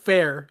it's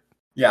unfair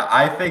Yeah,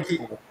 I think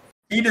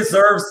he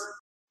deserves.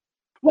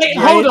 Wait,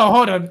 Yeah,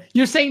 hold on.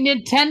 You're saying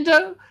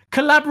Nintendo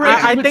collaborated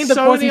I with think the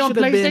question Sony on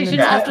should have been PlayStation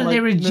Yeah. after they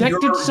like,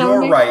 rejected You're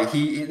Sony? right.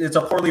 It's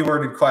a poorly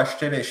worded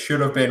question. It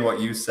should have been what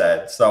you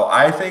said. So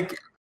I think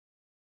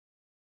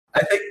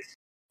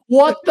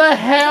What the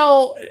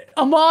hell?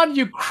 Amon,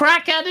 you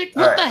crack addict?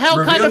 What All the right, hell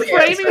kind of reveal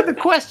the framing of answer. the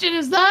question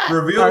is that?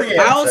 reveal the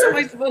How else am I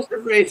answer supposed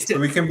to phrase so it?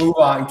 we can move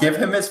on. Give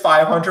him his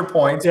 500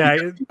 points. Yeah,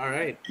 All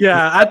right.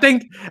 yeah. I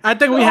think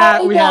we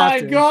have. Oh We have my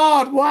to.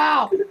 god!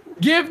 Wow.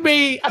 Give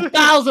me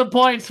 1,000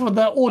 points for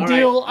the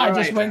ordeal all I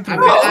just right. went through.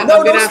 No, I'm no,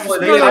 gonna no have to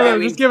splitting. split No,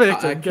 between, just give it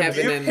to him, give it.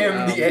 Kevin Give him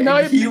and the.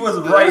 No, he was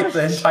right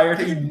the entire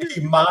time.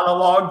 He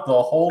monologued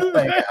the whole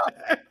thing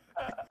out.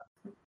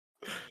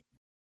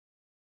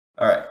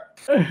 All right.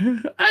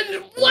 And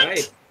what?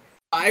 Right.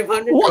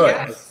 500 What?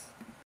 yes.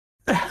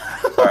 All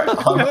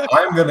right.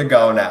 I'm gonna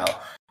go now.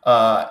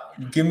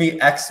 Give me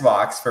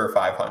Xbox for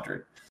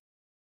 500.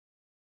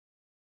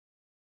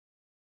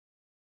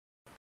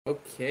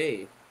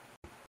 Okay.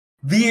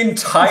 The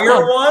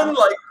entire one,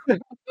 like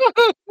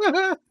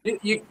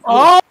You,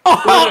 Oh, no,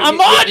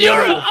 Amon, you-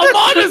 no, no.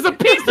 Amon is a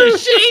piece of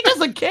shit. He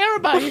doesn't care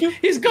about you.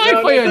 He's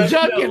going for your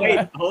jugular.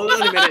 wait, hold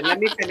on a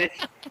minute.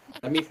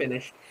 Let me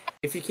finish.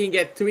 If you can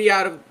get three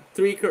out of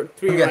three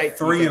we get right,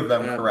 three you of get,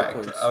 them the correct.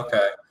 points.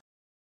 Okay.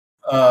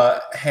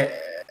 Okay,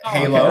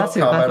 Halo, that's it.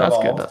 Combat That's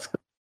good. Evolved. That's good.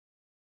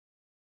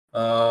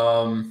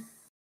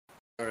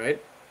 All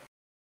right.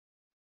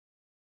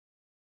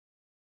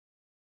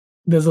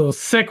 There's a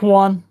sick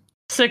one.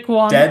 Sick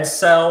one. Dead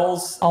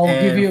Cells. I'll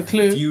and give you a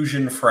clue.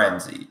 Fusion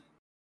Frenzy.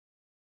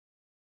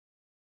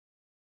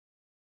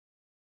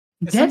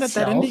 Isn't Dead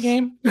that indie Cells?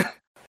 game?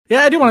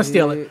 Yeah, I do want to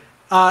steal it.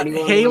 Anyone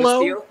wanna Halo,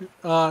 steal?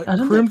 I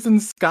don't Crimson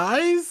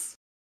Skies,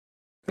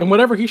 and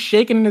whatever he's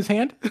shaking in his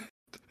hand.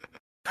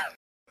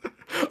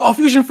 Oh,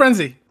 Fusion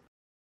Frenzy.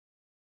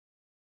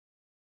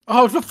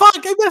 Oh, fuck!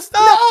 I messed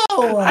up.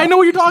 No! I know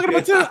what you're talking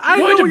about too. I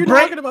know Going to what you're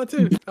break- talking about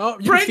too. Oh, you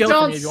can break steal it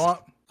from me if dance. you want.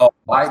 Oh,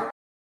 I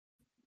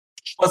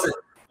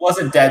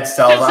wasn't Dead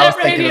Cells. Jet I was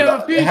Set thinking Radio,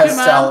 of it Fusion, has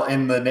man. Cell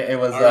in the. It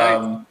was All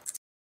right.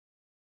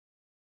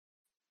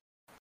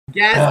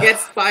 Gaz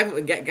gets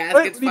five. Gaz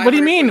gets five. What do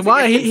you mean?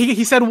 Why?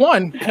 He said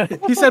one.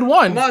 He said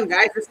one. Come on,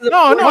 guys. This is a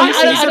No, no, I- he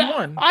I- said I-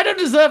 one. I don't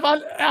deserve.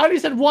 I only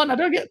said one. I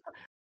don't get.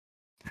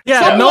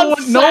 Yeah, no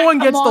Someone one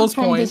gets sack those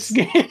Amon from this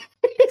points. game.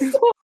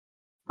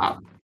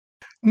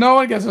 No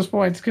one gets those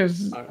points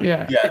because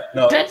yeah. Yeah,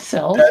 no. Dead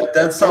Cells.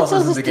 Dead Cells Cells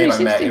isn't is the game I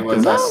meant. 360. It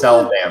was No.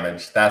 Cell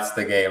Damage. That's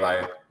the game I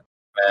meant.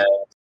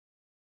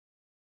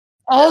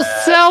 Oh,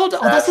 That- Cell. Oh,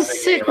 that's a that's the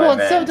sick game I one.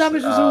 Cell meant.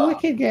 Damage was a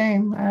wicked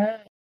game.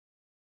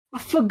 I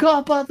forgot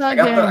about that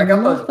game. I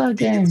love that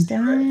game. DLC,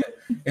 Damn. right?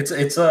 It's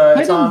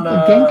Played on. on the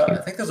GameCube.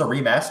 I think there's a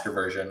remaster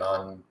version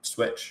on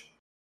Switch.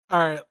 All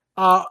right,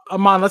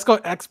 Amon, let's go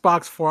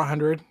Xbox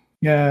 400.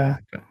 Yeah.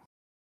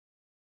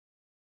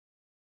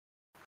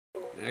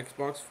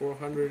 Xbox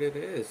 400. It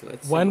is.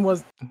 Let's. When see.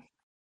 was?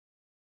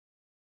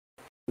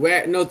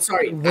 Where? No,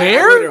 sorry.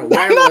 Where?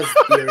 Where was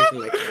the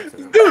original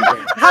Xbox? Dude,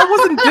 Where? how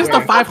wasn't this the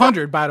Where?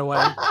 500? By the way,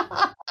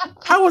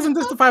 how wasn't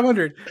this the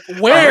 500?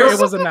 Where it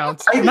was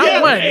announced,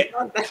 not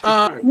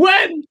when.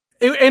 When?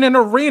 In an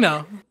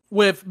arena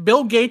with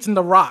Bill Gates and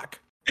The Rock.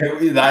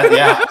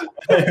 Yeah.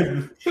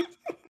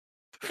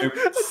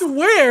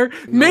 Where?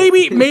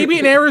 Maybe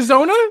in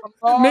Arizona.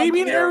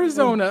 Maybe in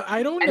Arizona.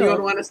 I don't Anyone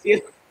know. want to steal?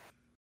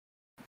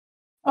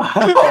 No,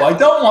 I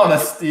don't want to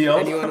steal.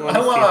 Anyone wanna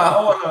I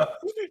want to.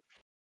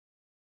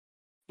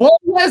 What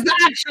was the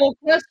actual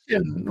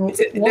question? Is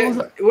it- What was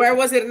it? Where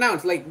was it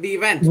announced? Like the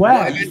event? Where?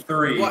 What event?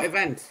 E3. What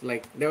event?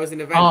 Like there was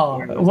an event. Oh,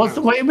 where it was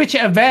announced. which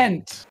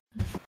event?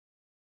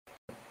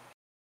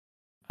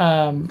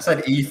 I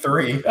said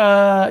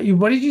E3.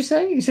 What did you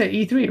say? You said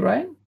E3,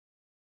 right?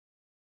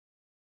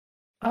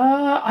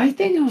 I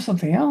think it was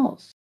something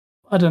else.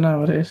 I don't know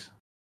what it is.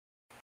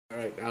 All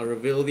right, I'll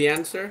reveal the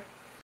answer.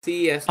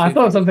 CES. I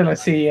thought it was something like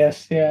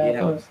CES. Yeah. I Yeah.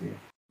 thought it was CES.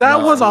 That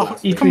No, was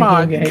that's a come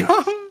on. Gates.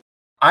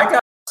 I got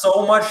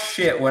so much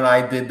shit when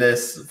I did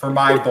this for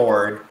my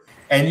board,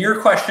 and your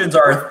questions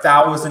are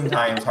 1,000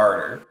 times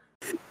harder.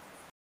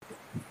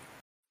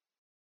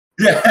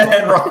 Yeah,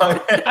 and wrong.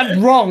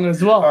 And wrong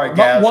as well. All right, Not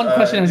Gaz, one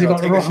question has he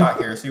got take wrong. a shot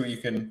here. See what you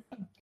can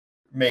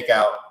make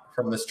out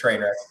from this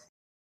train wreck.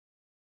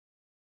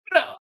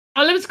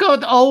 Let's go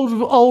with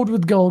old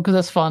with gold because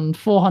that's fun.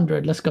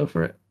 400. Let's go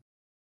for it.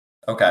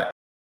 Okay.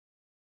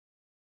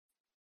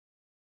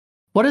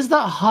 What is the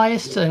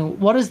highest?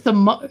 What is the?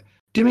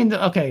 Do you mean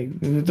the? Okay,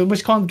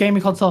 which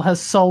gaming console has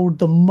sold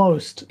the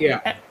most Yeah.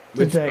 to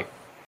Which date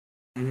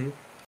Mhm.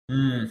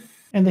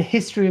 in the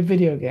history of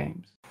video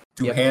games?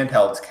 Do Yep.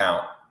 handhelds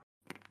count?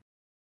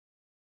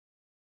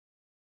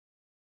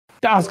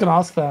 I was going to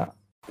ask that.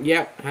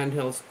 Yeah,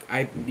 handhelds.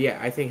 I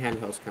think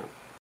handhelds count.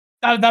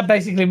 That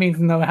basically means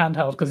no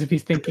handheld because if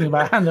he's thinking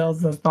about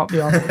handhelds, that's not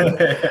the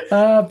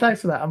answer.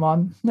 Thanks for that,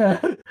 Amon.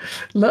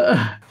 Look,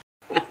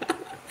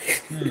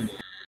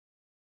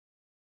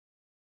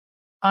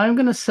 I'm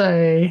gonna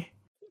say,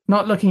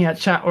 not looking at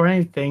chat or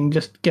anything,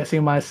 just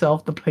guessing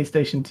myself, the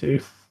PlayStation 2.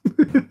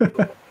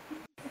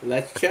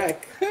 Let's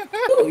check.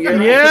 Oh, you're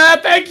right. Yeah,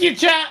 thank you,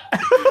 chat.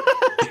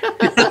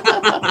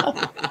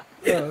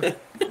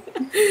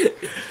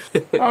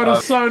 I would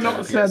have so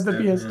not said the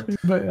PS2,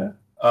 but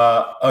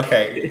yeah.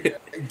 Okay.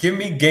 Give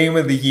me Game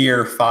of the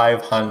Year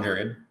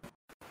 500.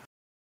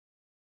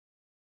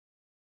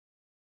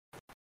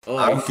 Oh,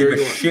 I don't give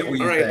a shit what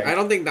you All right, think. I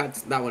don't think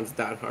that one's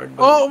that hard.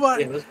 But Oh my!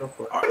 Yeah, let's go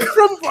for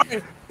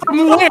it.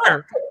 From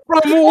where?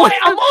 From where?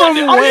 Are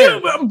you,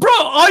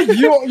 bro?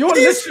 You're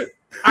listening.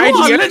 IGN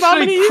literally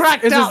nominees?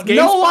 cracked Is this out. Game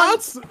No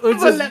one Spots? Is ever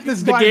this let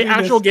this the guy do this.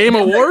 actual Game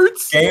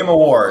Awards? Game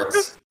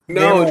Awards.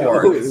 No, Game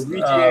Awards.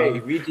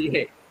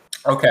 VGA.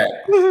 Okay.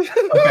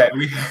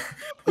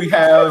 We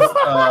have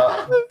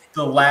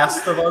The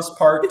Last of Us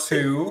Part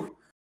 2.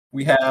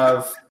 We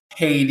have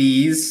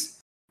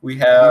Hades. We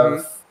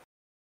have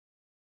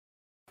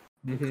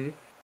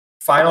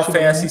Final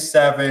Fantasy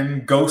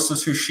VII, Ghost of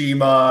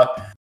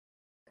Tsushima,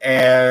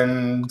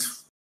 and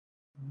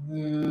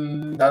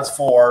that's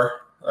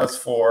four. I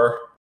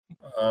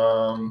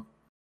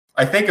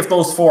think if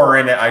those four are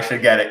in it, I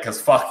should get it,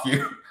 because fuck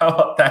you. How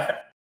about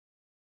that?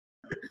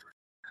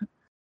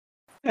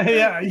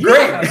 Yeah,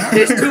 Great.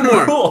 There's two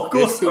more. Cool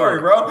There's two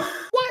story, more.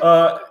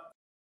 bro.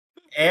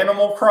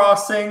 Animal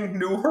Crossing,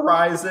 New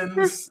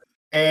Horizons,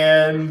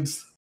 and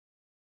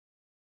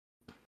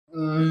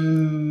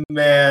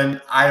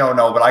man, I don't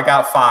know, but I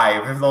got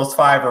 5. If those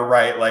 5 are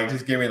right, like,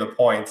 just give me the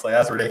points. Like,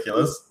 that's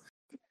ridiculous.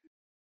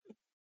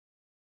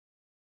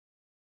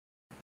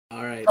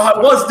 All right. Oh,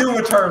 it was Doom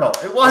Eternal.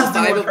 It was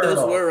Doom 5 of those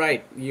Eternal. were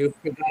right. You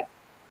forgot.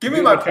 Give me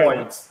Doom my Eternal.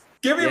 points.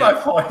 Give me Yeah. my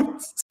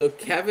points. So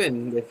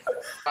Kevin with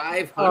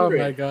 500. Oh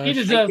my He gosh!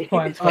 deserves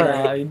points for All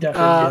that. right. He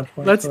definitely deserves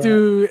points Let's for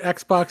do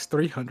Xbox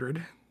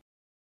 300.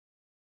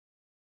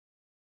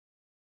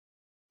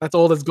 That's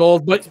old as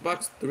gold, but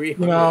Xbox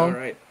 300. No. All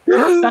right.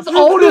 that. That's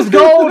old as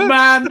gold,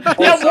 man.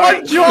 You have sorry.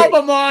 one job,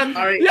 Aman.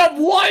 Sorry. You have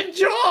one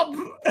job.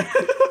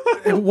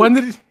 when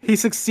did he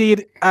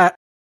succeed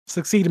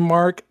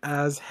Mark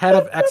as head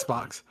of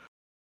Xbox?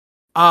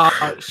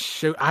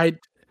 Shoot, I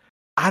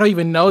don't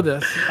even know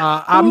this.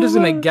 I'm just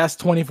gonna guess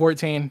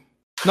 2014.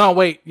 No,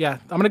 wait, yeah,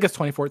 I'm gonna guess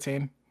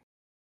 2014.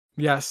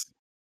 Yes.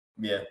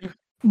 Yeah.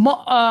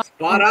 Spot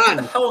What on.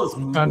 the hell is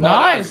Mark?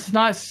 Nice.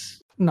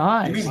 You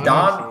mean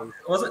Don?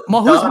 Was it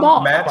Who's Don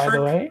Mark, by Matrick?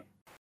 the way?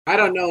 I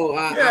don't know.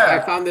 Yeah.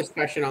 I found this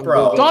question on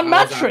Bro. Google. Don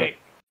I was out of- Matrick.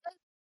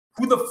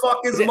 Who the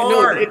fuck is No,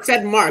 Mark? it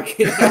said Mark.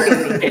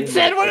 It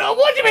said, what do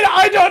you mean?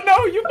 I don't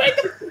know. You make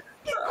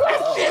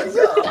questions.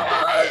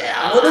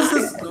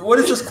 What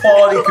is this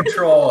quality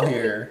control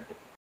here?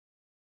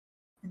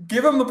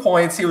 Give him the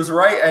points. He was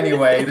right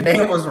anyway. The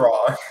name was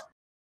wrong.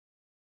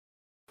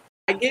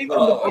 I gave him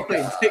Oh, the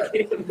points. I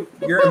gave him the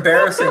points. You're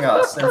embarrassing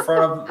us in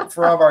front of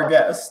our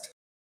guest.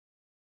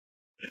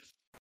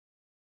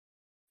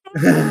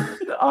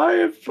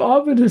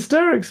 I'm in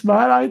hysterics,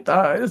 man.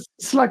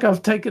 It's like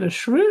I've taken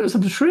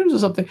some shrooms or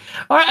something.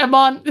 All right,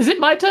 Aman, is it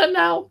my turn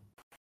now?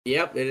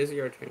 Yep, it is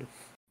your turn.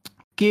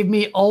 Give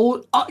me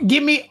old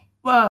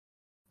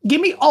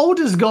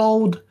as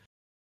gold.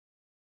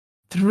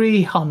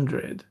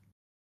 300.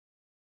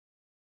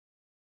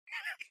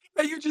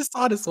 You just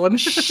saw this one.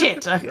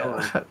 Shit.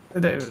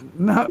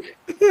 No.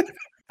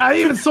 I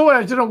even saw it.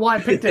 I don't know why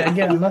I picked it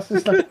again. That's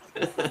just like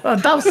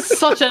that was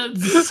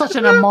such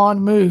an Aman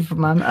move,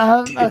 man.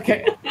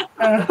 Okay.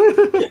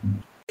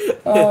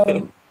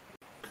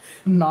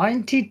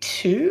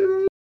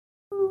 92.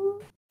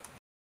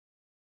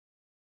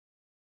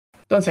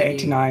 Don't say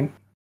 89.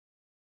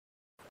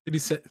 Did he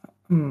say?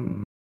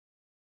 Are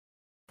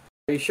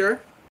you sure?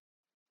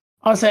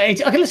 I'll say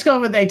 80. Okay, let's go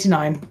with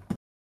 89.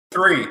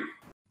 3. All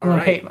Oh,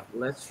 right. hey.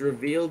 Let's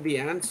reveal the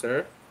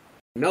answer.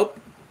 Nope.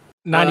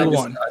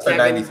 91. I said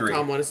Kevin, 93.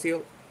 Tom, want to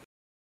steal?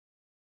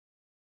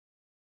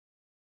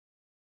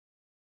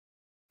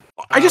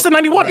 I just said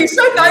 91. He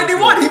said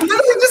 91. He literally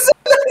just said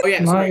Oh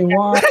yeah, sorry.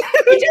 91. He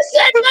just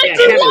said Yeah,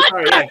 Kevin,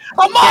 sorry. Yeah.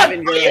 Aman, Kevin,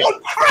 are you're you right.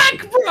 on crack,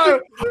 bro?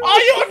 Are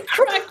you on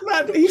crack,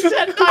 man? He said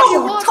 91.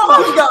 Oh,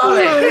 Tom got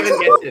it. Kevin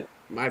gets it.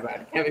 My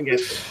bad. Kevin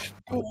gets it.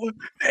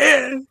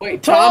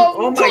 Wait, Tom, Tom.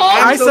 Oh my Tom,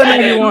 God. I I'm so said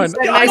bad. 91. You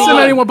said I said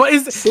 91. But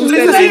is Who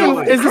this said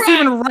 91?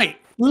 even right?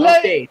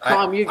 Okay,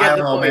 Tom, you I get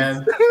don't the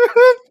know, points.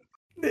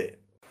 man.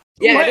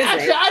 Yeah, Wait, it is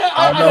actually, right.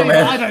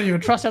 I don't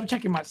even trust. I'm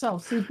checking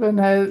myself. Super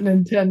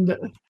Nintendo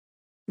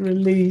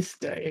release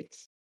date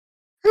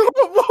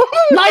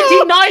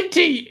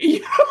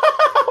 1990.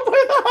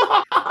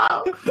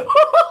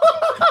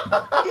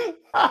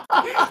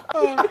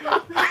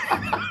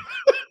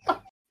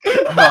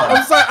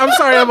 I'm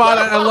sorry, Aman.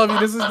 I love you.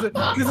 This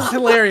is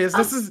hilarious.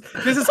 This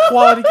is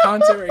quality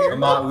content right here.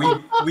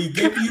 Amon, we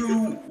give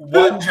you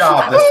one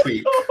job this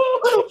week.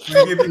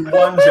 We give you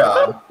one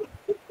job.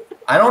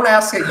 I don't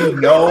ask that you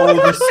know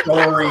the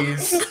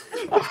stories.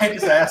 I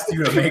just asked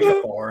you to make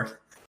it more.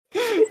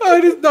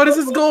 No, this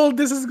is gold.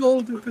 This is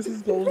gold. This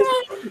is gold.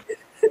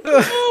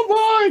 Oh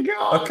my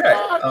god! Okay.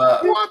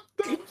 What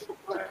the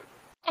fuck?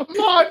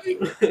 Aman,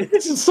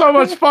 this is so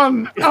much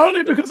fun.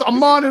 Only because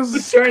Aman is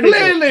Whose turn is it?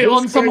 clearly Whose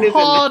on some turn is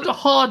it?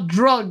 hard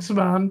drugs,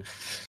 man.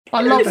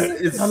 I love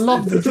it. I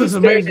love this. This is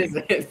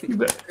amazing.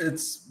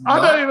 It's I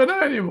not, don't even know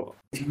anymore.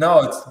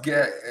 no,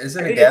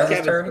 isn't it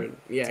Gaz's turn?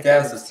 Yeah, It's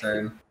Gaz's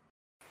turn.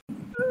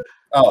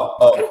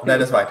 Oh, that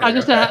is my turn. I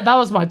just okay. that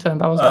was my turn.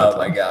 That was my Oh turn.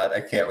 my god,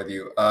 I can't with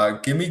you.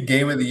 Give me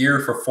game of the year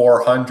for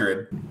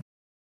 400.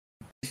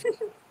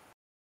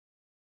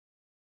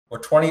 Or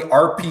 20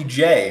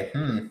 RPJ.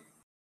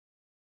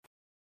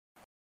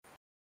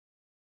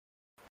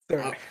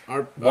 One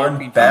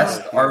RPG.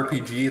 best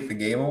RPG at the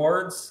Game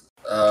Awards.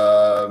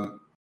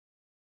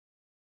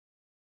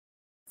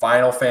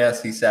 Final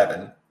Fantasy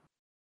 7.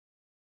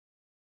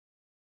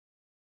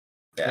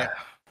 Yeah.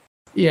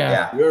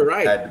 Yeah. You're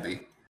right. Had to be.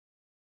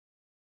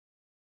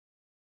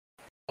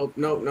 Oh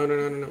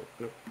no.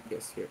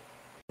 Yes, here.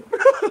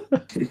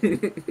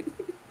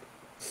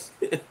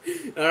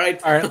 All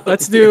right. All right,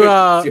 let's do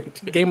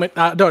game with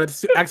no,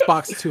 it's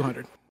Xbox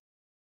 200.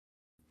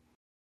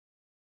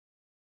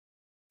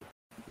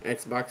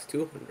 Xbox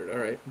 200. All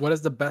right. What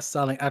is the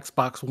best-selling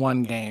Xbox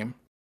One game?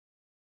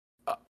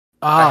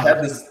 I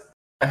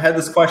had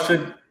this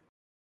question.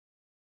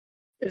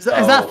 Is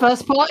that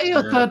first party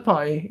or third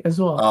party as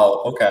well?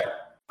 Oh, okay.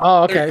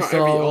 Oh, okay. Third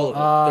So,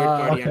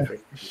 party okay. entry.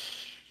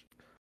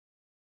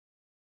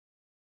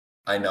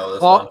 I know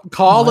this one.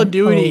 Call of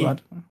Duty,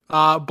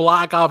 Oh,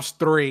 Black Ops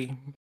 3.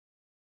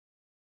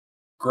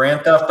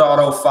 Grand Theft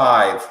Auto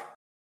 5.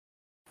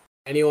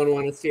 Anyone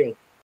want to steal?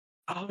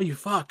 Oh, you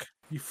fuck.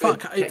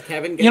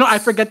 Kevin. You know, I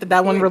forget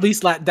that one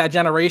released that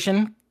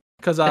generation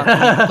because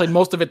I played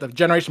most of it the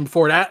generation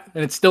before that,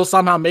 and it still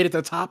somehow made it to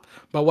the top.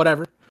 But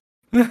whatever.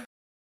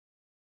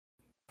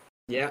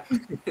 Yeah.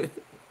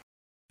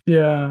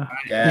 Yeah.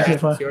 Yeah,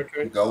 It's your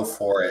turn. go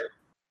for it.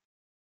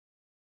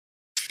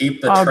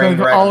 Keep the I'll train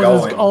go wreck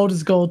going.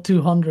 oldest gold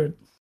 200.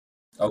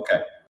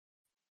 Okay.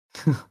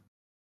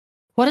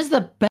 What is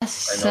the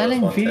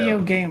best-selling one video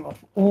too. game of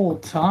all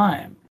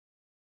time?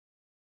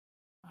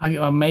 I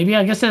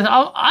guess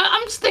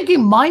I'm just thinking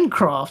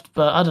Minecraft,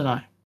 but I don't know.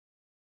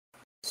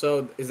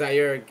 So is that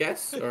your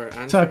guess or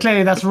answer? So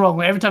clearly that's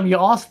wrong. Every time you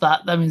ask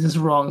that means it's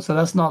wrong. So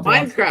that's not the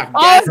answer. Minecraft.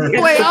 Oh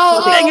Guess. wait!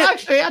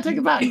 Actually, I take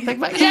it back.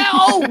 Yeah.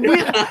 Oh, we're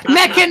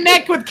neck and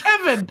neck with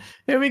Kevin.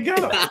 Here we go.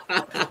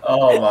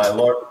 Oh my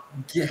lord.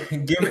 Give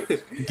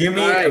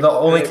me All right, the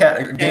only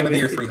Kevin. game of the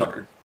year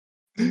 300.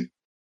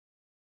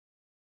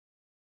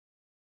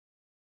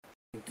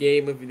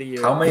 Game of the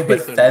year. How many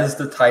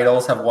Bethesda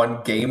titles have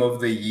won Game of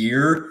the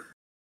Year?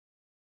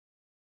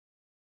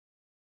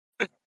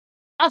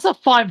 That's a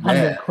 500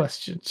 Man.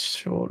 question,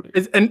 surely.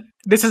 And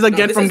this is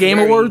again this from is Game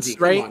very Awards, easy.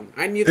 Come right? on.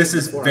 I knew This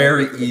is before.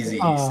 very easy,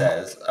 he Oh.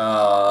 says.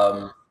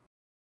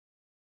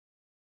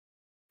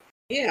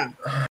 Yeah.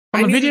 From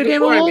I the knew Video this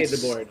Game before I made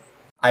Awards? the board.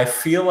 I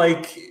feel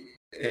like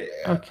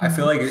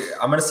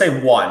I'm gonna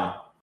say one.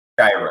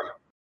 Skyrim.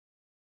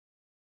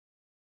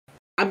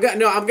 I'm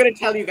gonna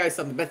tell you guys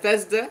something.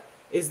 Bethesda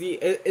is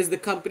the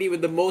company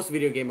with the most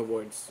video game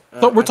awards. So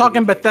we're at the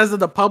talking UK. Bethesda,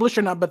 the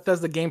publisher, not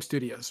Bethesda Game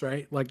Studios,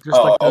 right? Like just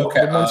Oh, like the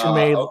okay. ones who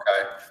made.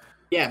 Okay.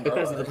 Yeah,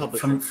 Bethesda the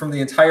publisher. From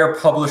the entire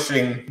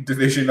publishing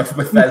division of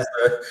Bethesda.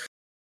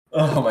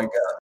 Oh my god.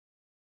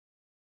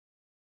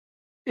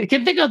 You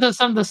can think of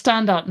some of the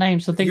standout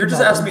names. So think You're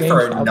just about asking me the for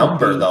games a that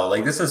number would be- though.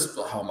 Like this is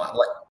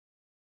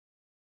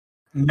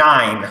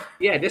 9.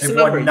 Yeah, just They've a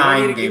number. won You don't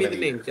 9 need to give Game me of the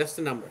the Year. name, just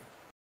a number.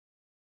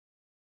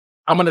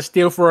 I'm gonna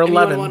steal for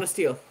Anyone 11 want to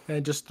steal?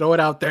 and just throw it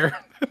out there.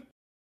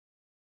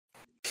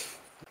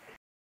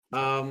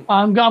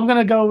 I'm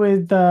gonna go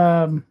with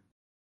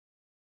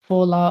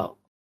Fallout.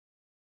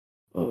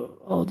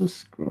 The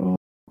scroll.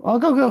 I'll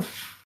go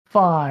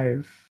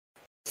 5.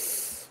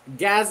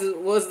 Gaz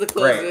was the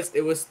Great. closest.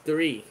 It was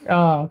 3.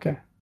 Oh, okay.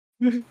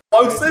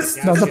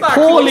 Closest? No, It's the not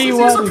poorly closest. You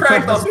worded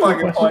subtract those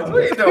question. fucking points. What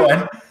are you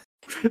doing?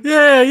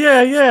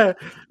 Yeah.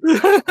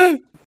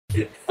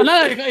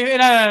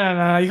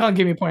 No, you can't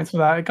give me points for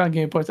that. You can't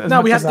give me points.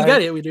 No, we have to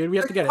get it. We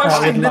have to get it.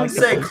 Question we'd didn't like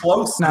say to.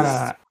 closest.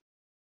 No.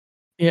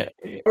 Yeah.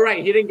 All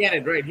right, he didn't get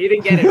it right.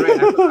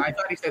 I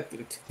thought he said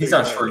 3. He's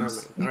on All right,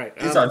 shrooms. All right.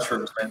 He's on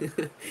shrooms,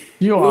 man.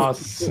 You are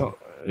so.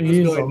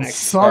 He's go on next.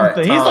 something. All right,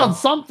 He's Tom. on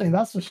something.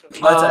 That's for sure.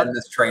 Let's end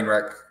this train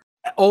wreck.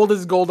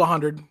 Oldest gold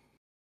 100.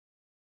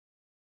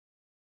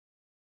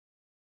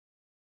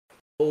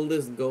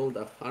 Oldest gold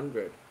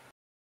 100.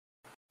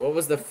 What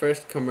was the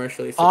first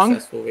commercially Ong?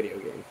 successful video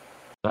game?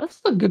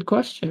 That's a good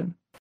question.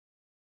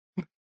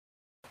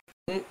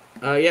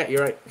 Yeah,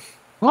 you're right.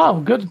 Wow,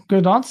 good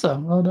answer.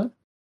 Well done.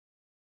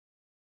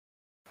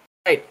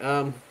 Right.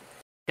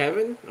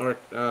 Kevin or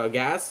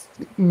Gaz?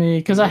 Me,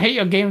 because I hate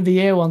your Game of the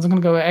Year ones. I'm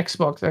gonna go with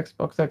Xbox.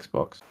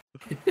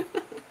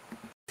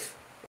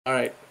 All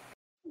right.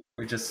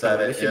 We just said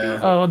Oh, it. this should be Yeah.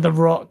 easy. Oh, The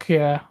Rock.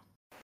 Yeah.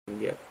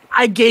 Yeah.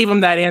 I gave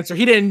him that answer.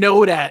 He didn't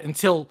know that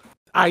until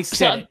I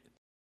said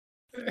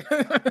it.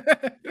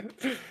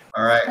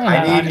 All right.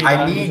 Yeah,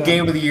 I need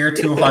Game of the Year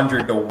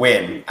 200 to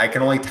win. I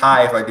can only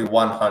tie if I do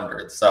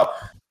 100. So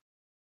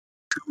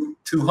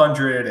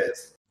 200 it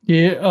is.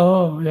 Yeah.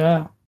 Oh,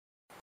 yeah.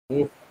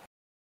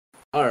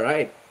 All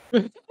right.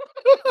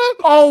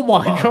 Oh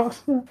my god!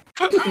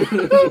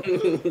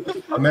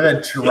 I'm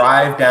gonna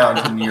drive down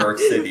to New York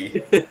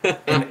City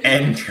and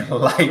end your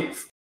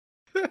life.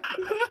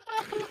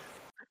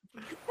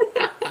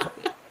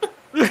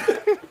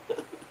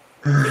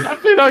 I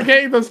feel like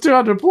getting those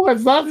 200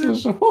 points. That's for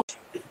sure.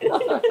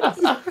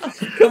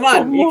 Come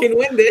on, you can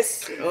win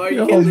this, or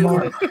you can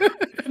lose it.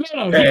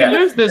 No, you can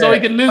lose this, or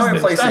you can lose How many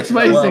this. That's PlayStation?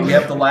 Well, amazing. we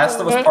have The Last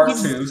of Us Part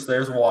 2, so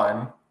there's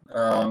one.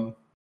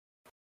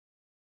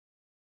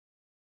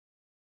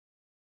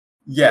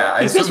 Yeah,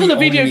 I Is this assume for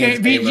the he video only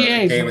game means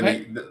VGAs, of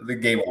right? the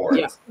Game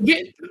Awards.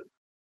 Yeah.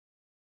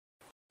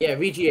 Yeah,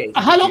 VGA.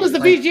 How long has the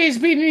VGAs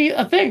been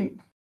a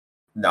thing?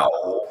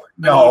 No.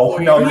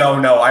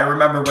 I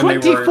remember when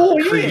they were 24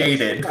 years.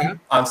 created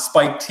on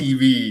Spike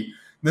TV.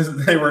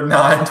 They were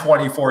not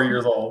 24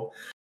 years old.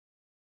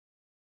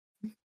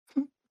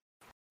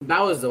 That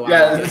was the one.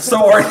 Yeah,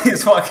 so are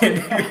these fucking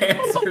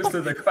answers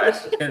to the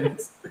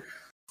questions.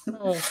 Come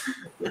on,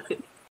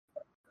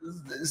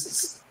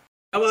 6.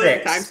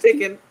 time's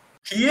ticking.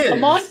 He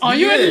is. Are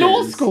you in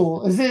law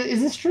school? Is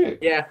this true?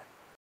 Yeah.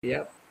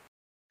 Yep.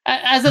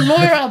 As a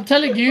lawyer, I'm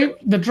telling you,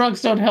 the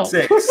drugs don't help.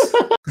 6.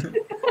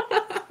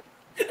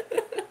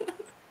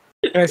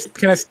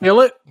 Can I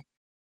steal it?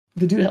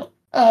 They do help.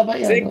 But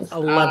yeah, 6.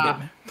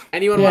 11.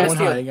 Anyone Yeah, want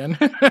to Going high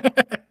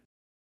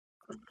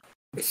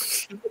steal?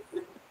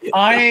 again.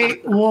 I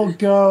will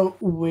go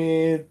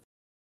with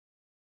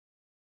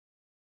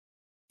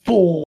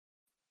 4.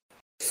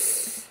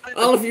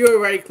 All of you are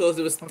very close.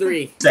 It was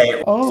 3.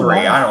 Say Oh, 3.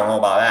 wow. I don't know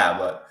about that,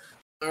 but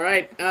All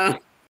right.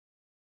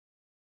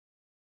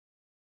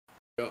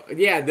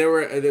 Yeah, there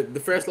were the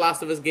first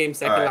Last of Us game,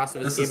 second all right. Last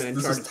of Us This game, and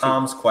is Uncharted 2.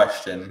 Tom's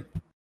question.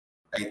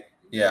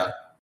 Yeah.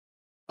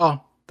 Oh,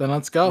 then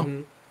let's go.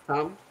 Mhm.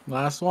 Tom?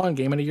 Last one,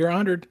 game of the year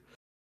 100.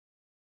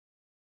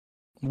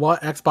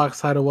 What Xbox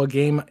title? What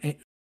game?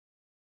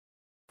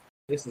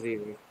 This is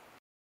easy.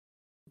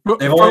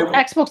 They've only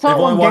Xbox They've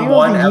only won Game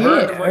one of the ever,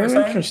 Year. is what you're Oh,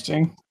 saying?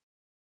 interesting.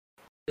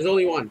 There's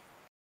only one.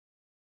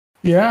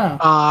 Yeah.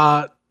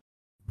 I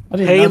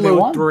didn't know they Halo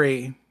won.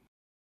 3.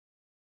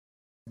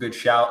 good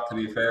shout, to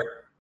be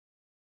fair.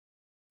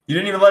 You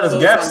didn't even let us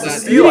Close guess on to that.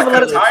 steal. You I didn't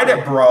could have let us tied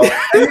it, bro.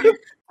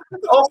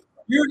 Oh,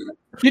 you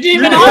You didn't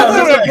even you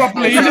answer didn't it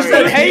properly. You just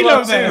said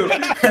Halo there.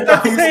 And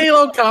now he's-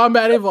 Halo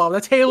Combat Evolved.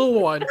 That's Halo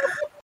 1.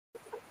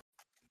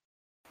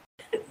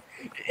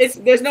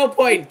 There's no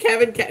point.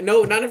 Kevin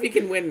no, none of you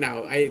can win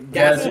now.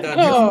 Gas is Yes. done.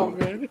 Oh,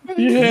 man.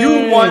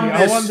 You won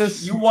Yay,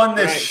 this. You won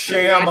this Right,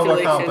 sham of a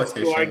congratulations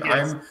to our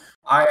competition. guest.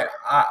 I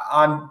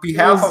on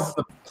behalf of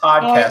the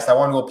podcast, I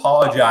want to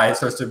apologize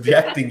for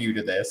subjecting you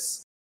to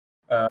this.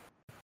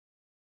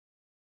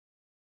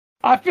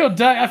 I feel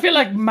I feel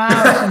like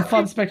malice and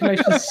fun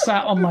speculation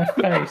sat on my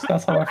face.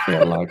 That's how I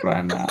feel like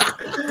right now.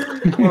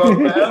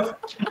 What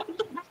up,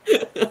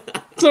 Bev?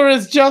 So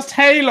it's just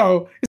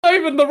Halo. It's not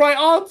even the right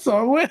answer.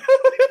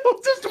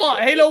 Just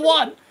what? Halo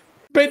 1.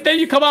 But then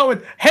you come out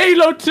with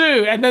Halo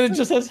 2, and then it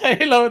just says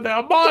Halo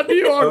there. Man,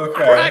 you are Okay,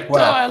 correct.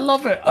 well, I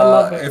love it. I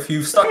love it. If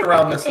you've stuck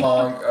around this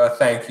long,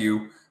 thank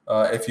you.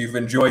 If you've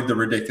enjoyed the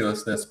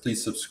ridiculousness,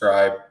 please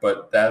subscribe.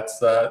 But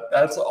that's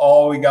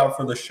all we got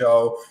for the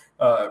show.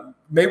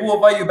 Maybe we'll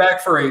invite you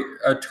back for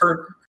a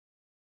turn.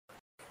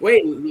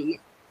 Wait,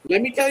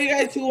 let me tell you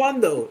guys who won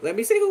though. Let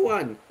me say who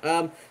won.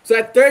 So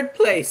at third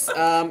place,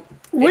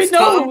 We it's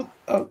know.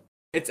 Tom.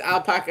 It's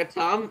Alpaca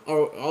Tom,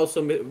 or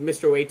also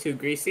Mr. Way Too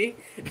Greasy.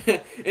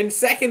 In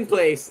second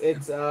place,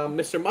 it's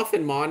Mr.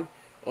 Muffin Mon,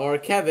 or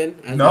Kevin.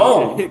 as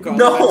No, we call him.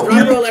 no.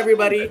 Drum roll,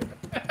 everybody.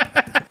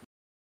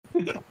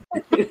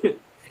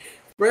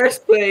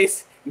 First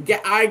place,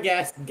 our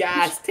guest,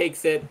 Gas,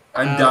 takes it.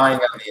 I'm dying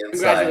on the inside.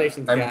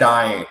 Congratulations, I'm guys.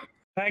 dying.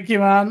 Thank you,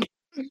 man.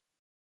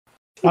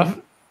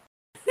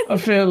 I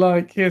feel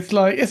like it's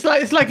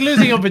like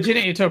losing your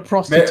virginity to a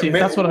prostitute.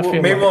 That's what I feel.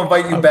 Maybe like. we'll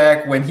invite you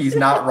back when he's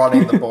not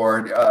running the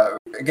board.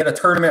 Get a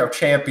tournament of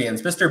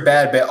champions. Mr.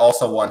 Badbit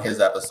also won his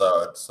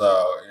episode,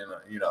 so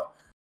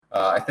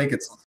I think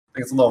it's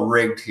a little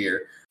rigged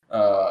here.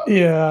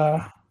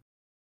 Yeah.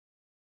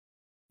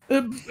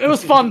 It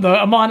was fun though.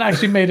 Aman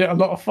actually made it a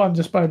lot of fun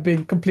just by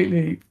being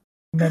completely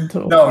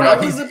mental. No,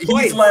 That was the he's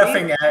point,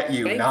 laughing see? at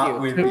you, Thank not you.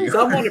 with you.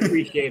 Someone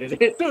appreciated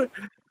it.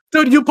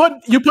 Dude, you put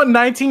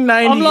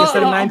 1990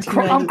 instead of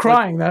 1990. I'm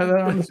crying.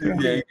 Honestly.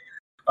 Yeah.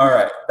 All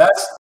right,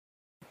 that's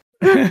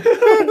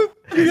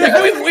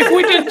if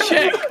we didn't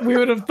check, we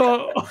would have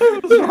thought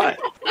it was right.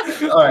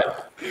 all right.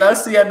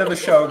 That's the end of the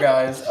show,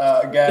 guys.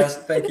 Guys,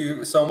 thank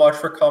you so much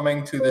for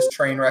coming to this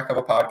train wreck of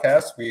a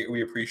podcast.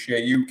 We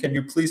appreciate you. Can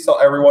you please tell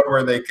everyone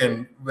where they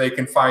can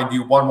find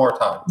you one more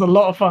time? It was a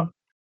lot of fun.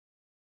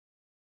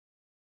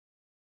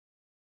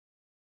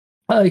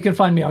 You can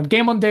find me on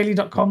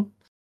GameOnDaily.com.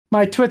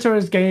 My Twitter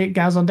is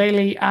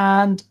GazOnDaily,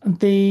 and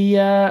the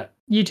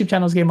YouTube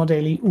channel is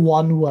GameOnDaily.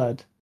 One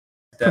word.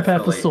 Prepare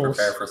for Definitely sauce.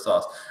 prepare for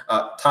sauce.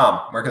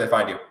 Tom, where can they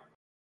find you?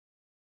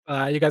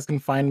 You guys can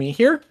find me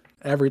here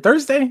every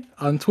Thursday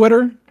on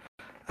Twitter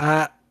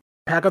at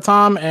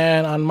Hackatom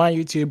and on my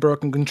YouTube,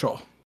 Broken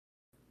Control.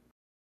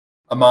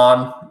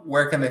 Amon,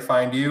 where can they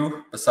find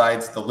you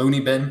besides the Looney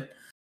Bin?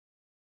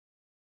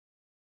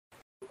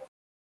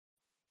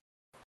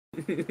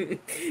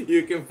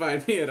 You can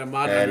find me at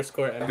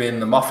Ahmad_M. Been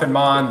the Muffin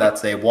Mon.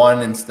 That's a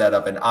 1 instead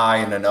of an I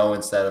and an O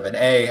instead of an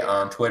A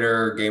on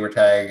Twitter,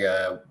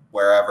 gamertag,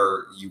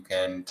 wherever you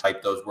can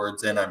type those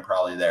words in. I'm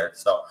probably there.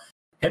 So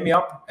hit me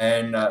up.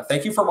 And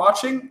thank you for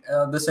watching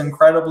this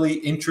incredibly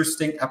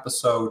interesting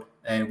episode.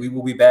 And we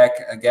will be back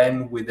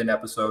again with an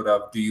episode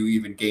of Do You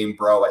Even Game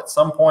Bro at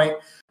some point.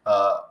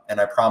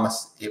 And I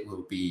promise it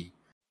will be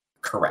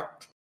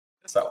correct.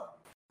 So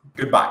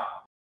goodbye.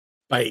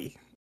 Bye.